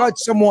gonna judge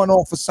someone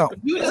off of something.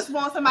 You just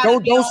want somebody to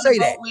be on the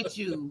boat with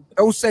you.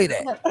 Don't say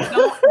that.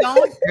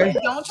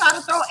 Don't try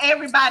to throw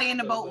everybody in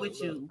the boat with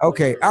you.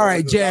 Okay, all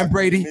right, Jan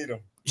Brady.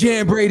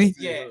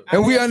 Yeah.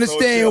 And we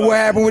understand what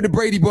happened with the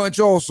Brady Bunch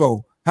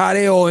also. How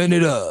they all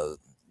ended up.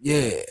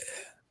 Yeah.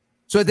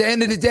 So at the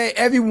end of the day,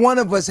 every one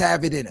of us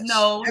have it in us.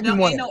 No,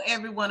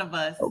 every one of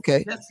us.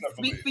 Okay. Let's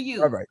speak for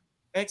you. All right.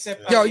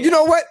 Except you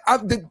know what?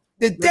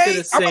 The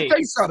day I'm gonna tell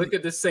you something. Look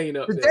at the saint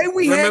up the there. Day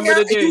we hang out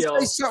and you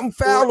say something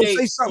foul or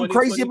say something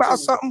crazy about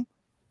something,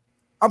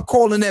 I'm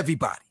calling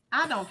everybody.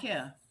 I don't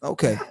care.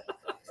 Okay.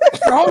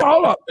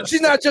 hold on.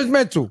 She's not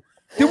judgmental.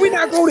 Did we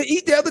not go to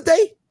eat the other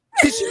day?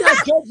 Did she not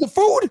judge the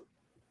food?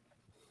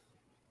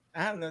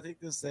 I have nothing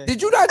to say.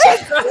 Did you not judge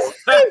the food?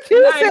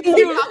 You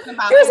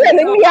said,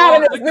 leave me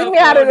out of this. Leave me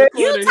out of this.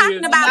 You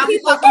talking about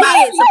people talking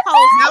about kids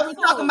supposed Now we're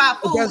talking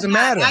about food. It doesn't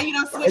matter. Now you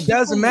don't It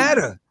doesn't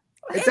matter.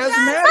 It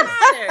doesn't matter.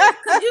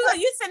 Because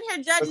you sitting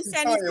here judging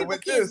saying these people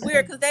kids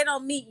weird because they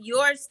don't meet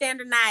your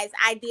standardized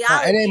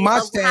ideology. It ain't my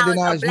of standardized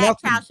how a black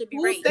nothing. child should be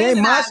raised. It ain't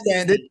my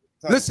standard.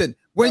 Listen,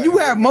 when you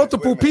have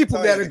multiple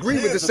people that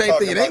agree with the same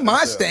thing, it ain't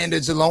my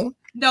standards alone.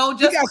 No,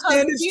 just because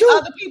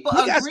other people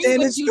agree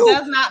with you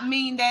does not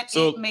mean that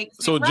it makes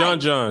it right.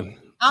 John,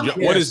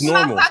 what is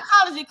normal? My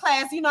psychology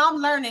class, I'm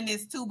learning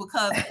this too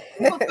because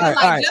people feel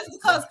like just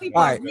because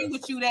people agree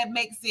with you, that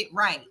makes it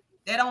right.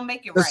 That don't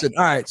make it Listen, right.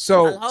 all right.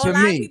 So to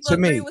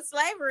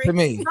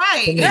me,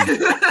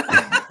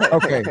 right?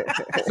 Okay.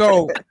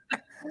 So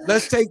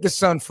let's take the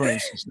son for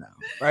instance now,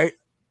 right?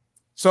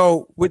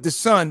 So with the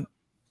son,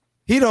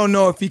 he don't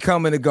know if he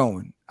coming or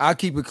going. I'll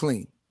keep it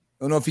clean.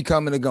 Don't know if he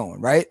coming or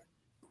going, right?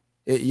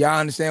 Y'all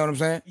understand what I'm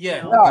saying?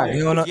 Yeah. Right,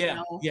 you know,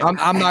 yeah.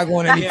 I'm not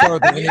going any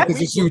further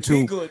because it's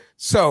YouTube.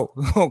 So,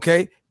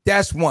 okay,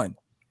 that's one.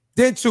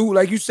 Then two,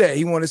 like you said,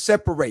 he want to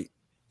separate.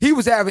 He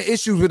was having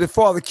issues with his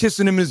father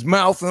kissing him in his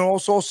mouth and all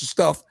sorts of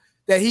stuff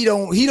that he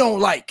don't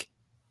like.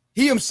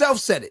 He himself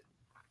said it.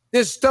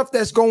 There's stuff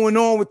that's going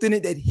on within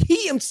it that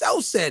he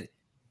himself said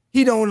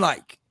he don't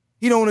like.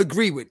 He don't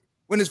agree with.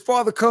 When his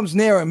father comes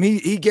near him,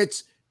 he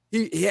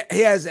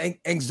has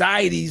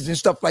anxieties and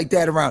stuff like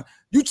that around.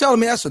 You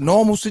telling me that's a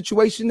normal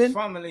situation then?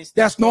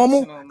 That's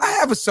normal? I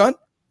have a son.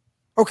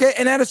 Okay,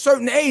 and at a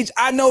certain age,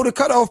 I know the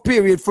cutoff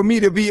period for me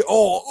to be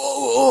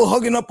all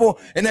hugging up on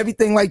and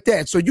everything like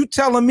that. So you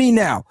telling me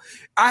now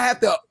I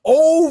have to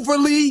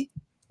overly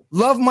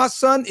love my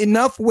son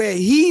enough where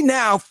he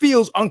now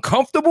feels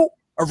uncomfortable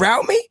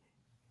around me?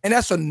 And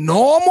that's a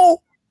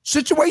normal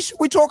situation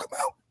we talk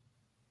about?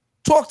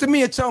 Talk to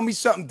me and tell me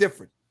something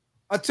different.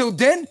 Until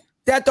then,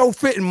 that don't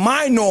fit in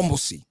my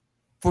normalcy.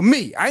 For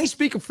me, I ain't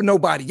speaking for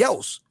nobody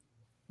else.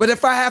 But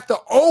if I have to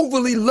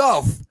overly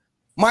love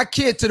my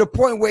kid to the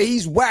point where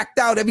he's whacked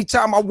out every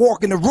time I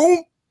walk in the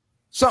room,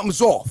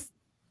 something's off.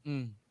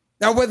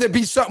 Now, whether it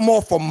be something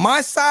off from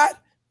my side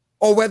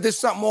or whether it's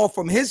something off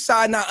from his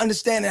side, not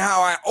understanding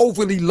how I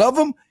overly love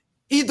him,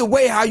 either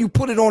way, how you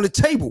put it on the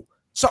table,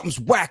 something's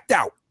whacked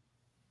out.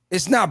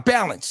 It's not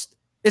balanced.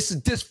 It's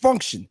a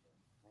dysfunction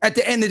at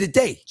the end of the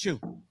day. True.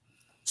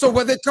 So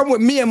whether it come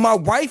with me and my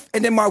wife,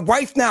 and then my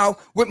wife now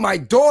with my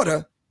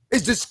daughter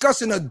is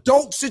discussing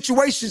adult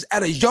situations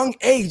at a young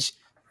age,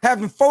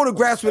 having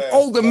photographs with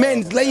older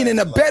men laying in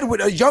a bed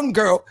with a young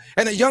girl,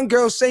 and a young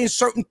girl saying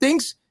certain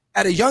things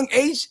at a young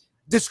age,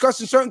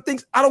 discussing certain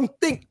things. I don't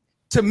think,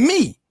 to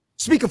me,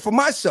 speaking for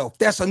myself,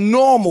 that's a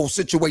normal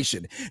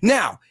situation.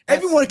 Now,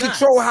 everyone can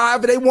control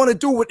however they want to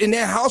do it in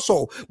their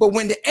household. But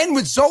when the end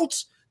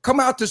results come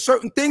out to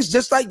certain things,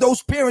 just like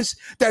those parents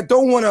that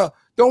don't want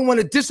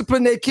to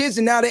discipline their kids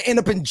and now they end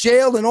up in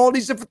jail and all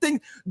these different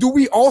things, do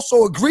we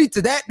also agree to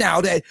that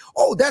now that,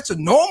 that's a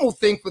normal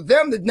thing for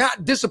them to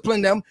not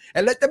discipline them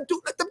and let them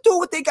do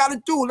what they got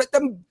to do. Let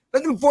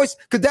them voice,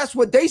 because that's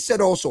what they said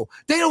also.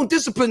 They don't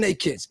discipline their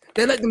kids.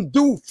 They let them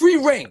do free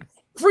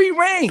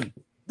reign.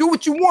 Do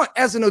what you want.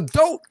 As an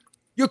adult,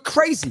 you're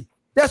crazy.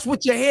 That's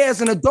what you're here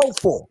as an adult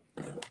for.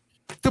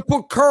 To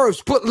put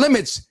curves, put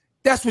limits.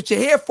 That's what you're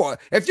here for.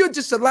 If you're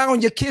just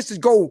allowing your kids to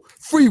go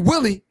free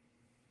willy,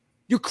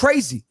 you're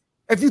crazy.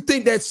 If you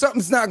think that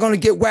something's not going to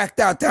get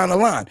whacked out down the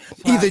line,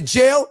 either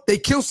jail, they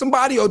kill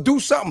somebody, or do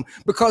something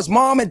because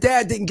mom and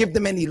dad didn't give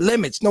them any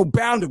limits, no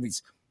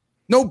boundaries.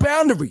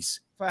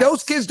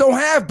 Those kids don't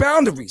have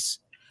boundaries.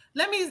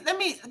 Let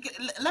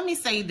me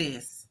say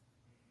this.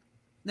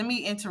 Let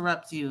me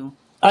interrupt you.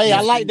 Hey,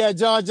 I like that,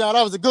 John. That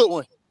was a good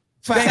one.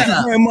 Thank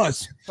you very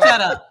much. Shut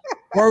up.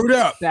 Word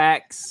up.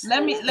 Facts.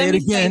 Let me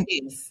say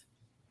this.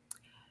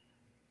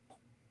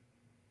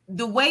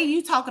 The way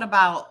you talking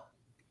about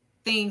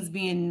things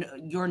being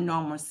your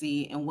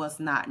normalcy and what's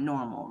not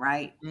normal,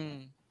 right?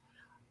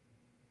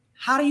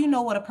 How do you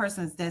know what a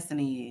person's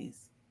destiny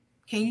is?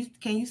 Can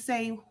you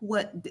say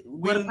what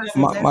a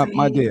person's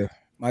destiny is?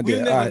 My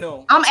dear. Right.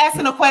 I'm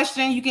asking a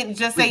question. You can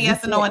just say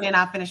yes or no, and then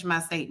I'll finish my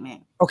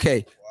statement.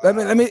 Okay.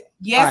 Let me.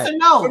 Yes or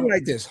no.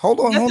 Like this.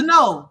 Hold on. Yes or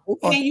no.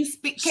 Can you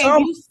speak? Can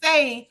you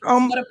say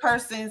what a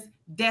person's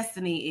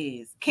destiny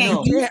is? You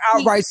can't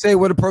outright say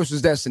what a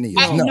person's destiny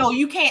is. No,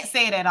 you can't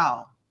say it at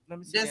all.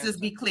 Just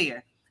be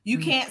clear. You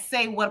can't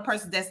say what a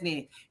person's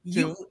destiny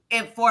is.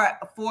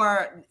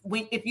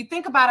 If you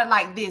think about it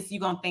like this,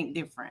 you're gonna think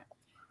different.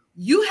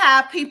 You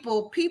have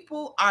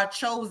people are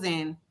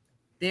chosen.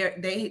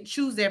 They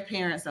choose their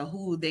parents or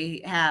who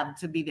they have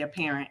to be their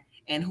parent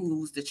and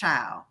who's the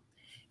child.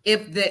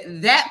 If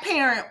that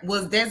parent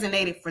was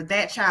designated for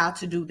that child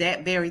to do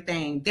that very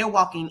thing, they're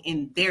walking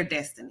in their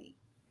destiny.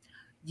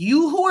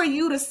 Who are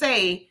you to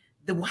say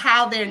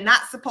how they're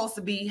not supposed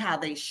to be, how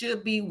they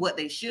should be, what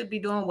they should be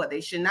doing, what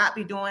they should not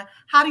be doing?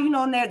 How do you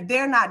know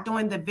they're not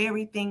doing the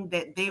very thing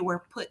that they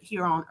were put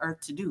here on earth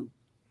to do?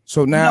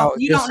 So now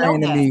you're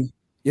saying to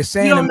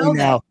me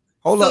now.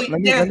 Hold up.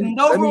 There's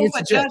no room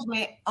for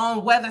judgment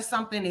on whether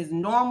something is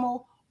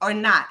normal or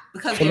not,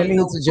 because there's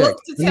no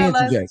books to tell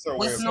us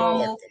what's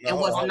normal and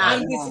what's not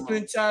normal.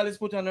 Undisciplined child is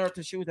put on earth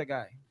to shoot a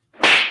guy.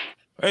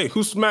 Hey,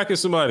 who's smacking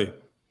somebody?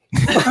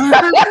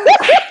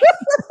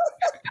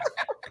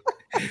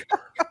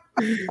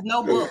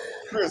 No book.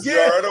 I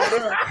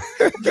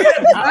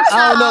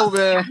don't know,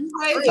 man.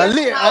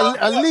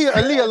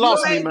 Aaliyah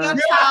lost me, man.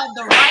 Your child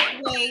the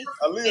right way.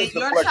 If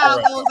your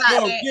child goes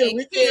out there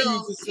and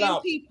kills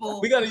 10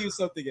 people, we gotta use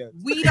something else.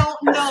 We don't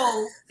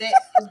know that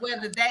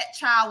whether that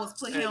child was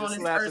put here on this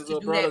earth to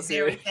do that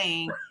very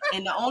thing.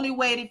 And the only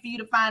way for you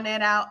to find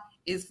that out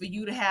is for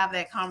you to have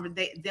that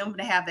conversation, them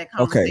to have that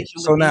conversation. Okay,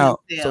 so now,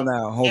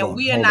 hold on. And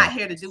we are not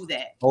here to do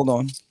that. Hold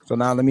on. So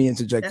now let me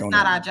interject on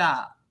that. That's not our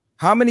job.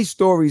 How many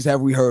stories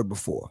have we heard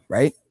before,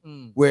 right?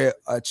 Where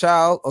a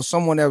child or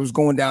someone that was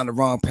going down the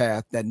wrong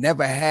path that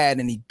never had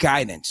any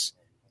guidance.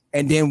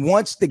 And then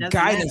once the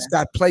guidance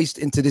got placed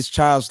into this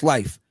child's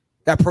life,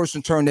 that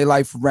person turned their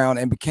life around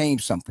and became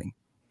something.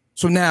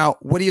 So now,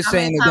 what are you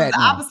saying to that? The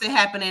opposite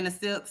happened and it's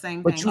still the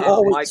same thing. But you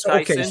always,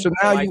 okay, so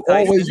now you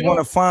always want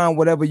to find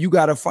whatever you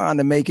got to find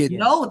to make it.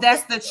 No,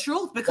 that's the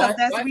truth, because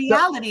that's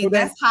reality.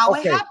 That's how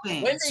it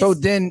happened. So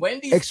then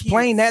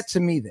explain that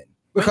to me then.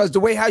 Because the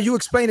way how you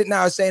explain it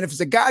now is saying if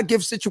it's a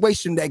God-given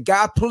situation that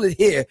God put it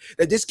here,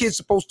 that this kid's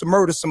supposed to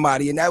murder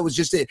somebody, and that was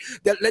just it.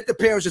 That let the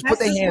parents just put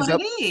their hands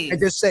up and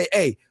just say,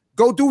 hey,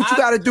 go do what you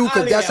got to do,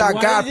 because that's how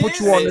God put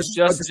you on this.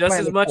 Just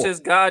as much as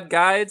God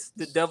guides,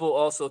 the devil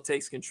also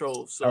takes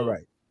control. So all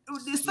right.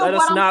 So let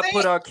us not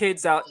put our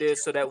kids out there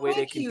so that way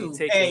they can be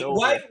taken over.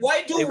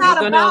 Why do if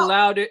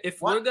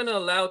we're gonna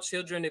allow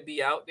children to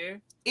be out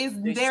there,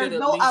 there's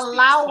no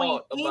allowing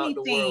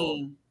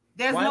anything.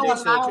 There's no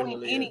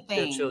allowing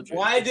anything.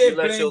 Why did you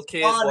let your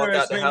kids walk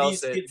out the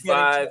house at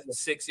 5,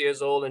 6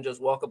 years old and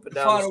just walk up and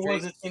down the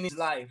street? In his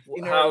life.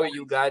 How are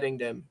you guiding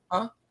them?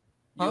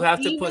 You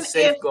have to put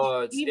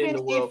safeguards in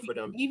the world for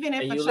them. Even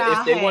if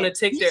if they want to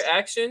take their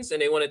actions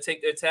and they want to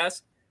take their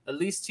tasks, at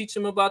least teach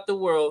them about the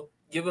world.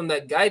 Give them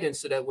that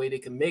guidance so that way they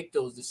can make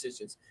those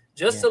decisions.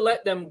 Just to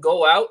let them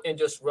go out and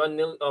just run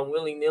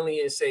willy-nilly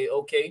and say,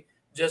 okay,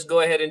 just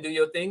go ahead and do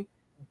your thing.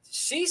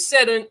 She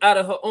said it out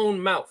of her own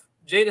mouth.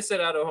 Jada said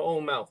out of her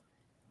own mouth.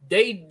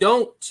 They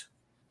don't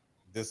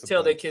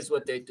tell their kids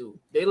what they do.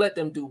 They let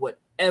them do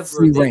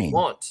whatever they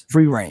want.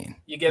 Free reign.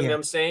 You get what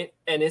I'm saying?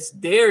 And it's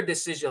their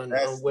decision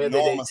on whether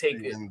they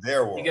take it. You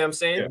get what I'm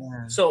saying?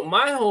 Yeah. So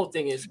my whole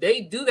thing is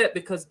they do that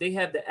because they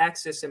have the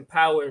access and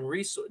power and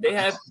resource. They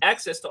have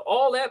access to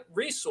all that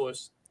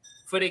resource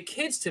for their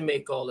kids to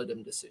make all of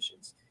them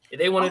decisions. If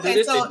they want to do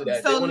this, they do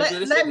that. So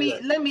let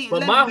me.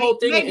 But my whole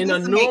thing in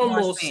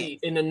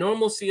the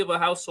normalcy of a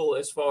household,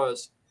 as far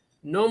as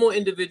normal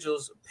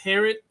individuals,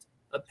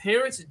 a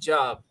parent's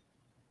job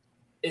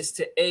is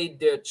to aid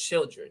their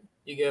children.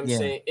 You get what I'm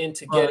saying?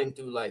 Into getting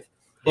through life.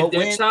 If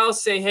their child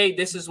say, hey,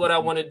 this is what I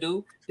want to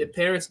do, the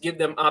parents give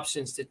them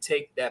options to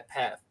take that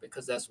path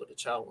because that's what the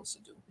child wants to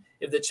do.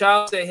 If the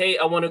child say, hey,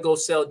 I want to go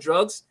sell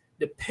drugs,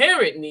 the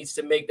parent needs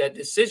to make that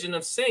decision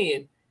of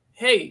saying,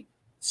 hey,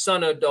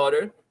 son or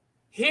daughter,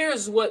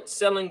 here's what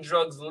selling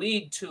drugs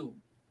lead to.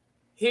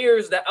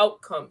 Here's the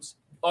outcomes.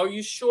 Are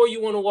you sure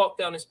you want to walk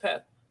down this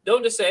path?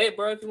 Don't just say, hey,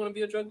 bro, if you want to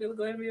be a drug dealer,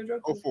 go ahead and be a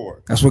drug dealer. Go for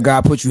it. That's what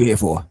God put you here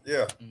for.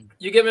 Yeah.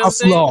 You get what I'm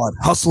saying?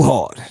 Hustle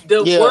hard.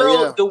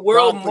 The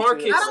world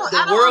markets.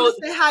 I don't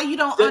understand how you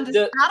don't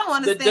understand. I don't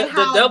understand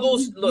how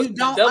you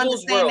don't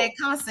understand that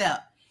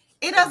concept.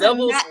 It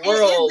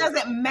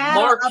doesn't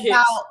matter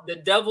about the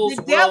devil's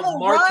world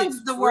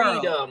markets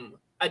freedom.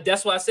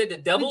 That's why I said the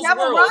devil's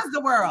world runs the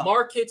world.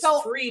 Markets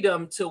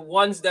freedom to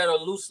ones that are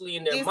loosely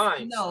in their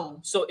minds.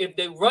 So if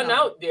they run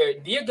out there,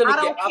 they're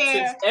gonna get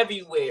options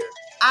everywhere.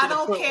 I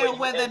don't care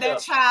whether that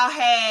child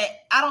had.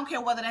 I don't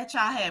care whether that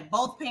child had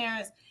both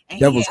parents and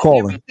he had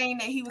everything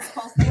that he was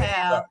supposed to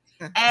have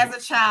as a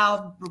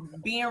child,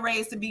 being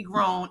raised to be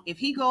grown. If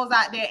he goes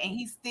out there and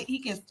he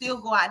can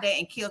still go out there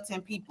and kill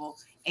 10 people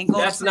and go.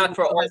 That's not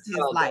for all his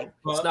life,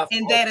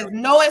 and that is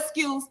no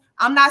excuse.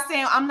 I'm not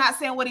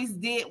saying what he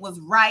did was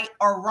right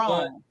or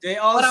wrong.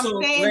 What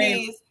I'm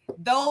saying is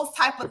those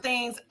type of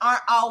things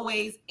aren't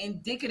always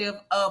indicative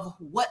of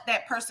what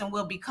that person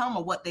will become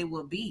or what they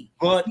will be.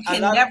 But you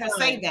can never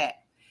say that.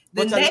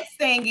 The next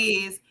thing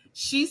is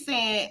she's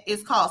saying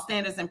it's called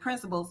standards and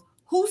principles.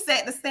 Who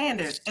set the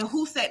standards and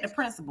who set the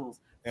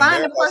principles?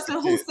 Find the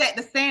person who set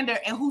the standard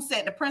and who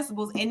set the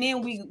principles, and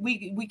then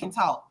we can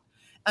talk.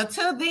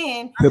 Until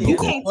then, you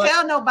can't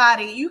tell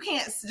nobody. You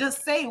can't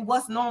just say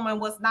what's normal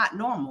and what's not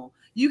normal.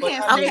 You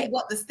can't say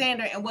what the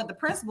standard and what the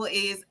principle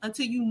is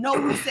until you know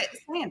who set the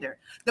standard.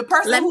 The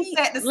person who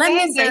set the standard.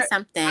 Let me say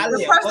something.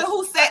 The person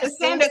who set the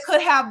standard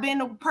could have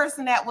been a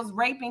person that was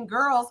raping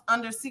girls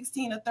under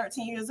 16 or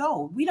 13 years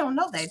old. We don't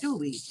know that, do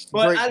we?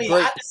 But Ali,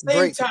 at the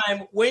same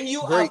time, when you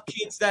have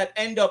kids that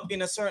end up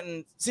in a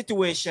certain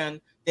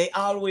situation, they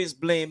always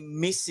blame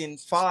missing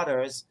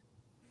fathers.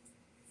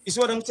 You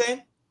see what I'm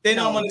saying? They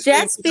normally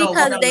just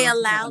because they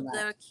allow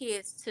their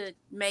kids to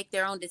make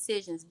their own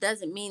decisions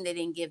doesn't mean they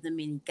didn't give them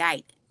any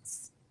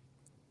guidance.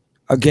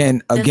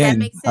 Again. I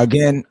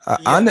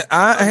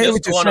hear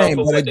what you're saying,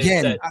 but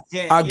again,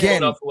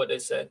 what they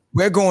said.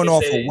 We're going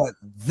off of what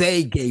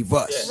they gave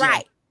us.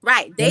 Right.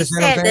 They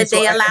said that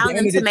they allowed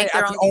them to make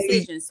their own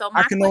decisions. So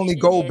I can only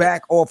go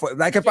back off of,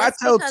 like, if I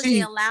tell T,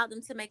 they allowed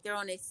them to make their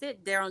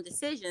own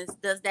decisions,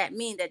 does that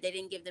mean that they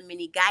didn't give them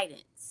any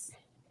guidance?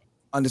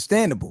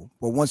 Understandable,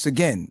 but once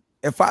again,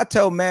 if I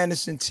tell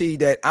Madison T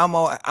that I'm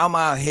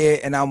out here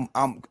and I'm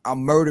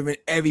murdering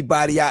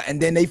everybody out,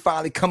 and then they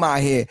finally come out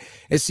here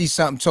and see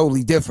something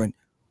totally different,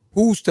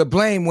 who's to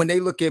blame when they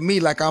look at me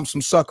like I'm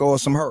some sucker or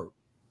some herb?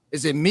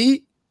 Is it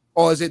me,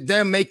 or is it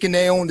them making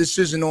their own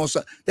decision on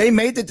something? They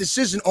made the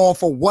decision on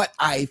for what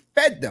I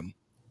fed them.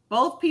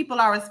 Both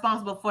people are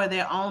responsible for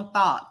their own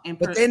thought and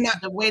but they're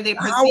not, the way they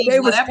perceive. How are they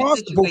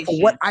responsible situation.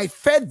 for what I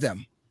fed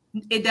them?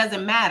 It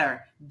doesn't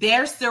matter.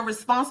 They're still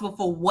responsible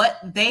for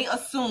what they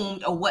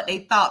assumed or what they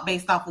thought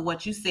based off of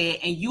what you said,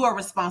 and you are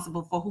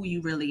responsible for who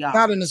you really are.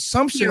 Not an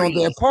assumption on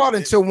their part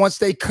until once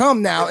they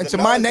come now into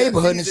my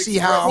neighborhood and see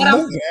how I'm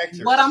moving.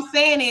 What I'm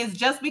saying is,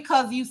 just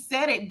because you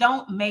said it,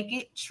 don't make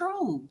it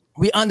true.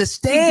 We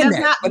understand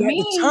that, but at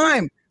the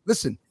time,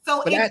 listen.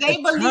 So if they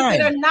believe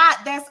it or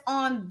not, that's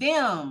on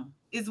them.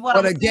 Is what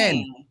I'm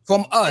saying.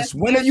 From us,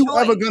 when are you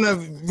ever gonna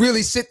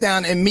really sit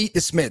down and meet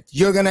the Smith?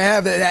 You're gonna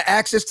have that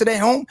access to their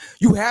home.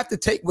 You have to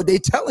take what they're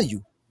telling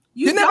you.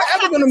 You're never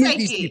ever gonna meet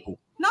these people.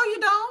 No, you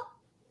don't.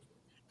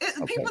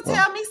 People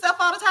tell me stuff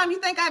all the time.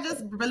 You think I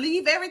just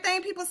believe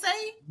everything people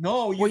say?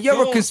 No,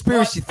 you're a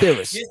conspiracy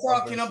theorist. You're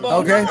talking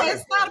about no,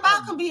 it's not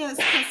about being a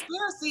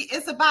conspiracy.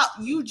 It's about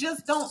you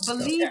just don't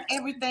believe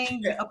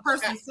everything a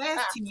person says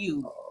to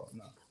you.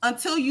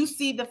 Until you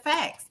see the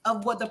facts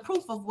of what the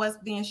proof of what's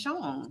being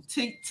shown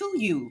to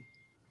you.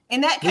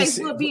 In that case,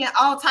 we'll be in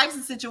all types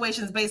of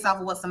situations based off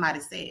of what somebody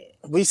said.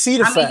 We see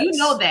the facts. I mean, you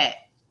know that.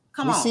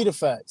 Come on. We see the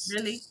facts.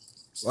 Really?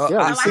 Well,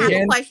 I have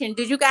a question.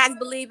 Did you guys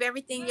believe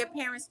everything your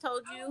parents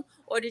told you,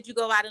 or did you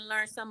go out and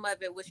learn some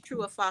of it was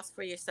true or false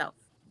for yourself?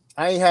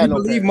 I ain't had no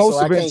believe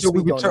most of it until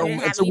we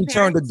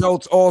turned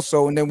adults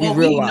also, and then we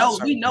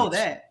realized. We know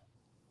that.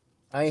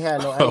 I ain't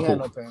had no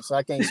parents, so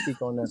I can't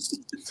speak on that.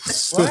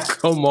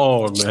 Come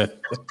on, man.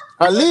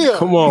 Aaliyah,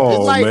 come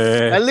on,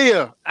 man.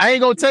 Aaliyah, I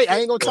ain't gonna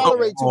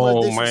tolerate too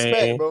much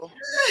disrespect, bro.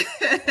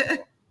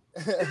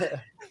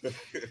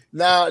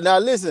 now,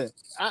 listen,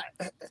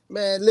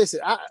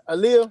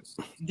 Aaliyah.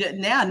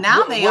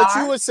 Now they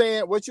are.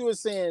 What you were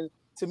saying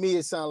to me,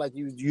 it sounded like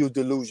you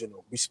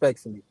delusional.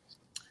 Respectfully,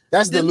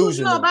 that's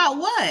delusional. About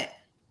what?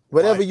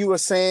 Whatever you were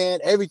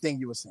saying, everything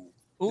you were saying.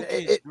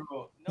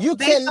 You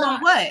cannot. On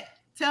what?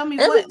 Tell me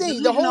everything.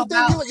 What the whole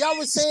thing y'all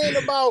was saying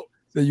about.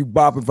 So you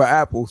bopping for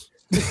apples.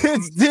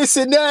 this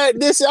and that.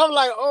 I'm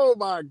like, oh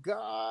my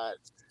God.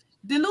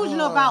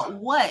 Delusional about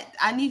what?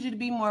 I need you to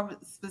be more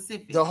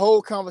specific. The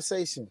whole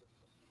conversation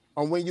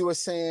on when you were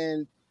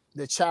saying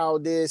the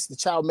child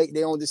make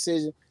their own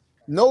decision.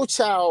 No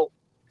child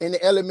in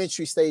the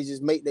elementary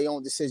stages make their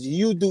own decision.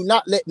 You do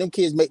not let them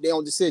kids make their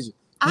own decision.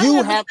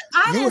 You have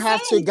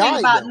to guide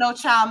about them. No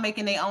child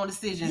making their own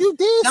decisions. You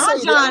did say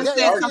John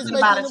said something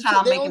about a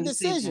child making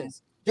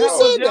decisions. You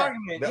said that.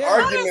 The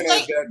argument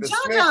is that the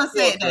Smith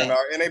children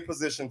are in a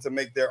position to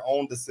make their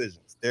own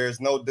decisions. There is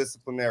no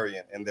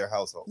disciplinarian in their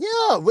household.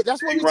 Yeah,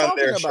 that's what we're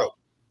talking about. Show.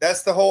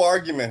 That's the whole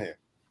argument here.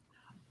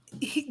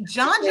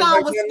 John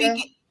was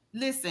speaking.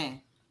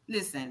 Listen.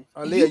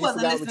 You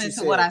wasn't listening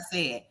to what I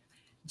said.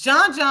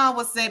 John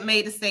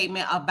made a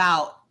statement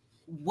about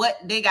what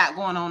they got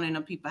going on in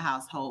a people's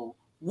household.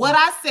 What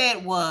I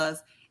said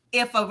was,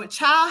 if a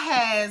child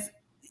has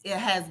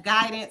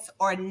guidance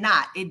or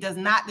not, it does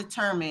not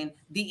determine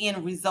the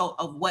end result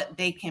of what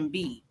they can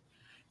be.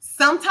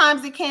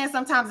 Sometimes it can,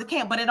 sometimes it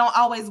can't, but it don't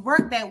always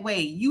work that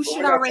way. You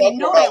should already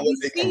know that. We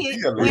see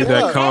it. Read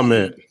that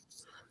comment.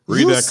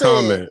 Read that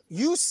comment.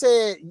 You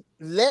said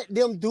let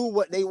them do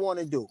what they want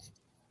to do.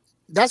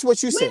 That's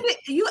what you said.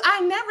 I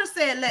never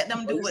said let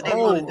them do what they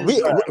want to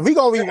do. We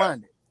gonna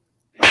rewind it.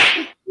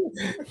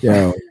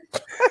 Yo.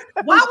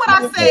 Why would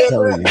I say? I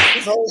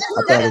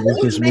thought it was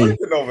just me.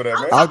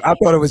 I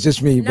thought it was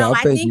just me. No,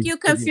 I think you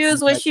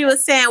confused when she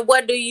was saying,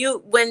 "What do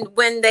you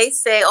when they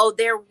say, oh,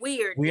 they're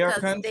weird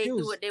because they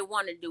do what they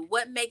want to do?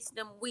 What makes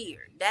them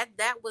weird?"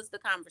 That was the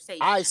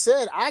conversation. I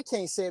said I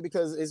can't say it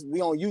because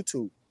we on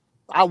YouTube.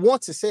 I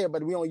want to say it,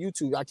 but we on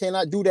YouTube. I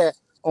cannot do that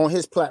on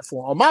his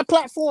platform. On my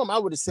platform, I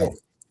would have said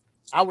it.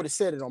 I would have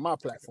said it on my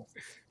platform,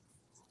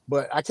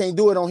 but I can't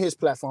do it on his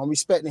platform. I'm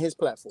respecting his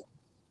platform.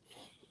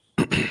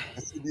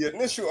 The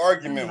initial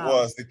argument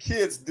was the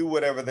kids do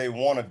whatever they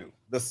want to do.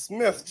 The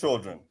Smith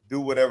children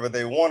do whatever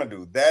they want to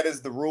do. That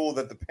is the rule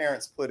that the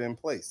parents put in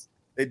place.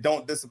 They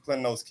don't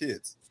discipline those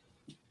kids.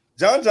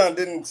 John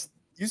didn't.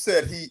 You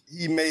said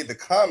he made the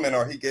comment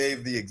or he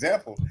gave the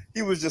example.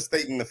 He was just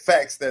stating the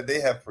facts that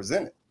they have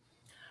presented.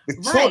 The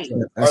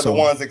children are the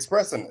ones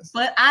expressing this.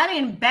 But I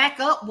didn't back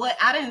up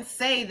I didn't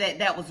say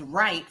that was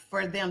right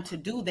for them to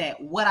do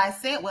that. What I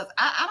said was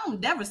I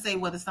don't never say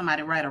whether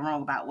somebody right or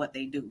wrong about what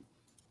they do.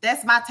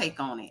 That's my take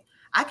on it.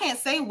 I can't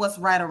say what's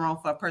right or wrong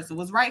for a person.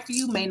 What's right for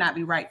you may not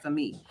be right for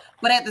me.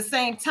 But at the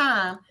same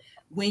time,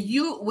 when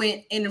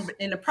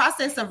in the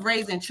process of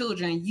raising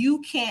children,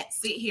 you can't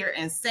sit here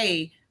and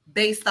say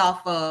based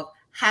off of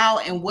how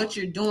and what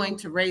you're doing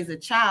to raise a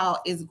child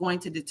is going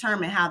to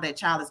determine how that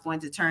child is going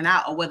to turn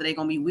out or whether they're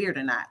going to be weird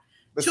or not.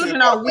 But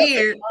children are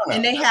weird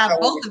and they have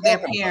both of their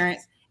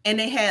parents and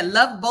they had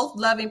both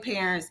loving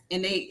parents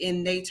and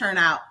they turn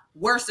out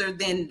worse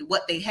than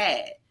what they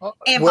had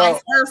and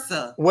vice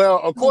versa. Well,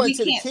 according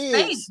to the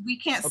kids, we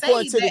can't say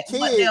that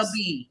what they'll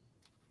be.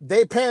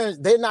 Their parents,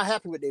 they're not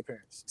happy with their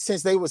parents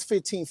since they was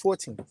 15,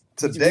 14.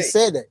 Today, we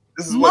said that.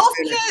 Most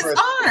kids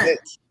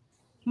aren't.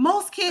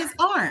 Most kids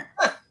aren't.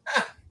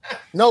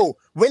 No,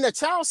 when a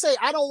child say,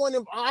 I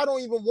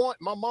don't even want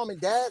my mom and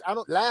dad,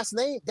 last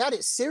name, that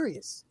is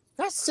serious.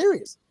 That's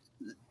serious.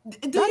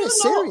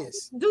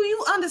 Serious. Do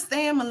you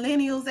understand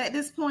millennials at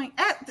this point?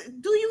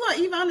 Do you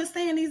even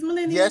understand these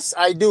millennials? Yes,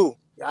 I do.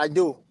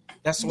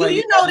 That's why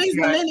you know these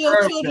millennial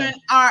children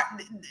are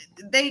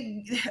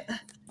they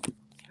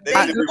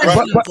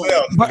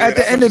but at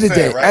the end of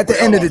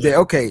the day,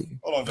 okay.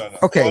 Hold on, John.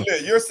 Okay. So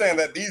you're saying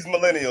that these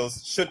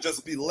millennials should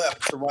just be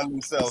left to run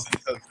themselves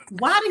because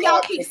why do y'all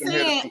keep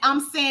saying I'm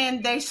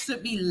saying they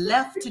should be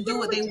left to do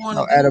what they want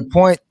to do? At a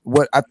point,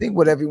 what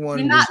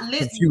everyone is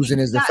confusing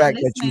is the fact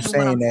that you're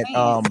saying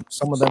that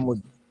some of them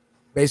would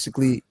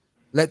basically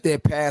let their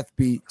path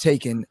be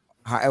taken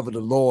however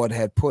the Lord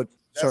had put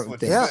certain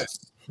things. Yeah.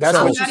 That's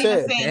what you said.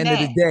 At the end of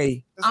the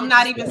day, I'm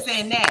not even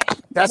saying that.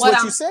 That's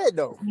what you said,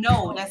 though.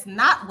 No, that's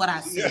not what I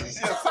said.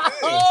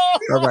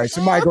 All right,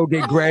 somebody go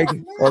get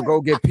Greg or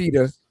go get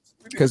Peter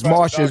because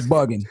Marsha's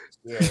bugging.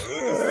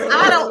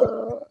 I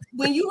don't.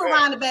 When you were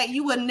around the back,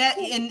 you were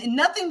and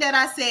nothing that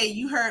I said.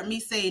 You heard me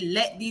say,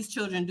 "Let these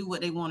children do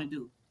what they want to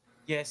do."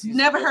 Yes, you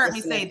never heard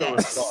me say that.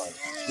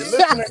 You're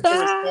listening to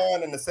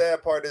respond, and the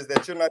sad part is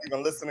that you're not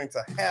even listening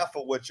to half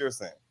of what you're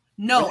saying.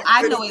 No,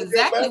 I know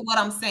exactly what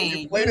I'm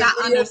saying. You're not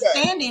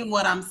understanding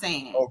what I'm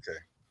saying. Okay.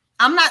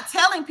 I'm not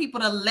telling people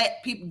to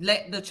let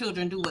the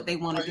children do what they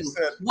want to do.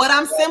 What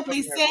I'm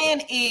simply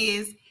saying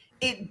is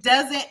it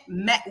doesn't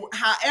matter.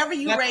 However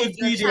you raise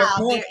your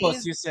child,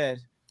 you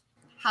said.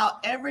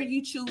 However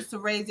you choose to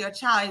raise your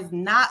child is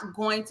not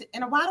going to.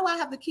 And why do I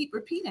have to keep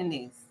repeating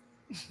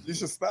this? You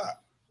should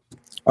stop.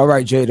 All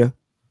right, Jada.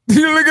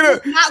 Look at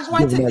it. Not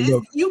going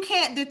to. You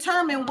can't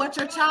determine what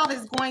your child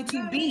is going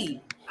to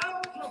be.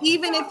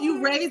 Even if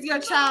you raise your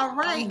child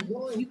right,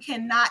 you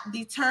cannot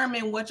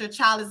determine what your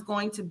child is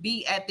going to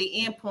be at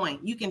the end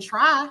point. You can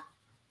try.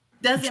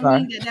 Doesn't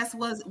mean that that's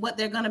what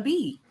they're going to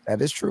be. That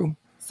is true.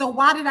 So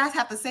why did I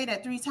have to say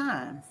that 3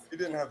 times? You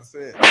didn't have to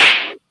say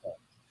it.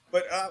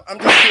 But I'm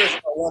just curious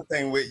about one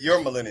thing with your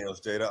millennials,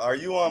 Jada. Are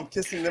you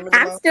kissing them in the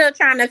mouth? I'm still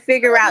trying to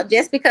figure out,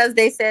 just because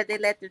they said they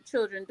let their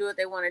children do what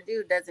they want to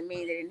do doesn't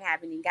mean they didn't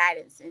have any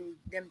guidance in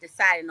them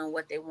deciding on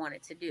what they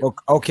wanted to do.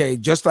 Okay,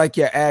 just like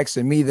you're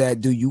asking me that,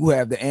 do you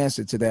have the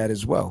answer to that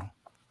as well?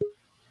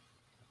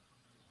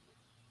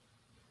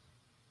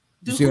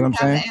 You see what I'm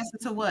saying? The answer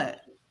to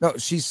what? No,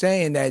 she's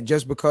saying that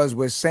just because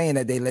we're saying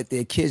that they let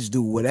their kids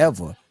do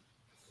whatever,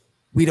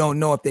 we don't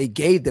know if they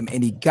gave them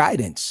any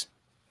guidance.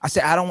 I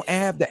said, I don't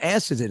have the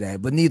answer to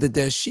that, but neither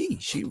does she.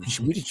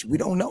 We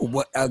don't know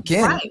what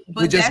again. Right,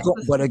 but that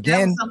was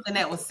something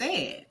that was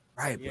said.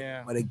 Right.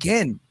 Yeah. But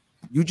again,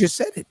 you just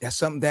said it. That's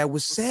something that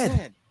was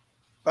said.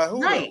 By who?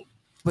 Right.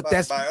 But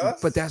that's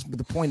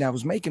the point I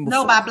was making before.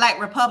 No, by Black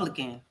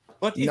Republican.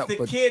 But if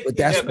the kid,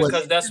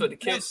 because that's what the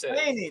kid said,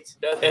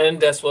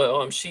 and that's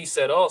what she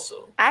said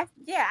also. I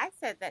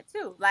said that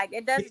too. Like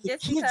it doesn't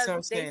just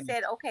because they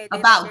said okay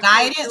about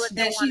guidance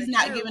that she's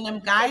not giving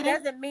them guidance.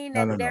 It doesn't mean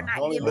that they're not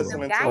giving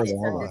them guidance.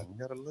 Hold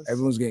on.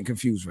 Everyone's getting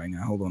confused right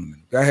now. Hold on a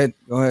minute. Go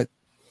ahead.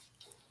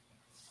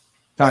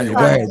 Tanya,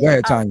 go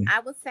ahead, Tanya. I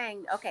was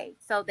saying, okay,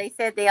 so they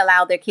said they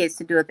allow their kids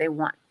to do what they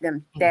want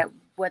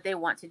what they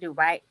want to do,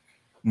 right?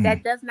 Mm-hmm.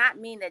 That does not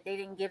mean that they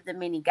didn't give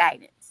them any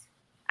guidance.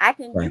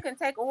 You can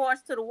take a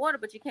horse to the water,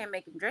 but you can't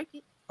make him drink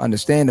it.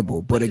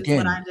 Understandable, but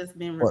again,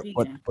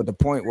 but the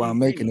point what I'm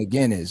making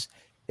again is,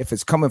 if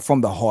it's coming from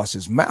the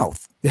horse's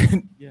mouth,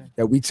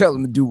 that we tell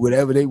them to do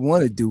whatever they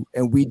want to do,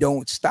 and we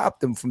don't stop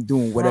them from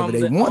doing whatever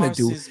they want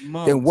to do,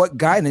 then what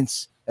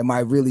guidance am I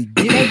really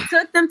giving? They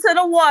took them to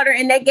the water,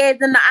 and they gave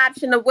them the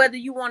option of whether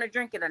you want to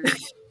drink it or not.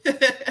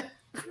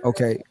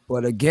 Okay,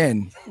 but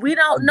again, we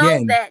don't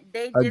know that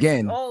they just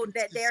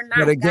that they're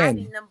not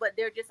guiding them, but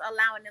they're just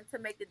allowing them to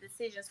make the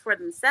decisions for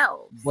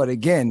themselves. But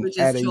again,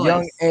 at a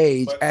young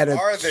age, at a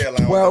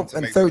 12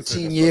 and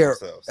 13 year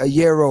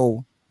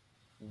old,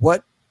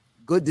 what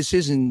good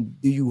decision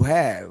do you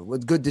have?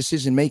 What good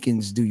decision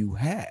makings do you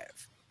have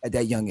at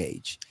that young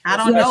age? I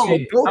don't know.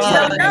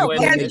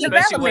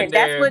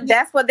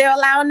 That's what they're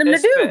allowing them to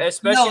do.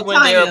 Especially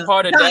when they're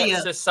part of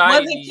that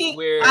society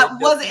where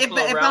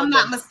if I'm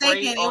not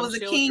mistaken, it was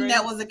a king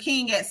that was a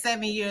king at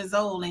 7 years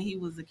old, and he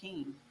was a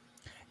king.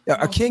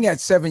 Yeah, a king at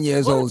 7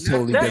 years old is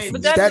totally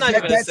different.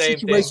 That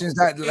situation is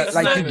not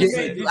like you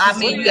get. I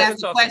mean, you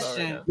asked the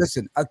question.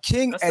 Listen, a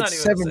king at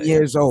 7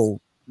 years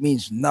old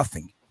means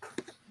nothing.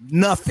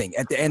 nothing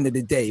at the end of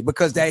the day,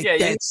 because that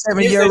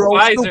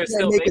 7-year-old still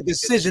can't make a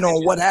decision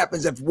on what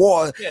happens if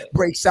war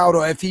breaks out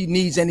or if he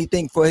needs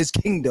anything for his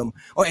kingdom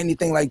or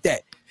anything like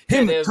that.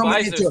 Him the coming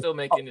advisor's still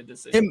making the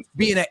decision. Him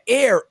being an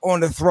heir on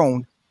the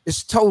throne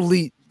is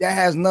totally, that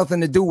has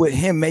nothing to do with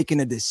him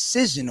making a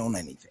decision on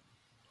anything.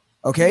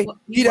 Okay,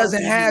 he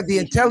doesn't have the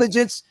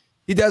intelligence,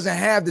 he doesn't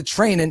have the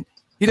training,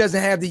 he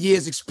doesn't have the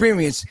years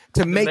experience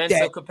to make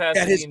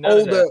that his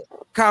older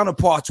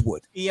counterparts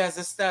would. He has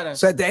a status.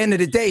 So at the end of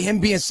the day, him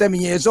being 7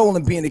 years old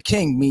and being a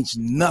king means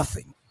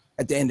nothing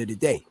at the end of the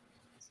day.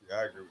 Yeah,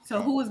 I agree.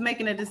 So who was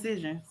making the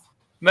decisions?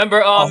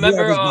 Remember, what's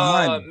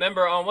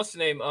the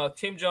name?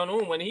 Kim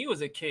Jong-un, when he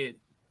was a kid,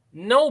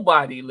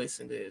 nobody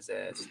listened to his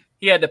ass.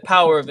 He had the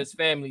power of his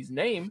family's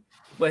name,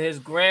 but his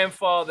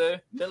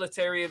grandfather,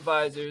 military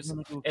advisors,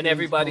 and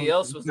everybody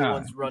else was the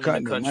ones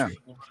running the country.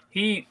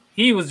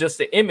 He was just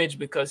the image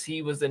because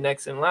he was the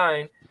next in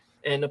line,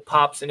 and the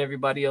pops and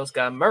everybody else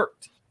got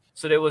murked.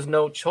 So there was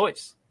no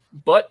choice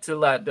but to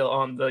let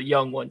the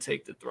young one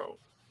take the throne,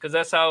 because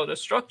that's how the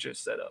structure is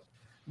set up.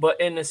 But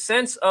in the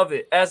sense of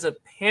it, as a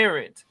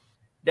parent,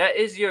 that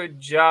is your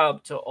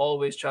job to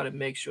always try to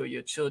make sure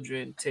your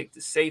children take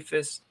the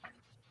safest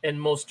and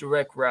most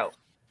direct route.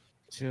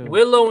 Sure.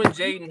 Willow and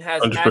Jaden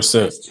has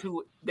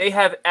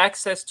 100%.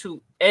 access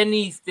to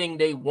anything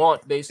they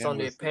want based on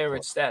their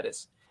parent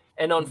status.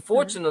 And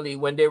unfortunately,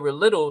 when they were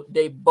little,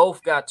 they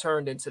both got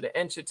turned into the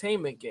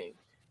entertainment game.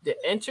 The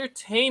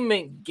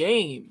entertainment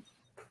game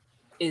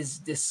is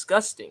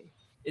disgusting.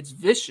 It's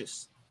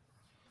vicious.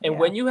 And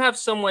when you have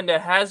someone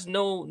that has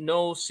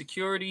no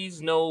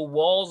securities, no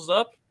walls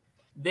up,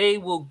 they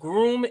will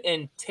groom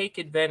and take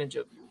advantage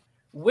of you.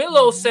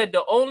 Willow said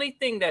the only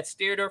thing that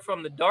steered her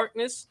from the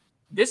darkness,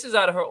 this is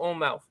out of her own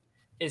mouth,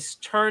 is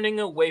turning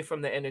away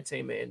from the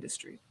entertainment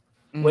industry.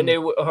 When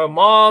her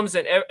moms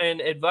and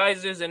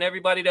advisors and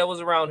everybody that was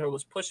around her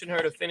was pushing her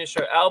to finish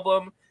her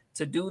album,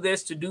 to do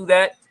this, to do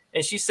that.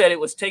 And she said it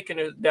was taking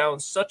her down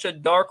such a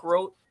dark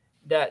road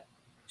that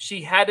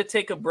she had to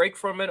take a break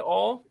from it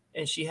all,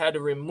 and she had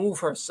to remove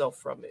herself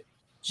from it.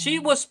 She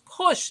was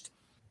pushed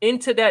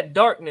into that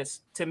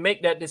darkness to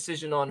make that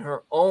decision on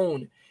her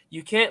own.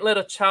 You can't let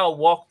a child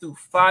walk through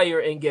fire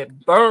and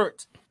get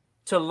burnt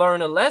to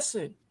learn a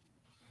lesson.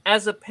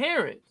 As a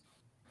parent,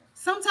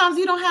 sometimes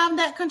you don't have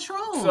that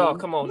control. So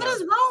come on. What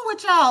is wrong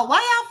with y'all? Why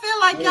y'all feel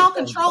like y'all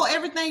control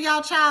everything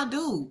y'all child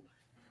do?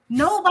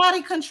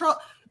 Nobody control.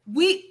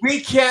 We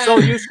can't. So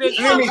you should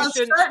have a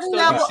certain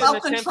level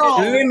of control.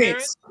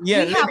 Limits.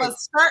 Yeah, we have a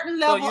certain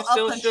level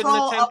of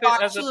control of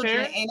our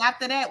children, and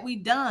after that, we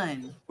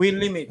done. We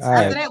limit.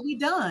 After that, we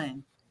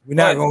done. We're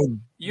not going.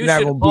 You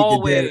should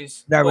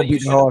always. Not going to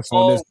beat the horse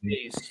on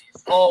this.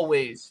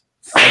 Always.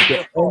 At the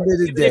end of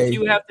the day, if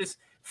you have to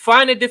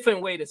find a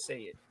different way to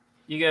say it.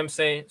 You get what I'm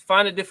saying?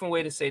 Find a different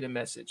way to say the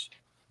message.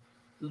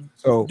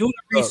 So do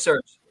the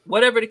research.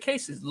 Whatever the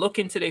case is, look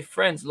into their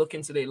friends, look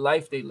into their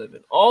life they live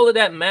in. All of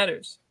that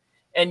matters.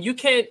 And you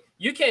can't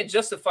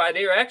justify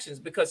their actions,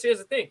 because here's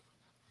the thing.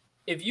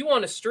 If you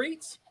on the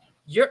streets,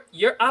 your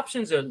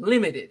options are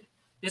limited.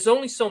 There's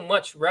only so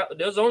much route,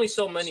 there's only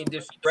so many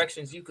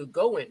directions you could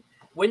go in.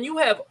 When you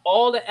have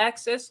all the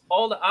access,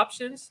 all the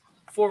options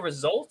for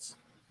results,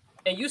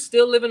 and you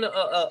still live in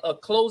a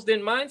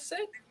closed-in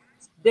mindset,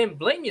 then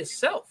blame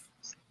yourself.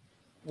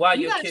 Why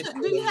your kids?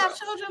 Do you have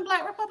children,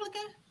 Black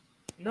Republican?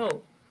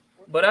 No,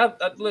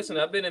 but listen.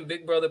 I've been in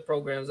Big Brother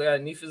programs. I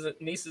got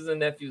nieces and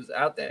nephews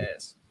out the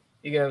ass.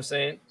 You get what I'm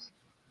saying?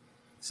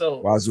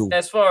 So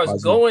as far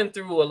as going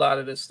through a lot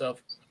of this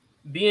stuff,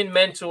 being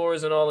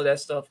mentors and all of that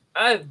stuff,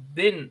 I've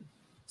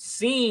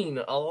seen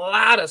a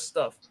lot of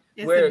stuff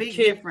where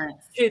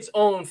kids'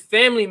 own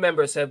family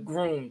members have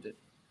groomed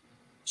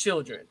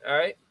children. All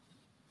right,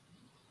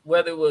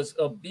 whether it was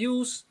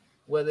abuse,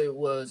 whether it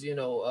was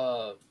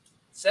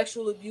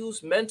sexual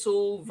abuse,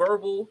 mental,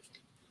 verbal,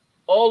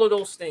 all of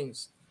those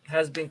things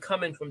has been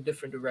coming from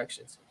different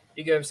directions.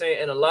 You get what I'm saying?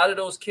 And a lot of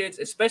those kids,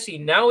 especially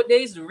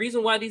nowadays, the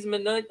reason why these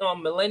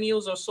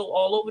millennials are so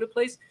all over the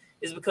place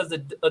is because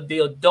the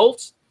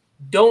adults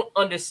don't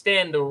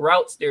understand the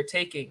routes they're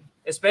taking,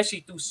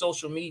 especially through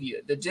social media,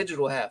 the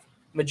digital half.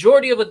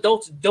 Majority of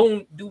adults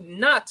do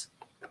not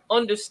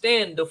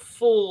understand the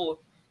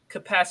full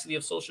capacity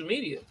of social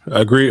media.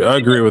 I agree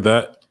with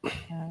that.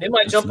 They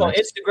might jump on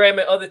Instagram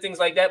and other things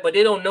like that, but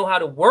they don't know how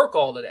to work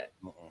all of that.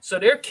 So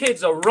their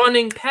kids are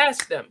running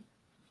past them,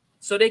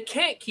 so they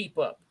can't keep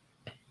up.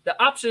 The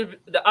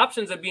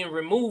options are being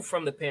removed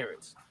from the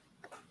parents.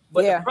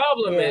 But the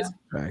problem is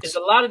a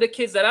lot of the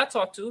kids that I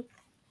talk to,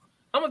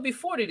 I'm gonna be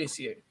 40 this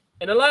year,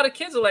 and a lot of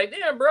kids are like,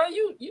 "Damn, bro,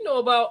 you know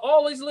about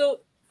all these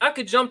little." I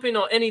could jump in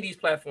on any of these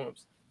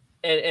platforms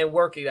and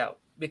work it out,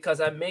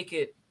 because I make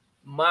it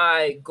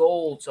my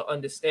goal to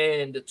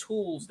understand the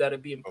tools that are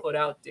being put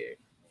out there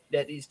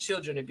that these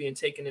children are being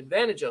taken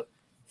advantage of.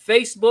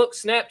 Facebook,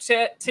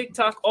 Snapchat,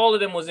 TikTok, all of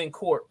them was in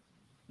court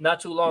not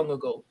too long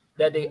ago,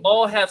 that they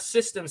all have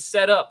systems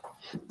set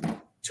up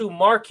to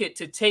market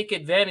to take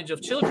advantage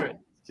of children.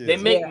 They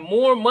make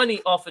more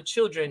money off of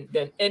children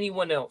than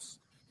anyone else.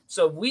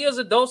 So if we as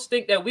adults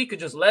think that we could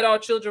just let our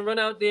children run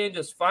out there and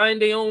just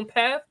find their own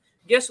path,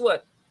 guess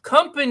what?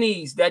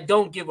 Companies that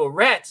don't give a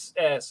rat's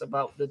ass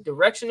about the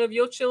direction of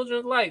your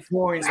children's life,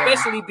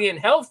 especially being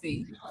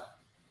healthy,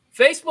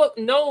 Facebook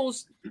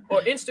knows or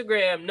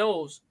Instagram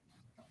knows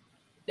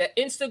that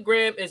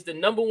Instagram is the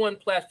 #1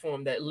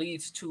 platform that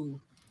leads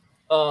to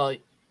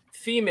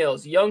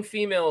young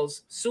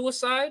females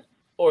suicide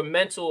or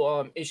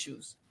mental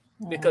issues,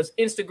 because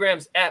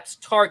Instagram's apps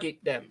target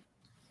them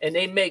and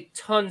they make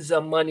tons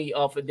of money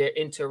off of their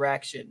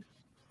interaction.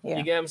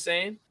 You get what I'm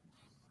saying?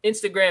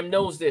 Instagram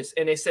knows this,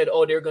 and they said,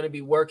 oh, they're going to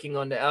be working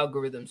on the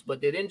algorithms,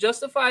 but they didn't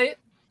justify it.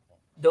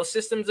 Those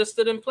systems are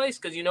still in place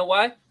because you know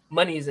why?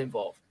 Money is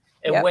involved.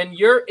 And when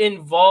you're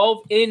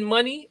involved in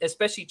money,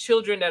 especially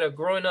children that are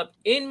growing up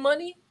in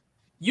money,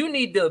 you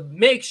need to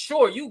make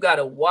sure you got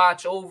to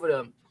watch over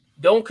them.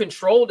 Don't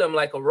control them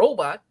like a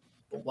robot,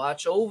 but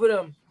watch over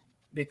them,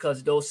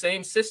 because those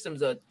same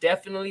systems are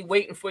definitely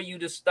waiting for you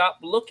to stop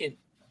looking.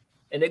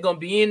 And they're going to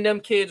be in them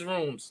kids'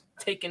 rooms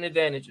taking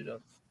advantage of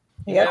them.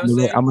 Yeah,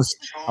 I'm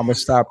gonna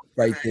stop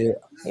right there.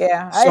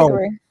 Yeah, I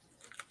agree.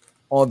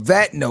 On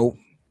that note,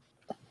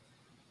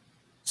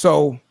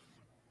 so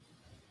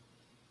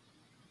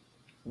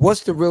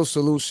what's the real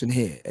solution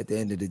here at the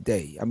end of the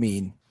day? I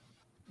mean,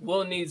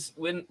 Will needs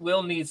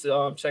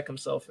to check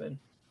himself in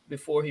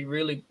before he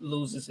really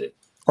loses it.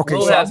 Okay,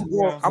 Will so has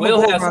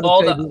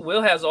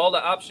all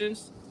the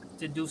options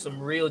to do some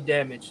real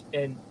damage,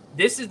 and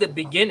this is the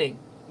beginning.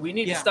 We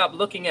need to stop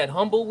looking at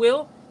humble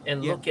Will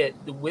and look at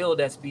the Will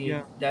that's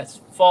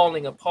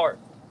falling apart.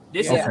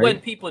 This is when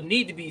people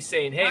need to be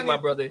saying, "Hey, my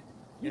brother,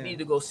 you need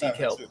to go seek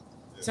help."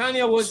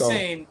 Tanya was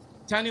saying,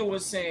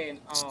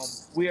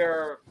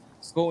 we're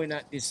going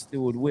at this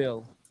dude,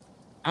 Will.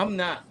 I'm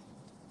not.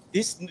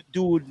 This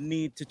dude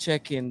need to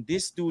check in.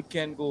 This dude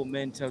can go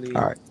mentally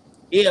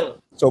ill.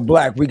 So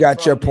Black, we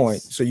got your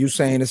point. So you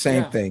saying the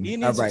same thing. He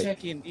needs to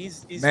check in.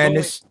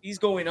 He's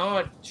going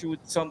hard through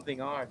something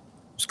hard.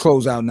 Let's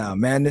close out now.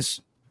 Madness.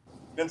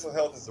 Mental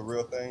health is a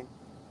real thing.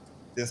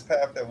 This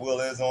path that Will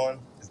is on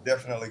is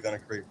definitely going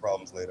to create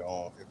problems later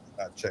on if it's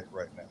not checked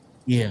right now.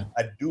 Yeah.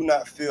 I do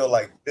not feel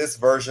like this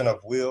version of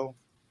Will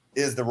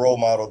is the role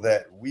model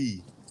that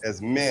we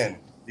as men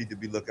need to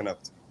be looking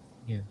up to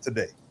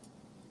today.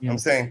 I'm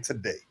saying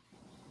today.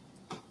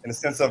 In the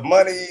sense of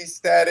money,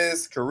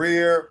 status,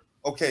 career,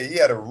 okay, he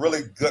had a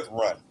really good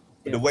run.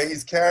 But the way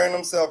he's carrying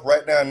himself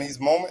right now in these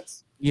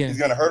moments, he's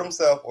going to hurt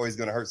himself or he's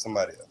going to hurt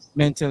somebody else.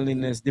 Mental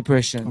illness,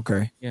 depression.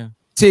 Okay. Yeah.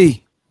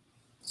 T.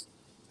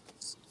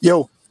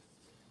 Yo.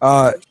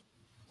 I'm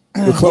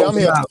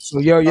here. Out. So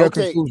your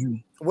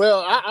conclusion.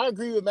 Well, I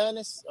agree with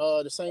Madness.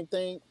 The same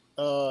thing.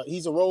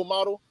 He's a role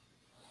model,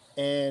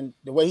 and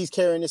the way he's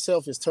carrying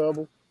himself is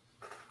terrible.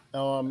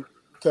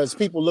 Because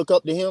people look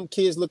up to him,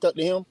 kids look up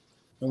to him,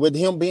 and with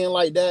him being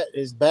like that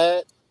is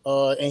bad.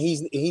 And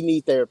he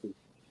need therapy,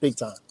 big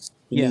time.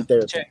 He need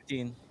therapy. Checked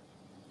in.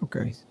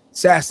 Okay.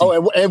 Sassy.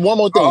 Oh, and one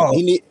more thing.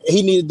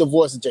 He needed to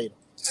divorce Jada.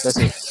 That's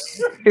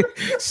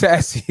it.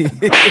 Sassy.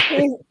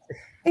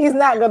 He's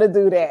not gonna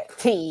do that.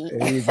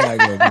 He's not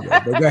gonna do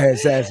that. But go ahead,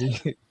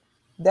 Sassy.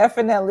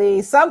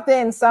 Definitely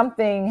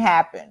something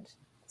happened.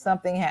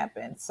 Something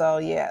happened. So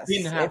yes.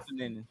 Didn't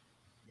happen.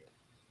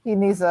 He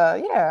needs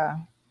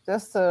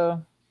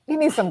he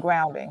needs some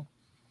grounding.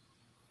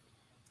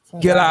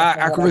 Gil,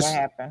 I could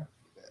happen.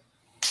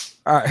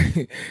 All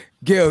right.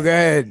 Gil, go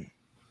ahead.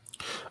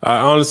 I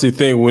honestly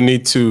think we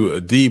need to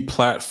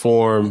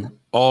deplatform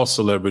all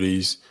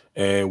celebrities,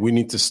 and we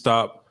need to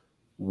stop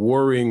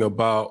worrying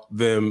about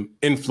them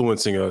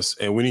influencing us,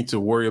 and we need to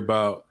worry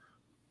about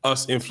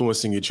us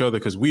influencing each other,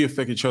 because we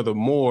affect each other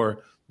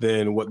more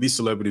than what these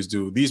celebrities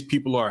do. These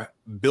people are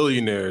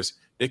billionaires.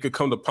 They could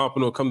come to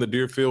Pompano, come to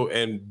Deerfield,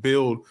 and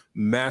build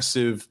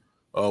massive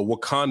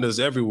Wakandas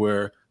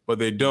everywhere, but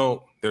they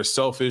don't. They're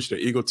selfish, they're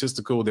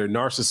egotistical, they're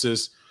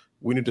narcissists.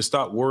 We need to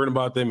stop worrying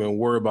about them and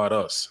worry about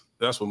us.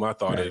 That's what my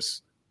thought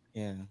is.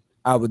 Yeah.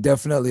 I would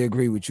definitely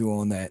agree with you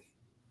on that.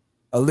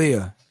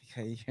 Aaliyah.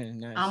 Okay,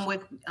 nice.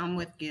 I'm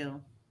with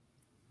Gil.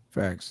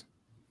 Facts.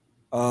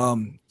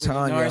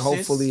 Tanya,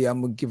 hopefully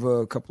I'm gonna give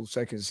her a couple of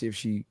seconds to see if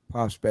she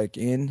pops back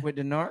in. With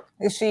the narc?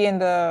 Is she in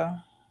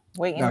the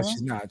waiting room?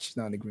 She's not. She's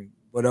not in agreement.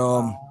 But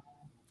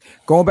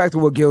going back to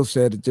what Gil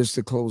said, just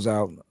to close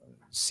out,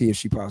 see if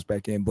she pops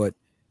back in. But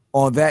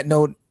on that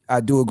note, I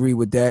do agree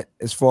with that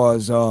as far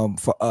as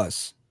for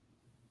us.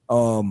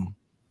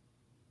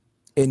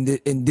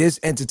 In this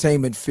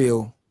entertainment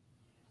field,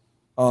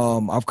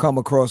 I've come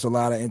across a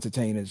lot of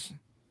entertainers.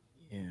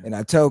 Yeah. And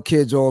I tell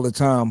kids all the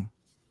time,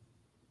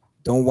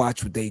 don't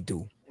watch what they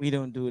do. We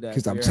don't do that.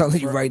 Because I'm telling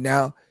you right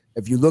now,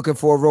 if you're looking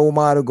for a role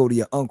model, go to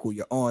your uncle,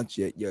 your aunt,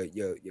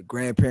 your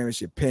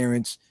grandparents, your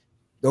parents.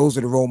 Those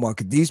are the role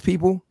models. These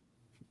people,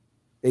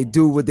 they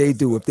do what they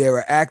do. If they're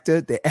an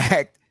actor, they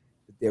act.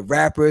 If they're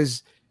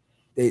rappers,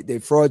 they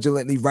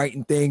fraudulently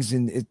writing things,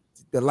 and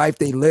the life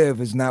they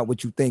live is not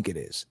what you think it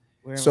is.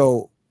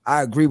 So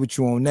I agree with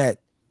you on that.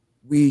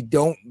 We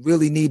don't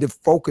really need to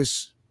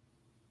focus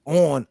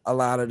on a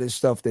lot of this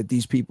stuff that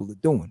these people are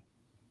doing.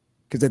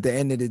 Because at the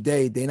end of the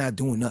day, they're not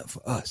doing nothing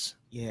for us.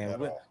 Yeah,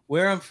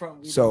 where I'm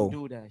from, we don't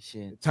do that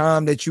shit. The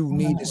time that you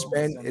need to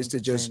spend is to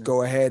just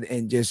go ahead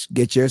and just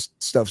get your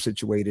stuff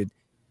situated,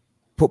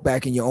 put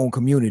back in your own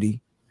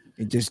community,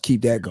 and just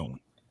keep that going.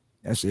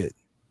 That's it.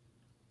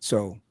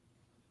 So,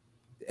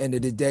 at the end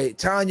of the day,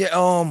 Tanya,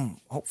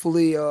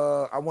 hopefully,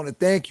 I want to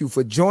thank you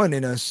for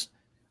joining us.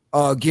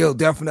 Gil,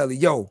 definitely.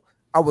 Yo,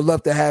 I would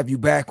love to have you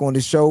back on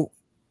the show.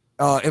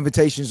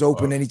 Invitations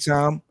open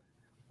anytime.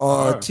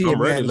 Right, Tia,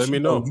 I'm ready. man, Let me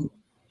know.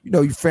 You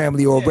know your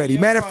family already.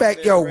 Matter of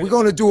fact, yo, we're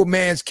gonna do a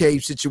man's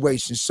cave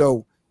situation.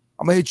 So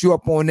I'm gonna hit you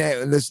up on that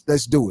and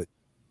let's do it.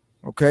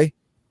 Okay.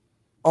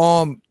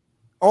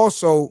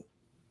 Also,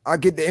 I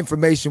get the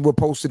information. We'll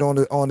post it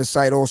on the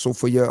site also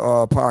for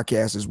your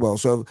podcast as well.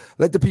 So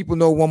let the people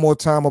know one more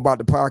time about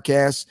the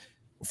podcast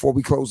before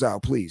we close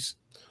out, please.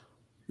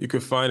 You can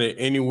find it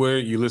anywhere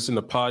you listen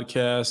to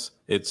podcasts.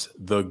 It's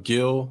the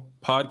Gil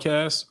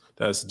Podcast.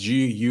 That's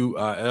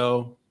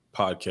GUIL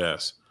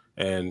Podcast.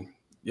 And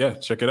yeah,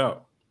 check it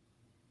out.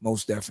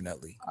 Most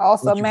definitely.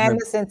 Also,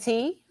 Madness and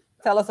T,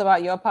 tell us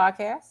about your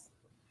podcast.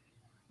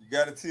 You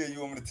got it, Tia. You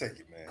want me to take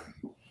it, man?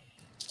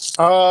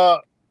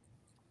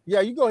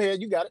 Yeah, you go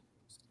ahead. You got it.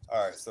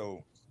 All right.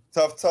 So,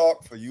 Tough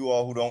Talk, for you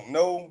all who don't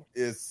know,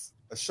 is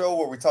a show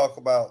where we talk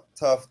about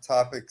tough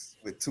topics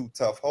with two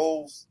tough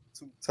hosts.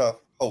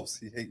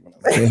 He hate when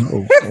I say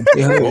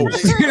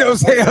hoes. You don't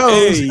say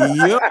hoes.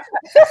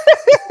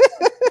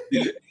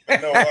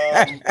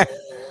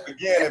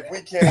 Again, if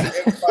we can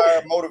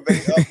inspire,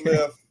 motivate,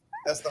 uplift,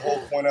 that's the whole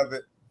point of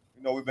it.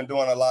 You know, we've been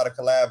doing a lot of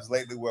collabs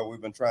lately where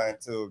we've been trying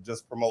to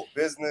just promote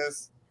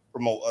business,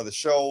 promote other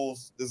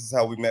shows. This is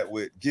how we met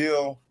with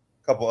Gil,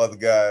 a couple other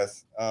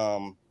guys.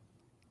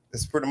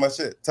 It's pretty much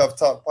it. Tough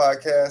Talk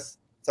Podcast,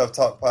 Tough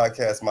Talk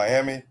Podcast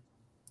Miami.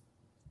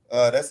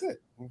 That's it.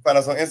 You can find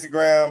us on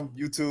Instagram,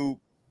 YouTube,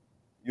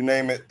 you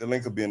name it. The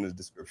link will be in the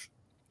description.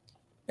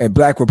 And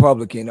Black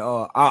Republican,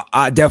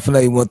 I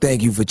definitely want to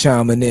thank you for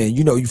chiming in.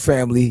 You know, you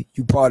family,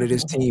 you part of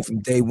this team from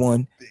day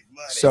one.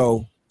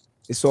 So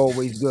it's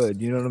always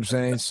good. You know what I'm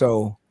saying?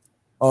 So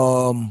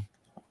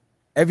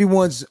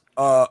everyone's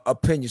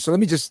opinion. So let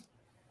me just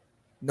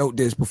note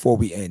this before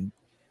we end.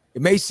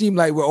 It may seem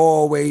like we're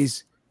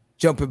always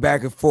jumping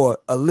back and forth.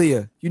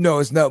 Aaliyah, you know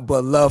it's nothing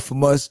but love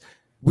from us.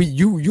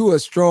 You are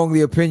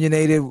strongly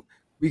opinionated.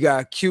 We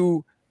got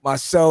Q,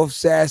 myself,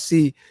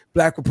 Sassy,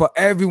 Black Republic.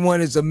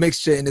 Everyone is a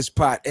mixture in this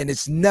pot, and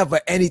it's never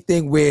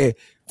anything where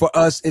for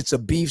us it's a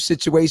beef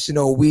situation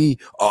or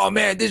oh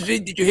man, did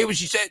you hear what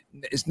she said?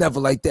 It's never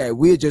like that.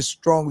 We're just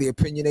strongly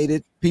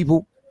opinionated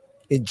people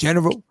in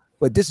general,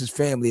 but this is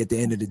family at the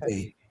end of the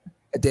day.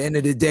 At the end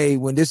of the day,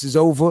 when this is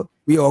over,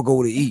 we all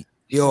go to eat.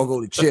 We all go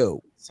to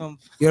chill.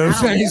 You know what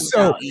I'm saying?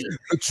 So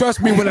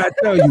trust me when I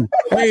tell you,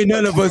 ain't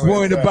none of us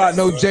worrying about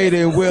no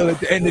Jada and Will at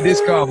the end of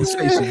this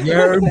conversation. You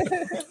heard me?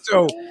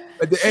 So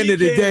at the end of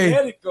the day,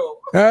 let it go.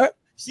 Huh?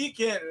 She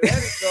can't let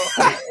it go.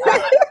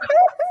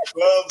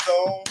 Gloves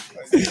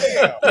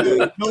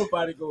on.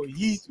 Nobody go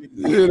eat with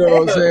you. You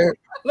know what I'm saying?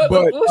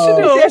 But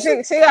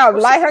she gotta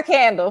light her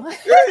candle.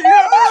 She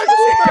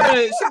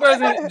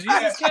burning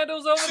Jesus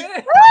candles over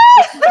there.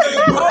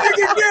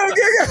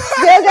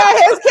 Gil got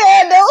his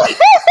candle.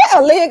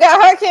 Aaliyah got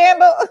her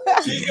candle.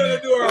 She's gonna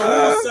do her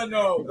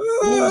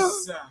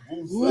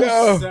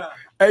wusa.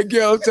 Hey,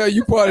 Gil, I'm telling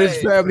you, part of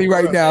this family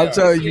right now. I'm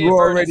telling you, you're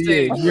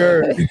already in.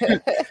 You're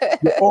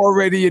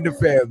already in the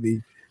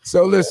family.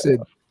 So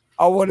listen,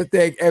 I want to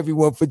thank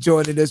everyone for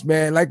joining us,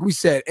 man. Like we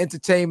said,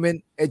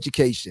 entertainment,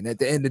 education at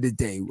the end of the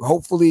day.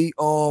 Hopefully,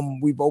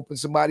 we've opened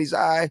somebody's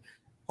eye.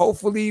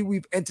 Hopefully,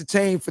 we've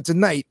entertained for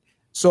tonight.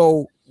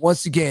 So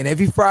once again,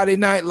 every Friday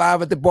night,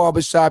 live at the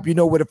barbershop. You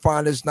know where to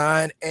find us,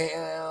 9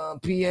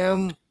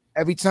 p.m.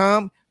 every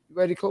time. You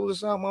ready to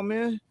close us out, my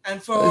man?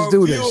 And for our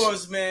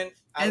viewers, man.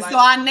 So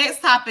our next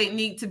topic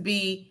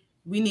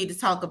we need to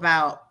talk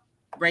about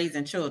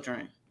raising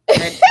children.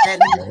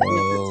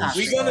 That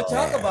we're gonna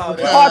talk about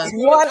it. Parts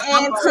 1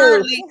 and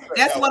 2.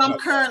 That's what I'm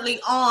currently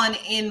on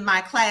in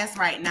my class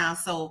right now.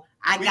 So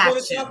I got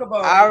you.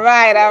 All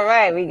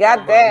right, we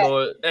got that.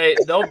 Lord. Hey,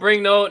 don't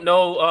bring no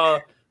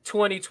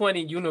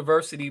 2020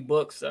 university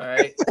books. All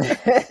right,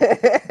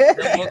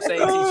 the books ain't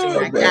teaching.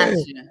 I got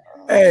you.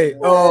 Hey,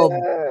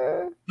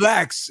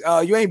 Blacks,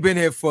 you ain't been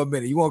here for a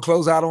minute. You want to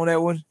close out on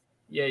that one?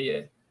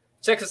 Yeah.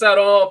 Check us out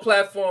on all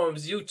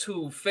platforms: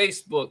 YouTube,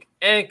 Facebook,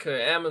 Anchor,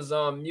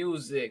 Amazon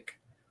Music,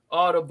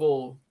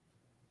 Audible,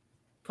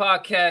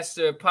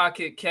 Podcaster,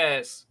 Pocket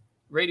Cast,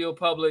 Radio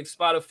Public,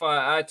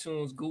 Spotify,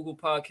 iTunes, Google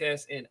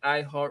Podcasts, and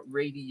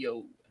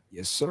iHeartRadio.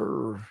 Yes,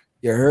 sir.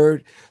 You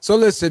heard? So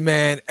listen,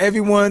 man,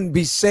 everyone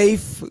be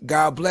safe.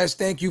 God bless.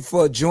 Thank you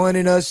for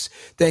joining us.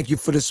 Thank you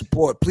for the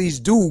support. Please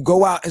do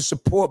go out and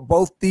support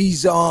both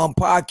these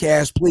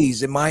podcasts,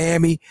 please. In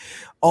Miami,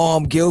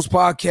 Gil's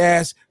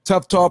podcast,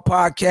 Tough Talk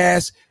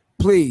podcast.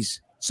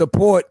 Please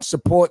support.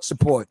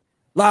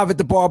 Live at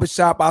the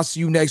barbershop. I'll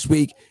see you next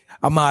week.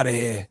 I'm out of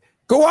here.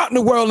 Go out in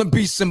the world and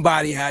be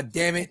somebody. God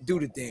damn it.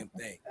 Do the damn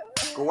thing.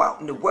 Go out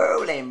in the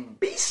world and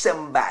be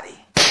somebody.